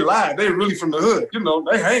extras. They live. They really from the hood.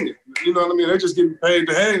 They hang it. You know what I mean? They just getting paid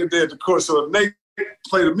to hang it there at the court. So if Nate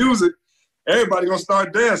play the music, everybody gonna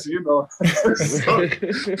start dancing, So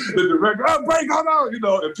the director, break, hold on,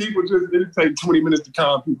 and people it take 20 minutes to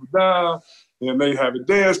calm people down, and they have a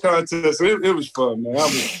dance contest. So it was fun, man.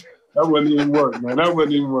 That wasn't even work, man. That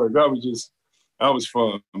was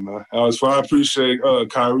fun, man. That was fun. I appreciate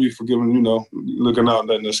Kyrie for giving, looking out and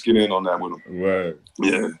letting us get in on that with him. Right.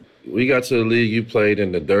 Yeah. We got to the league, you played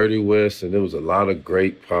in the Dirty West, and there was a lot of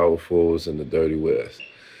great power forwards in the Dirty West.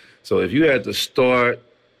 So if you had to start,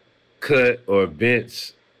 cut, or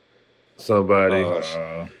bench somebody.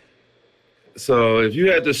 So if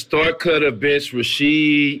you had to start, cut, or bench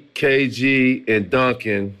Rasheed, KG, and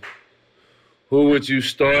Duncan, who would you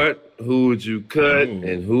start, who would you cut,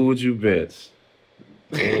 and who would you bench?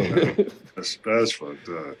 That's fucked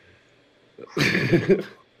up.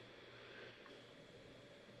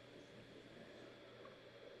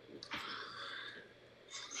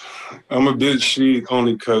 I'm a bench Sheed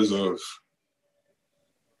only because of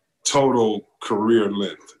total career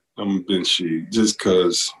length. I'm a bench Sheed just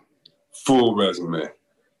because full resume.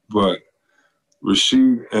 But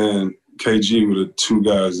Rasheed and KG were the two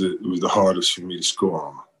guys that it was the hardest for me to score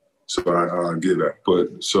on. So I get that.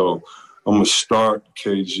 But so I'm going to start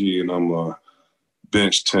KG and I'm going to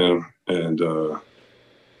bench Tim and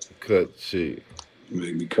cut Sheed.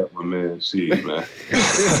 Make me cut my man Sheed, man.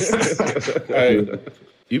 Hey,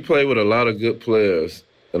 you play with a lot of good players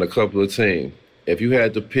and a couple of teams. If you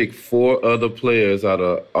had to pick 4 other players out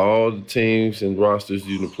of all the teams and rosters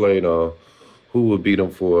you played on, who would be them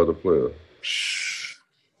 4 other players?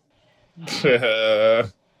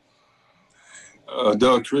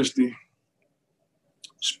 Doug Christie,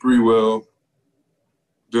 Sprewell,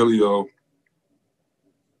 Billy O.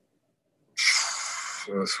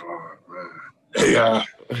 That's hard, man. AI.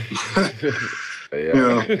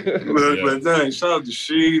 Yeah. But dang, shout out to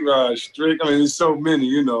Sheed, Strick. I mean, there's so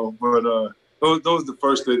many, but those are the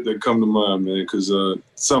first that come to mind, man, because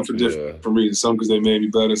some for different reasons. Some because they made me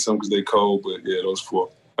better, some because they cold, but yeah, those 4.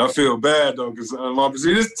 I feel bad, though, because this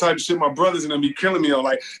is the type of shit my brothers and them be killing me on.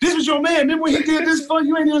 Like, this was your man. Then when he did this for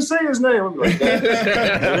you, ain't even say his name. I'm like,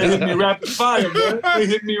 they hit me rapid fire, man. They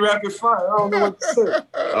hit me rapid fire. I don't know what to say.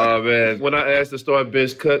 Oh, man. When I asked the start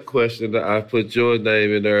bench cut question, I put your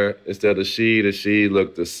name in there instead of Sheed, and Sheed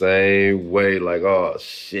looked the same way, like, oh,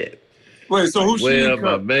 shit. Wait, so who's Sheed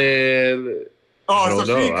my man. Oh, I don't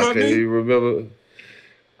so know. Sheed cut I can't even remember.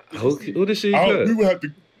 Who did Sheed cut? We would have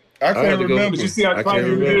to. I can't remember. But you see how funny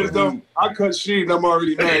it is, though? I cut Sheed, I'm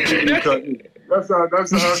already mad that you cut me. That's how the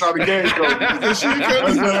game goes. That's how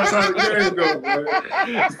the game goes, man.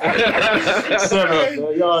 Shut up,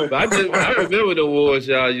 man. I remember the awards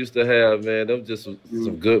y'all used to have, man. Them just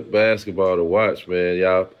some good basketball to watch, man.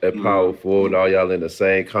 Y'all at power forward, all y'all in the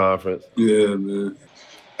same conference. Yeah, man.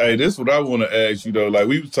 Hey, this is what I want to ask you, though. Like,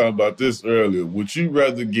 we was talking about this earlier. Would you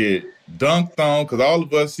rather get dunked on? Because all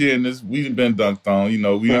of us here in this, we done been dunked on. We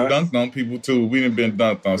done dunked on people, too. We done been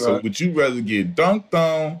dunked on. So would you rather get dunked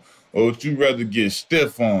on or would you rather get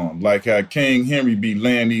stiff on? Like how King Henry be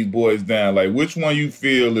laying these boys down. Like, which one you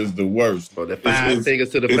feel is the worst? Well, the 5 fingers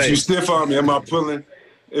to the face. If you stiff on me, am I pulling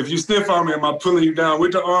you down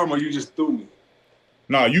with the arm or you just threw me?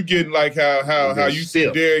 No, you getting like how you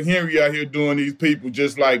see Derrick Henry out here doing these people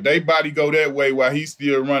just like they body go that way while he's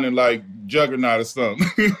still running like Juggernaut or something.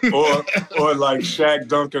 or like Shaq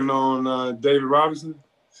dunking on David Robinson.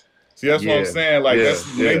 See, that's what I'm saying. Like we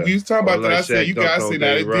was talking about that. I said you guys see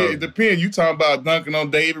that it depends. You talking about dunking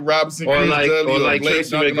on David Robinson, or Chris like Dudley, or like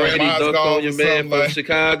Tracy McGrady dunked on your man from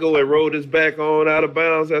Chicago and rolled his back on out of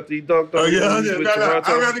bounds after he dunked on.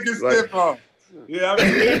 I'd rather get stiff on. Yeah, I'd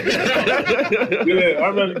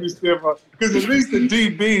rather be stiff on. Because at least the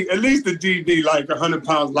DB, like 100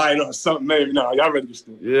 pounds lighter or something, maybe. No, y'all rather be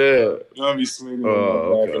stiff. Yeah. Y'all be swinging on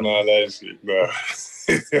my back and all that shit. No.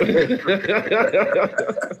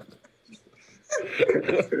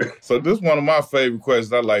 So this is one of my favorite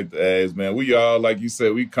questions I like to ask, man. We all, like you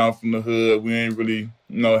said, we come from the hood. We ain't really,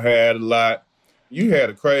 had a lot. You had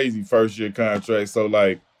a crazy first-year contract. So,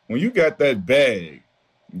 like, when you got that bag,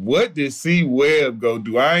 What did C Webb go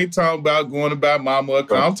do? I ain't talking about going about mama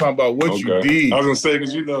account. I'm talking about what you did. I was gonna say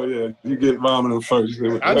because you get mom in them first.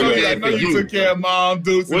 I know you took care of mom,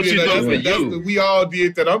 dude. What you done for you? We all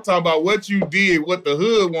did that. I'm talking about what you did, what the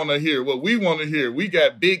hood want to hear, what we want to hear. We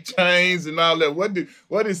got big chains and all that. What did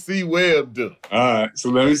C Webb do? All right,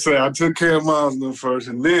 so let me say I took care of mom's them first,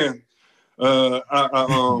 and then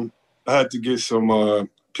I had to get some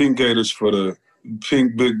pink gators for the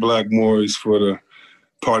pink big black Morris for the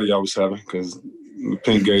party I was having because the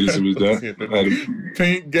pink gators was there.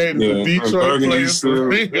 Pink gators, Detroit players.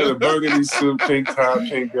 The burgundy suit, pink tie,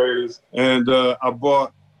 pink gators, and I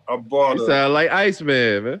bought. You sound like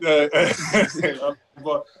Iceman, man.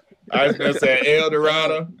 Iceman said El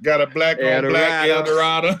Dorado. Got a black on black El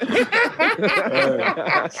Dorado.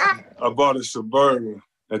 I bought a Suburban.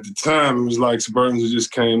 At the time, it was like Suburbans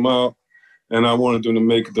just came out, and I wanted them to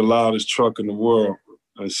make it the loudest truck in the world,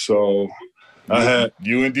 and so. I had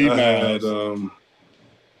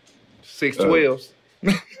 612s.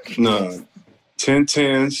 No,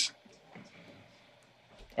 1010s.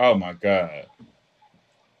 Oh my God!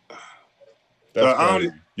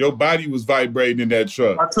 Your body was vibrating in that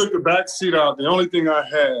truck. I took the back seat out. The only thing I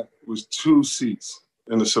had was 2 seats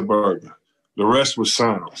in the Suburban. The rest was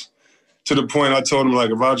sounds. To the point I told him,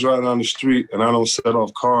 like, if I drive down the street and I don't set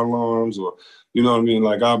off car alarms or, you know what I mean,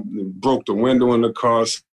 like I broke the window in the car.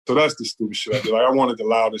 So that's the stupid shit I did. Like I wanted the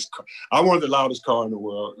loudest car. In the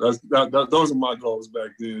world. Those are my goals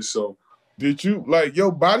back then. So did you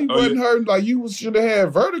your body wasn't hurting? Like you should have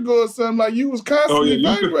had vertigo or something. Like you was constantly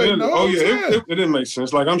vibrating. It didn't make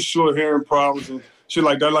sense. Like I'm sure hearing problems and shit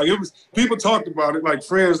like that. Like it was people talked about it. Like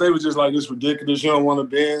friends, they were just like, it's ridiculous. You don't want a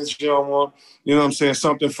Benz. You don't want, you know what I'm saying,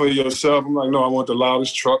 something for yourself. I'm like, no, I want the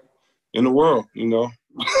loudest truck in the world. You know.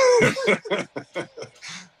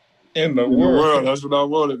 In the world, that's what I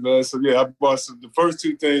wanted, man. So yeah, I bought the first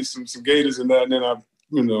 2 things, some gators and that, and then I,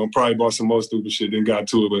 probably bought some more stupid shit. Then got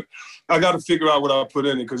to it, but I got to figure out what I put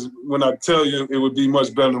in it because when I tell you, it would be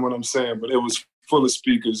much better than what I'm saying. But it was full of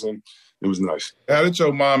speakers and it was nice. How did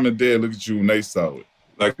your mom and dad look at you when they saw it?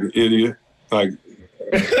 Like an idiot, like.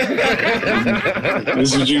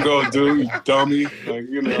 This is what you gonna do, you dummy. Like,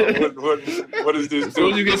 what is this? As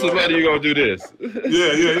soon as you get some money, you gonna do this.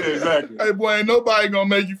 Yeah, exactly. Hey, boy, ain't nobody gonna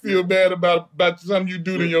make you feel bad about something you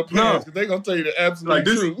do to your parents. They gonna tell you the absolute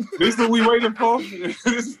truth. This what we waiting for?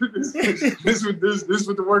 this what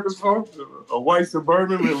the workers for? A white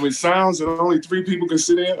Suburban with sounds and only 3 people can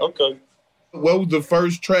sit in? Okay. What was the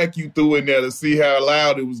first track you threw in there to see how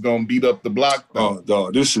loud it was gonna beat up the block? Oh,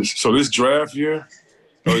 dog, this draft year.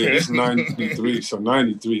 Oh yeah, this is 93. So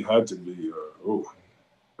 93 had to be.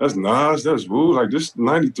 That's Nas. That's Wu. Like this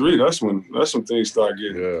 93. That's when things start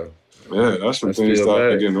getting. Yeah, that's when things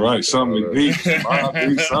start getting right. Something beat,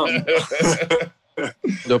 something.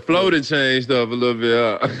 The flow done changed up a little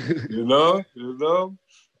bit. You know.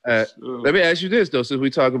 Let me ask you this though, since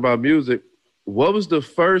we talk about music, what was the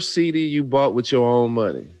first CD you bought with your own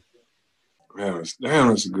money? Man,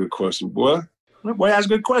 that's a good question, boy. Boy, that's a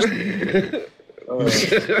good question.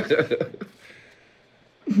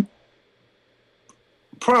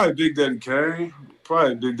 Probably Big Daddy Kane.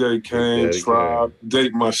 Tribe,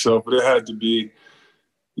 Date Myself, but it had to be,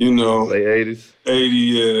 late 80s,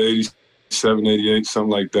 87, 88, something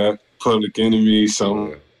like that. Public Enemy,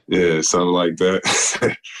 something like that.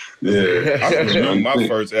 Yeah, I remember my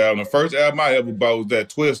first album. The first album I ever bought was that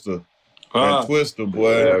Twister. That Twister,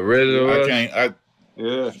 boy.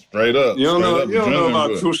 Yeah, straight up. You don't know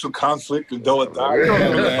about crucial conflict and do it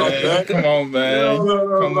die. Come on, man.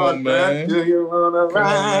 Come on, man.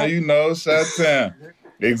 You know, Chi-Town.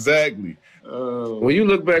 Exactly. When you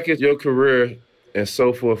look back at your career and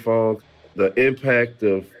so forth on the impact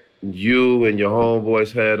of you and your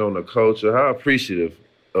homeboys had on the culture, how appreciative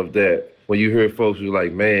of that when you hear folks who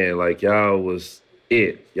like, man, like y'all was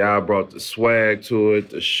it. Y'all brought the swag to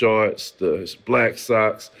it, the shorts, the black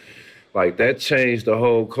socks. Like, that changed the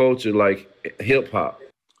whole culture, like hip-hop.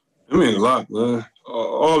 It means a lot, man.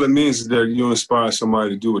 All it means is that you inspire somebody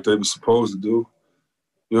to do what they were supposed to do.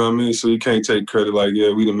 You know what I mean? So you can't take credit like,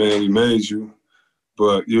 yeah, we the man, we made you.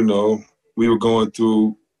 But, we were going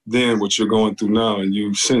through then what you're going through now, and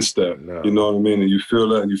you sense that. No. You know what I mean? And you feel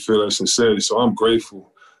that sincerity. So I'm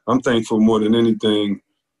grateful. I'm thankful more than anything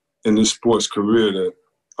in this sports career that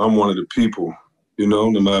I'm one of the people.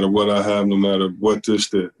 No matter what I have, no matter what get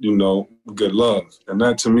love. And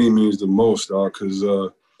that to me means the most, dog, because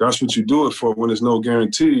that's what you do it for when there's no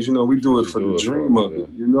guarantees. We do it for the dream of it,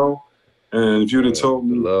 And if you'd have told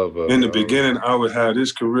me in the beginning I would have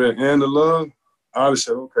this career and the love, I would have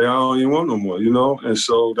said, okay, I don't even want no more, And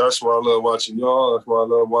so that's why I love watching y'all. That's why I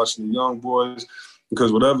love watching the young boys.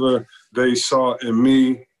 because whatever they saw in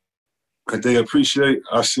me that they appreciate,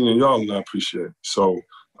 I see in y'all and I appreciate. So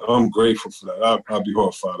I'm grateful for that. I'd be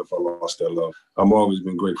horrified if I lost that love. I've always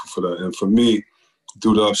been grateful for that. And for me,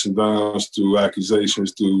 through the ups and downs, through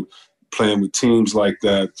accusations, through playing with teams like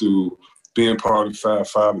that, through being part of Fab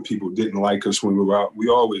Five and people didn't like us when we were out, we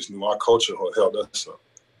always knew our culture held us up.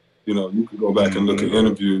 You know, you can go back and look at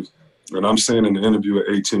interviews, and I'm saying in the interview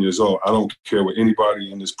at 18 years old, I don't care what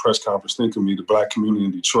anybody in this press conference think of me. The black community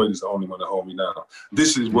in Detroit is the only one that hold me down.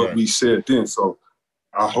 This is what we said then. So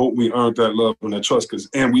I hope we earned that love and that trust,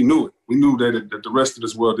 and we knew it. We knew that the rest of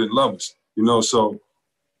this world didn't love us. You know, so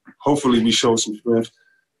hopefully we show some strength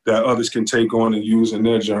that others can take on and use in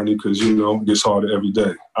their journey, because, you know, it gets harder every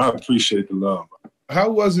day. I appreciate the love. How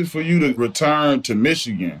was it for you to return to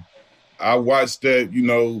Michigan? I watched that, you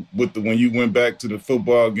know, when you went back to the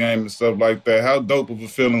football game and stuff like that. How dope of a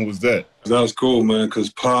feeling was that? That was cool, man,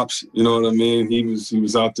 because Pops, you know what I mean? He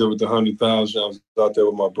was out there with the 100,000. I was out there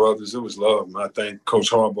with my brothers. It was love, man. I thank Coach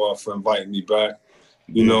Harbaugh for inviting me back.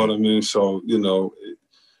 You know what I mean? So, you know,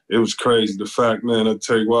 it was crazy. The fact, man, I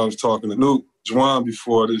tell you what, I was talking to Nuke Juwan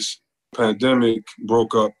before this pandemic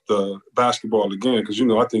broke up the basketball again, because, you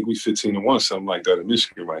know, I think we 15-1, something like that in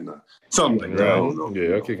Michigan right now. Something like that. I don't know. Yeah,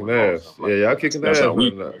 y'all kicking ass. Yeah, y'all kicking ass. I'm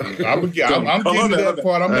getting to that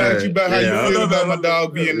part. I'm going to ask you about how you feel about my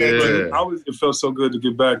dog being there. It felt so good to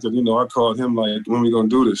get back that, you know, I called him like, when we going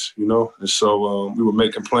to do this, you know? And so we were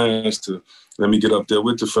making plans to let me get up there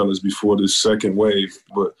with the fellas before this second wave.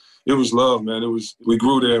 But it was love, man. We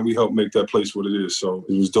grew there and we helped make that place what it is. So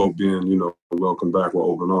it was dope being, you know, welcomed back with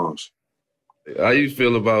open arms. How you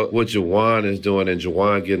feel about what Juwan is doing and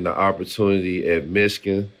Juwan getting the opportunity at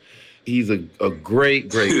Michigan? He's a great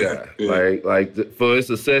guy. For his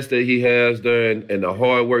success that he has there and the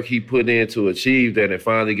hard work he put in to achieve that and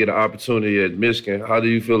finally get an opportunity at Michigan, how do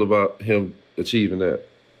you feel about him achieving that?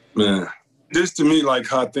 Man, this to me, like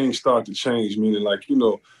how things start to change, meaning like, you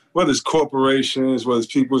know, whether it's corporations, whether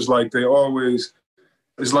it's people, it's like they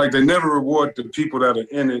never reward the people that are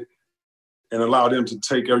in it and allow them to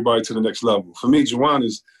take everybody to the next level. For me, Juwan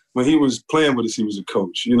when he was playing with us, he was a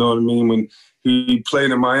coach. You know what I mean? When he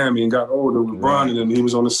played in Miami and got older with Bron, and he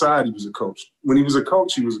was on the side, he was a coach. When he was a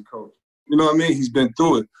coach, he was a coach. You know what I mean? He's been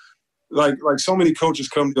through it. Like so many coaches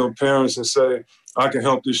come to their parents and say, I can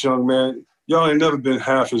help this young man. Y'all ain't never been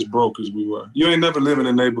half as broke as we were. You ain't never lived in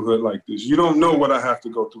a neighborhood like this. You don't know what I have to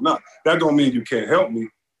go through. Now, that don't mean you can't help me,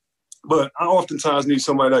 but I oftentimes need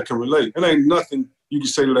somebody that can relate. It ain't nothing you can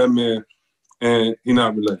say to that man and he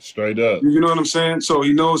not relate. Straight up. You know what I'm saying? So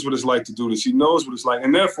he knows what it's like to do this. He knows what it's like,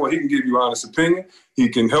 and therefore he can give you honest opinion. He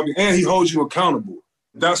can help you, and he holds you accountable.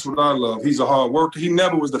 That's what I love. He's a hard worker. He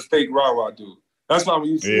never was the fake rah-rah dude. That's why when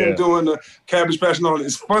you see him doing the Cabbage Patch and all that,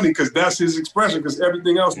 it's funny because that's his expression, because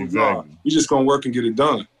everything else was wrong. We just going to work and get it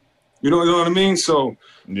done. You know what I mean? So,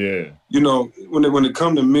 you know, when it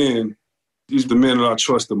come to men, he's the man that I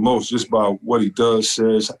trust the most just by what he does,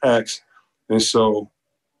 says, acts. And so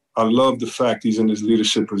I love the fact he's in this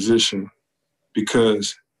leadership position,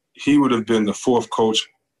 because he would have been the fourth coach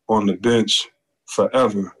on the bench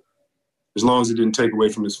forever, as long as it didn't take away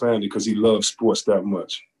from his family, because he loves sports that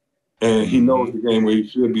much. And he knows the game where he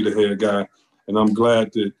should be the head guy. And I'm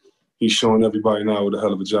glad that he's showing everybody now what a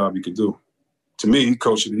hell of a job he could do. To me, he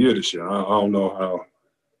coach of the year this year. I don't know how.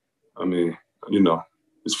 I mean, you know,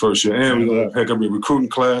 his first year. And we're going to heck up a recruiting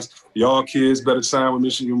class. Y'all kids better sign with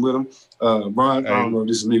Michigan with him. Brian, I don't know if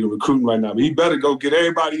this is legal recruiting right now, but he better go get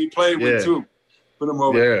everybody he played with, too. Put him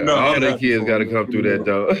over. Yeah, all the kids got to come through that,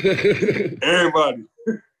 though. Everybody.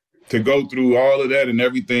 To go through all of that and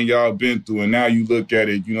everything y'all been through, and now you look at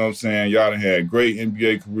it, you know what I'm saying, y'all done had great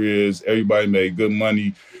NBA careers, everybody made good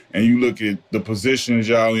money, and you look at the positions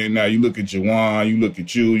y'all in now, you look at Juwan, you look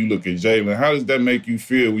at you look at Jalen. How does that make you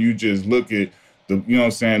feel when you just look at the, you know what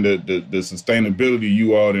I'm saying, the sustainability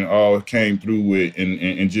you all came through with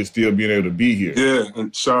and just still being able to be here? Yeah,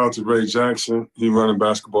 and shout out to Ray Jackson. He running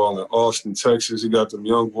basketball in Austin, Texas. He got them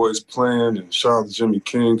young boys playing, and shout out to Jimmy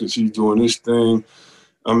King because he's doing his thing.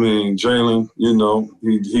 I mean, Jalen, you know,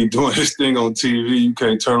 he doing his thing on TV. You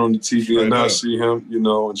can't turn on the TV and not see him, you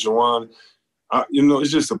know. And Juwan, you know,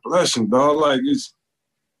 it's just a blessing, dog. Like,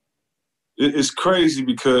 it's crazy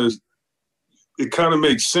because it kind of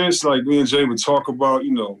makes sense. Like, me and Jay would talk about,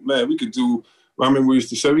 you know, man, we could do, I remember we used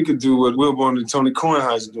to say we could do what Wilborn and Tony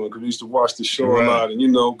Kornheiser doing, because we used to watch the show a lot. And, you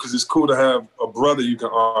know, because it's cool to have a brother you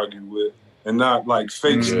can argue with. And not like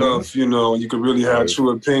fake stuff, you know, and you can really have true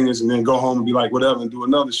opinions and then go home and be like, whatever, and do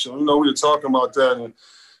another show. You know, we were talking about that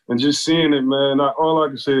and just seeing it, man. All I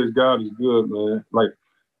can say is God is good, man. Like,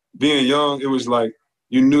 being young, it was like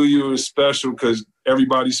you knew you were special because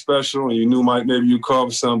everybody's special, and you knew maybe you called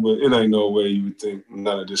for something, but it ain't no way you would think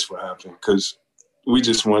none of this would happen, because we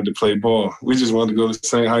just wanted to play ball. We just wanted to go to the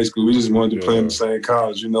same high school. We just wanted to play in the same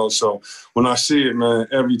college, you know. So when I see it, man,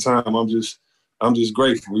 every time I'm just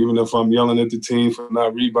grateful. Even if I'm yelling at the team for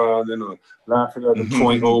not rebounding or laughing at the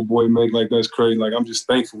point old boy make, like that's crazy. Like, I'm just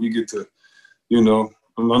thankful we get to, you know,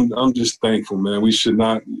 I'm just thankful, man. We should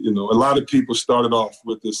not, you know, a lot of people started off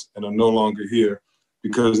with this and are no longer here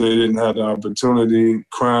because they didn't have the opportunity,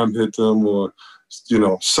 crime hit them, or, you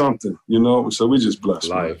know, something, you know. So we just blessed.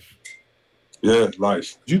 Life. Man. Yeah,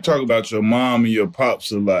 life. You talk about your mom and your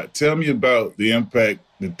pops a lot. Tell me about the impact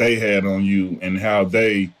that they had on you and how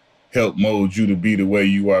they helped mold you to be the way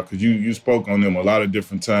you are, because you spoke on them a lot of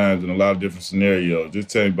different times in a lot of different scenarios. Just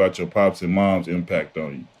tell me about your pops and mom's impact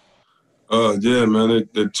on you. Yeah, man,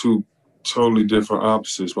 they're two totally different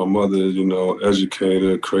opposites. My mother, you know,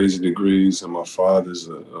 educator, crazy degrees, and my father's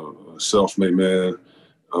a self-made man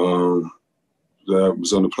that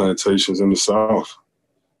was on the plantations in the South.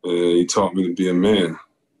 And he taught me to be a man.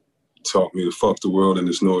 He taught me to fuck the world and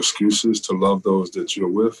there's no excuses, to love those that you're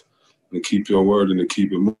with, and to keep your word and to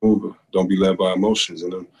keep it moving. Don't be led by emotions.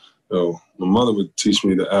 And then, you know, my mother would teach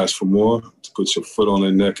me to ask for more, to put your foot on her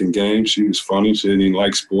neck in game. She was funny. She didn't even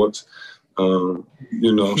like sports. You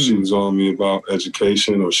know, she was on me about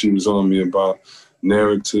education, or she was on me about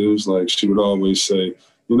narratives. Like, she would always say,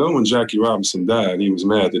 you know, when Jackie Robinson died, he was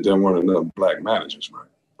mad that there weren't enough black managers, right?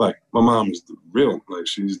 Like, my mom is the real, like,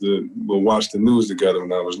 we'll watch the news together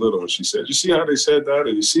when I was little, and she said, you see how they said that?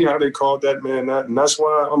 And you see how they called that man that? And that's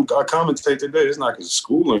why I commentate today. It's not because of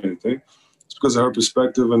school or anything. It's because of her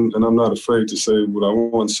perspective, and I'm not afraid to say what I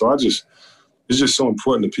want. So it's just so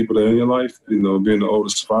important to people that are in your life. You know, being the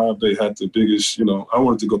oldest five, they had the biggest, you know, I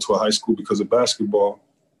wanted to go to a high school because of basketball.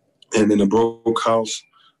 And in a broke house,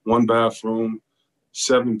 one bathroom,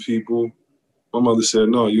 7 people. My mother said,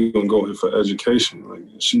 no, you're going to go here for education. Like,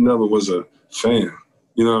 she never was a fan.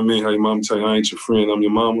 You know what I mean? How your mom tell you, I ain't your friend, I'm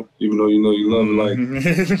your mama, even though you know you love her. Like,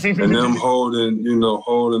 and them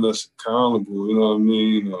holding us accountable, you know what I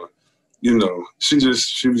mean? You know, she was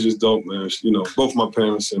just dope, man. You know, both my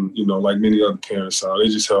parents and, you know, like many other parents are, they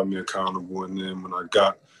just held me accountable. And then when I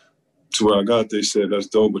got to where I got, they said, that's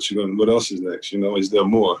dope, but what else is next? You know, is there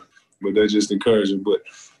more? But they just encouraging. But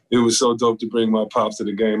it was so dope to bring my pops to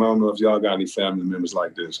the game. I don't know if y'all got any family members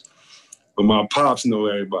like this, but my pops know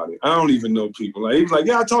everybody. I don't even know people. Like, he was like,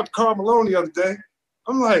 yeah, I talked to Karl Malone the other day.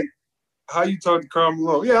 I'm like, how you talk to Karl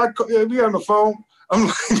Malone? Yeah, we on the phone. I'm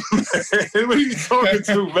like, man, what are you talking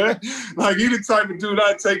to, man? Like, he the type of dude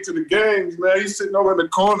I take to the games, man. He's sitting over in the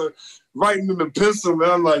corner writing in the pencil,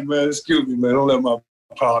 man. I'm like, man, excuse me, man. Don't let my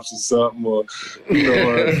pops or something, or, you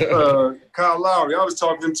know, Kyle Lowry. I was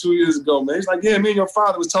talking to him 2 years ago, man. He's like, yeah, me and your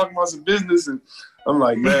father was talking about some business, and I'm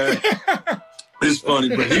like, man, it's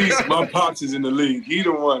funny, but my pops is in the league. He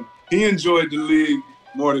the one. He enjoyed the league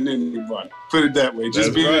more than anybody. Put it that way.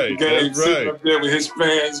 Just being at the game, sitting up there with his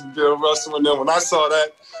fans, Bill Russell, and then when I saw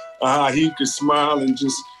that, he could smile and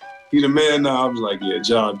just, he the man now. I was like, yeah,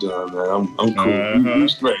 job done, man. I'm cool.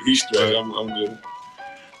 He's straight. He's straight. I'm good.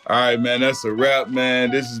 All right, man, that's a wrap, man.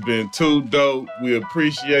 This has been too dope. We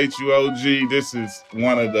appreciate you, OG. This is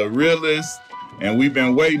one of the realest, and we've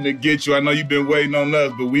been waiting to get you. I know you've been waiting on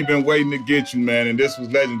us, but we've been waiting to get you, man, and this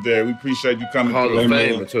was legendary. We appreciate you coming Hall through. of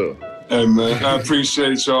Fame, too. Hey, man, I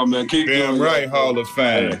appreciate y'all, man. Keep Damn doing right, that. Hall of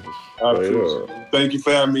Fame. I appreciate it. Thank you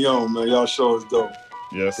for having me on, man. Y'all show is dope.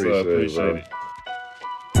 Yes, sir. Appreciate it.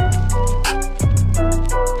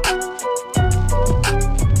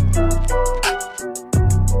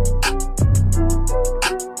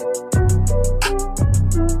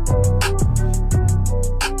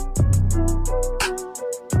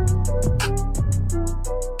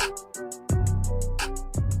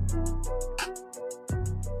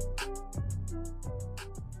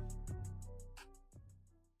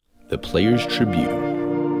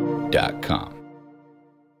 ThePlayersTribune.com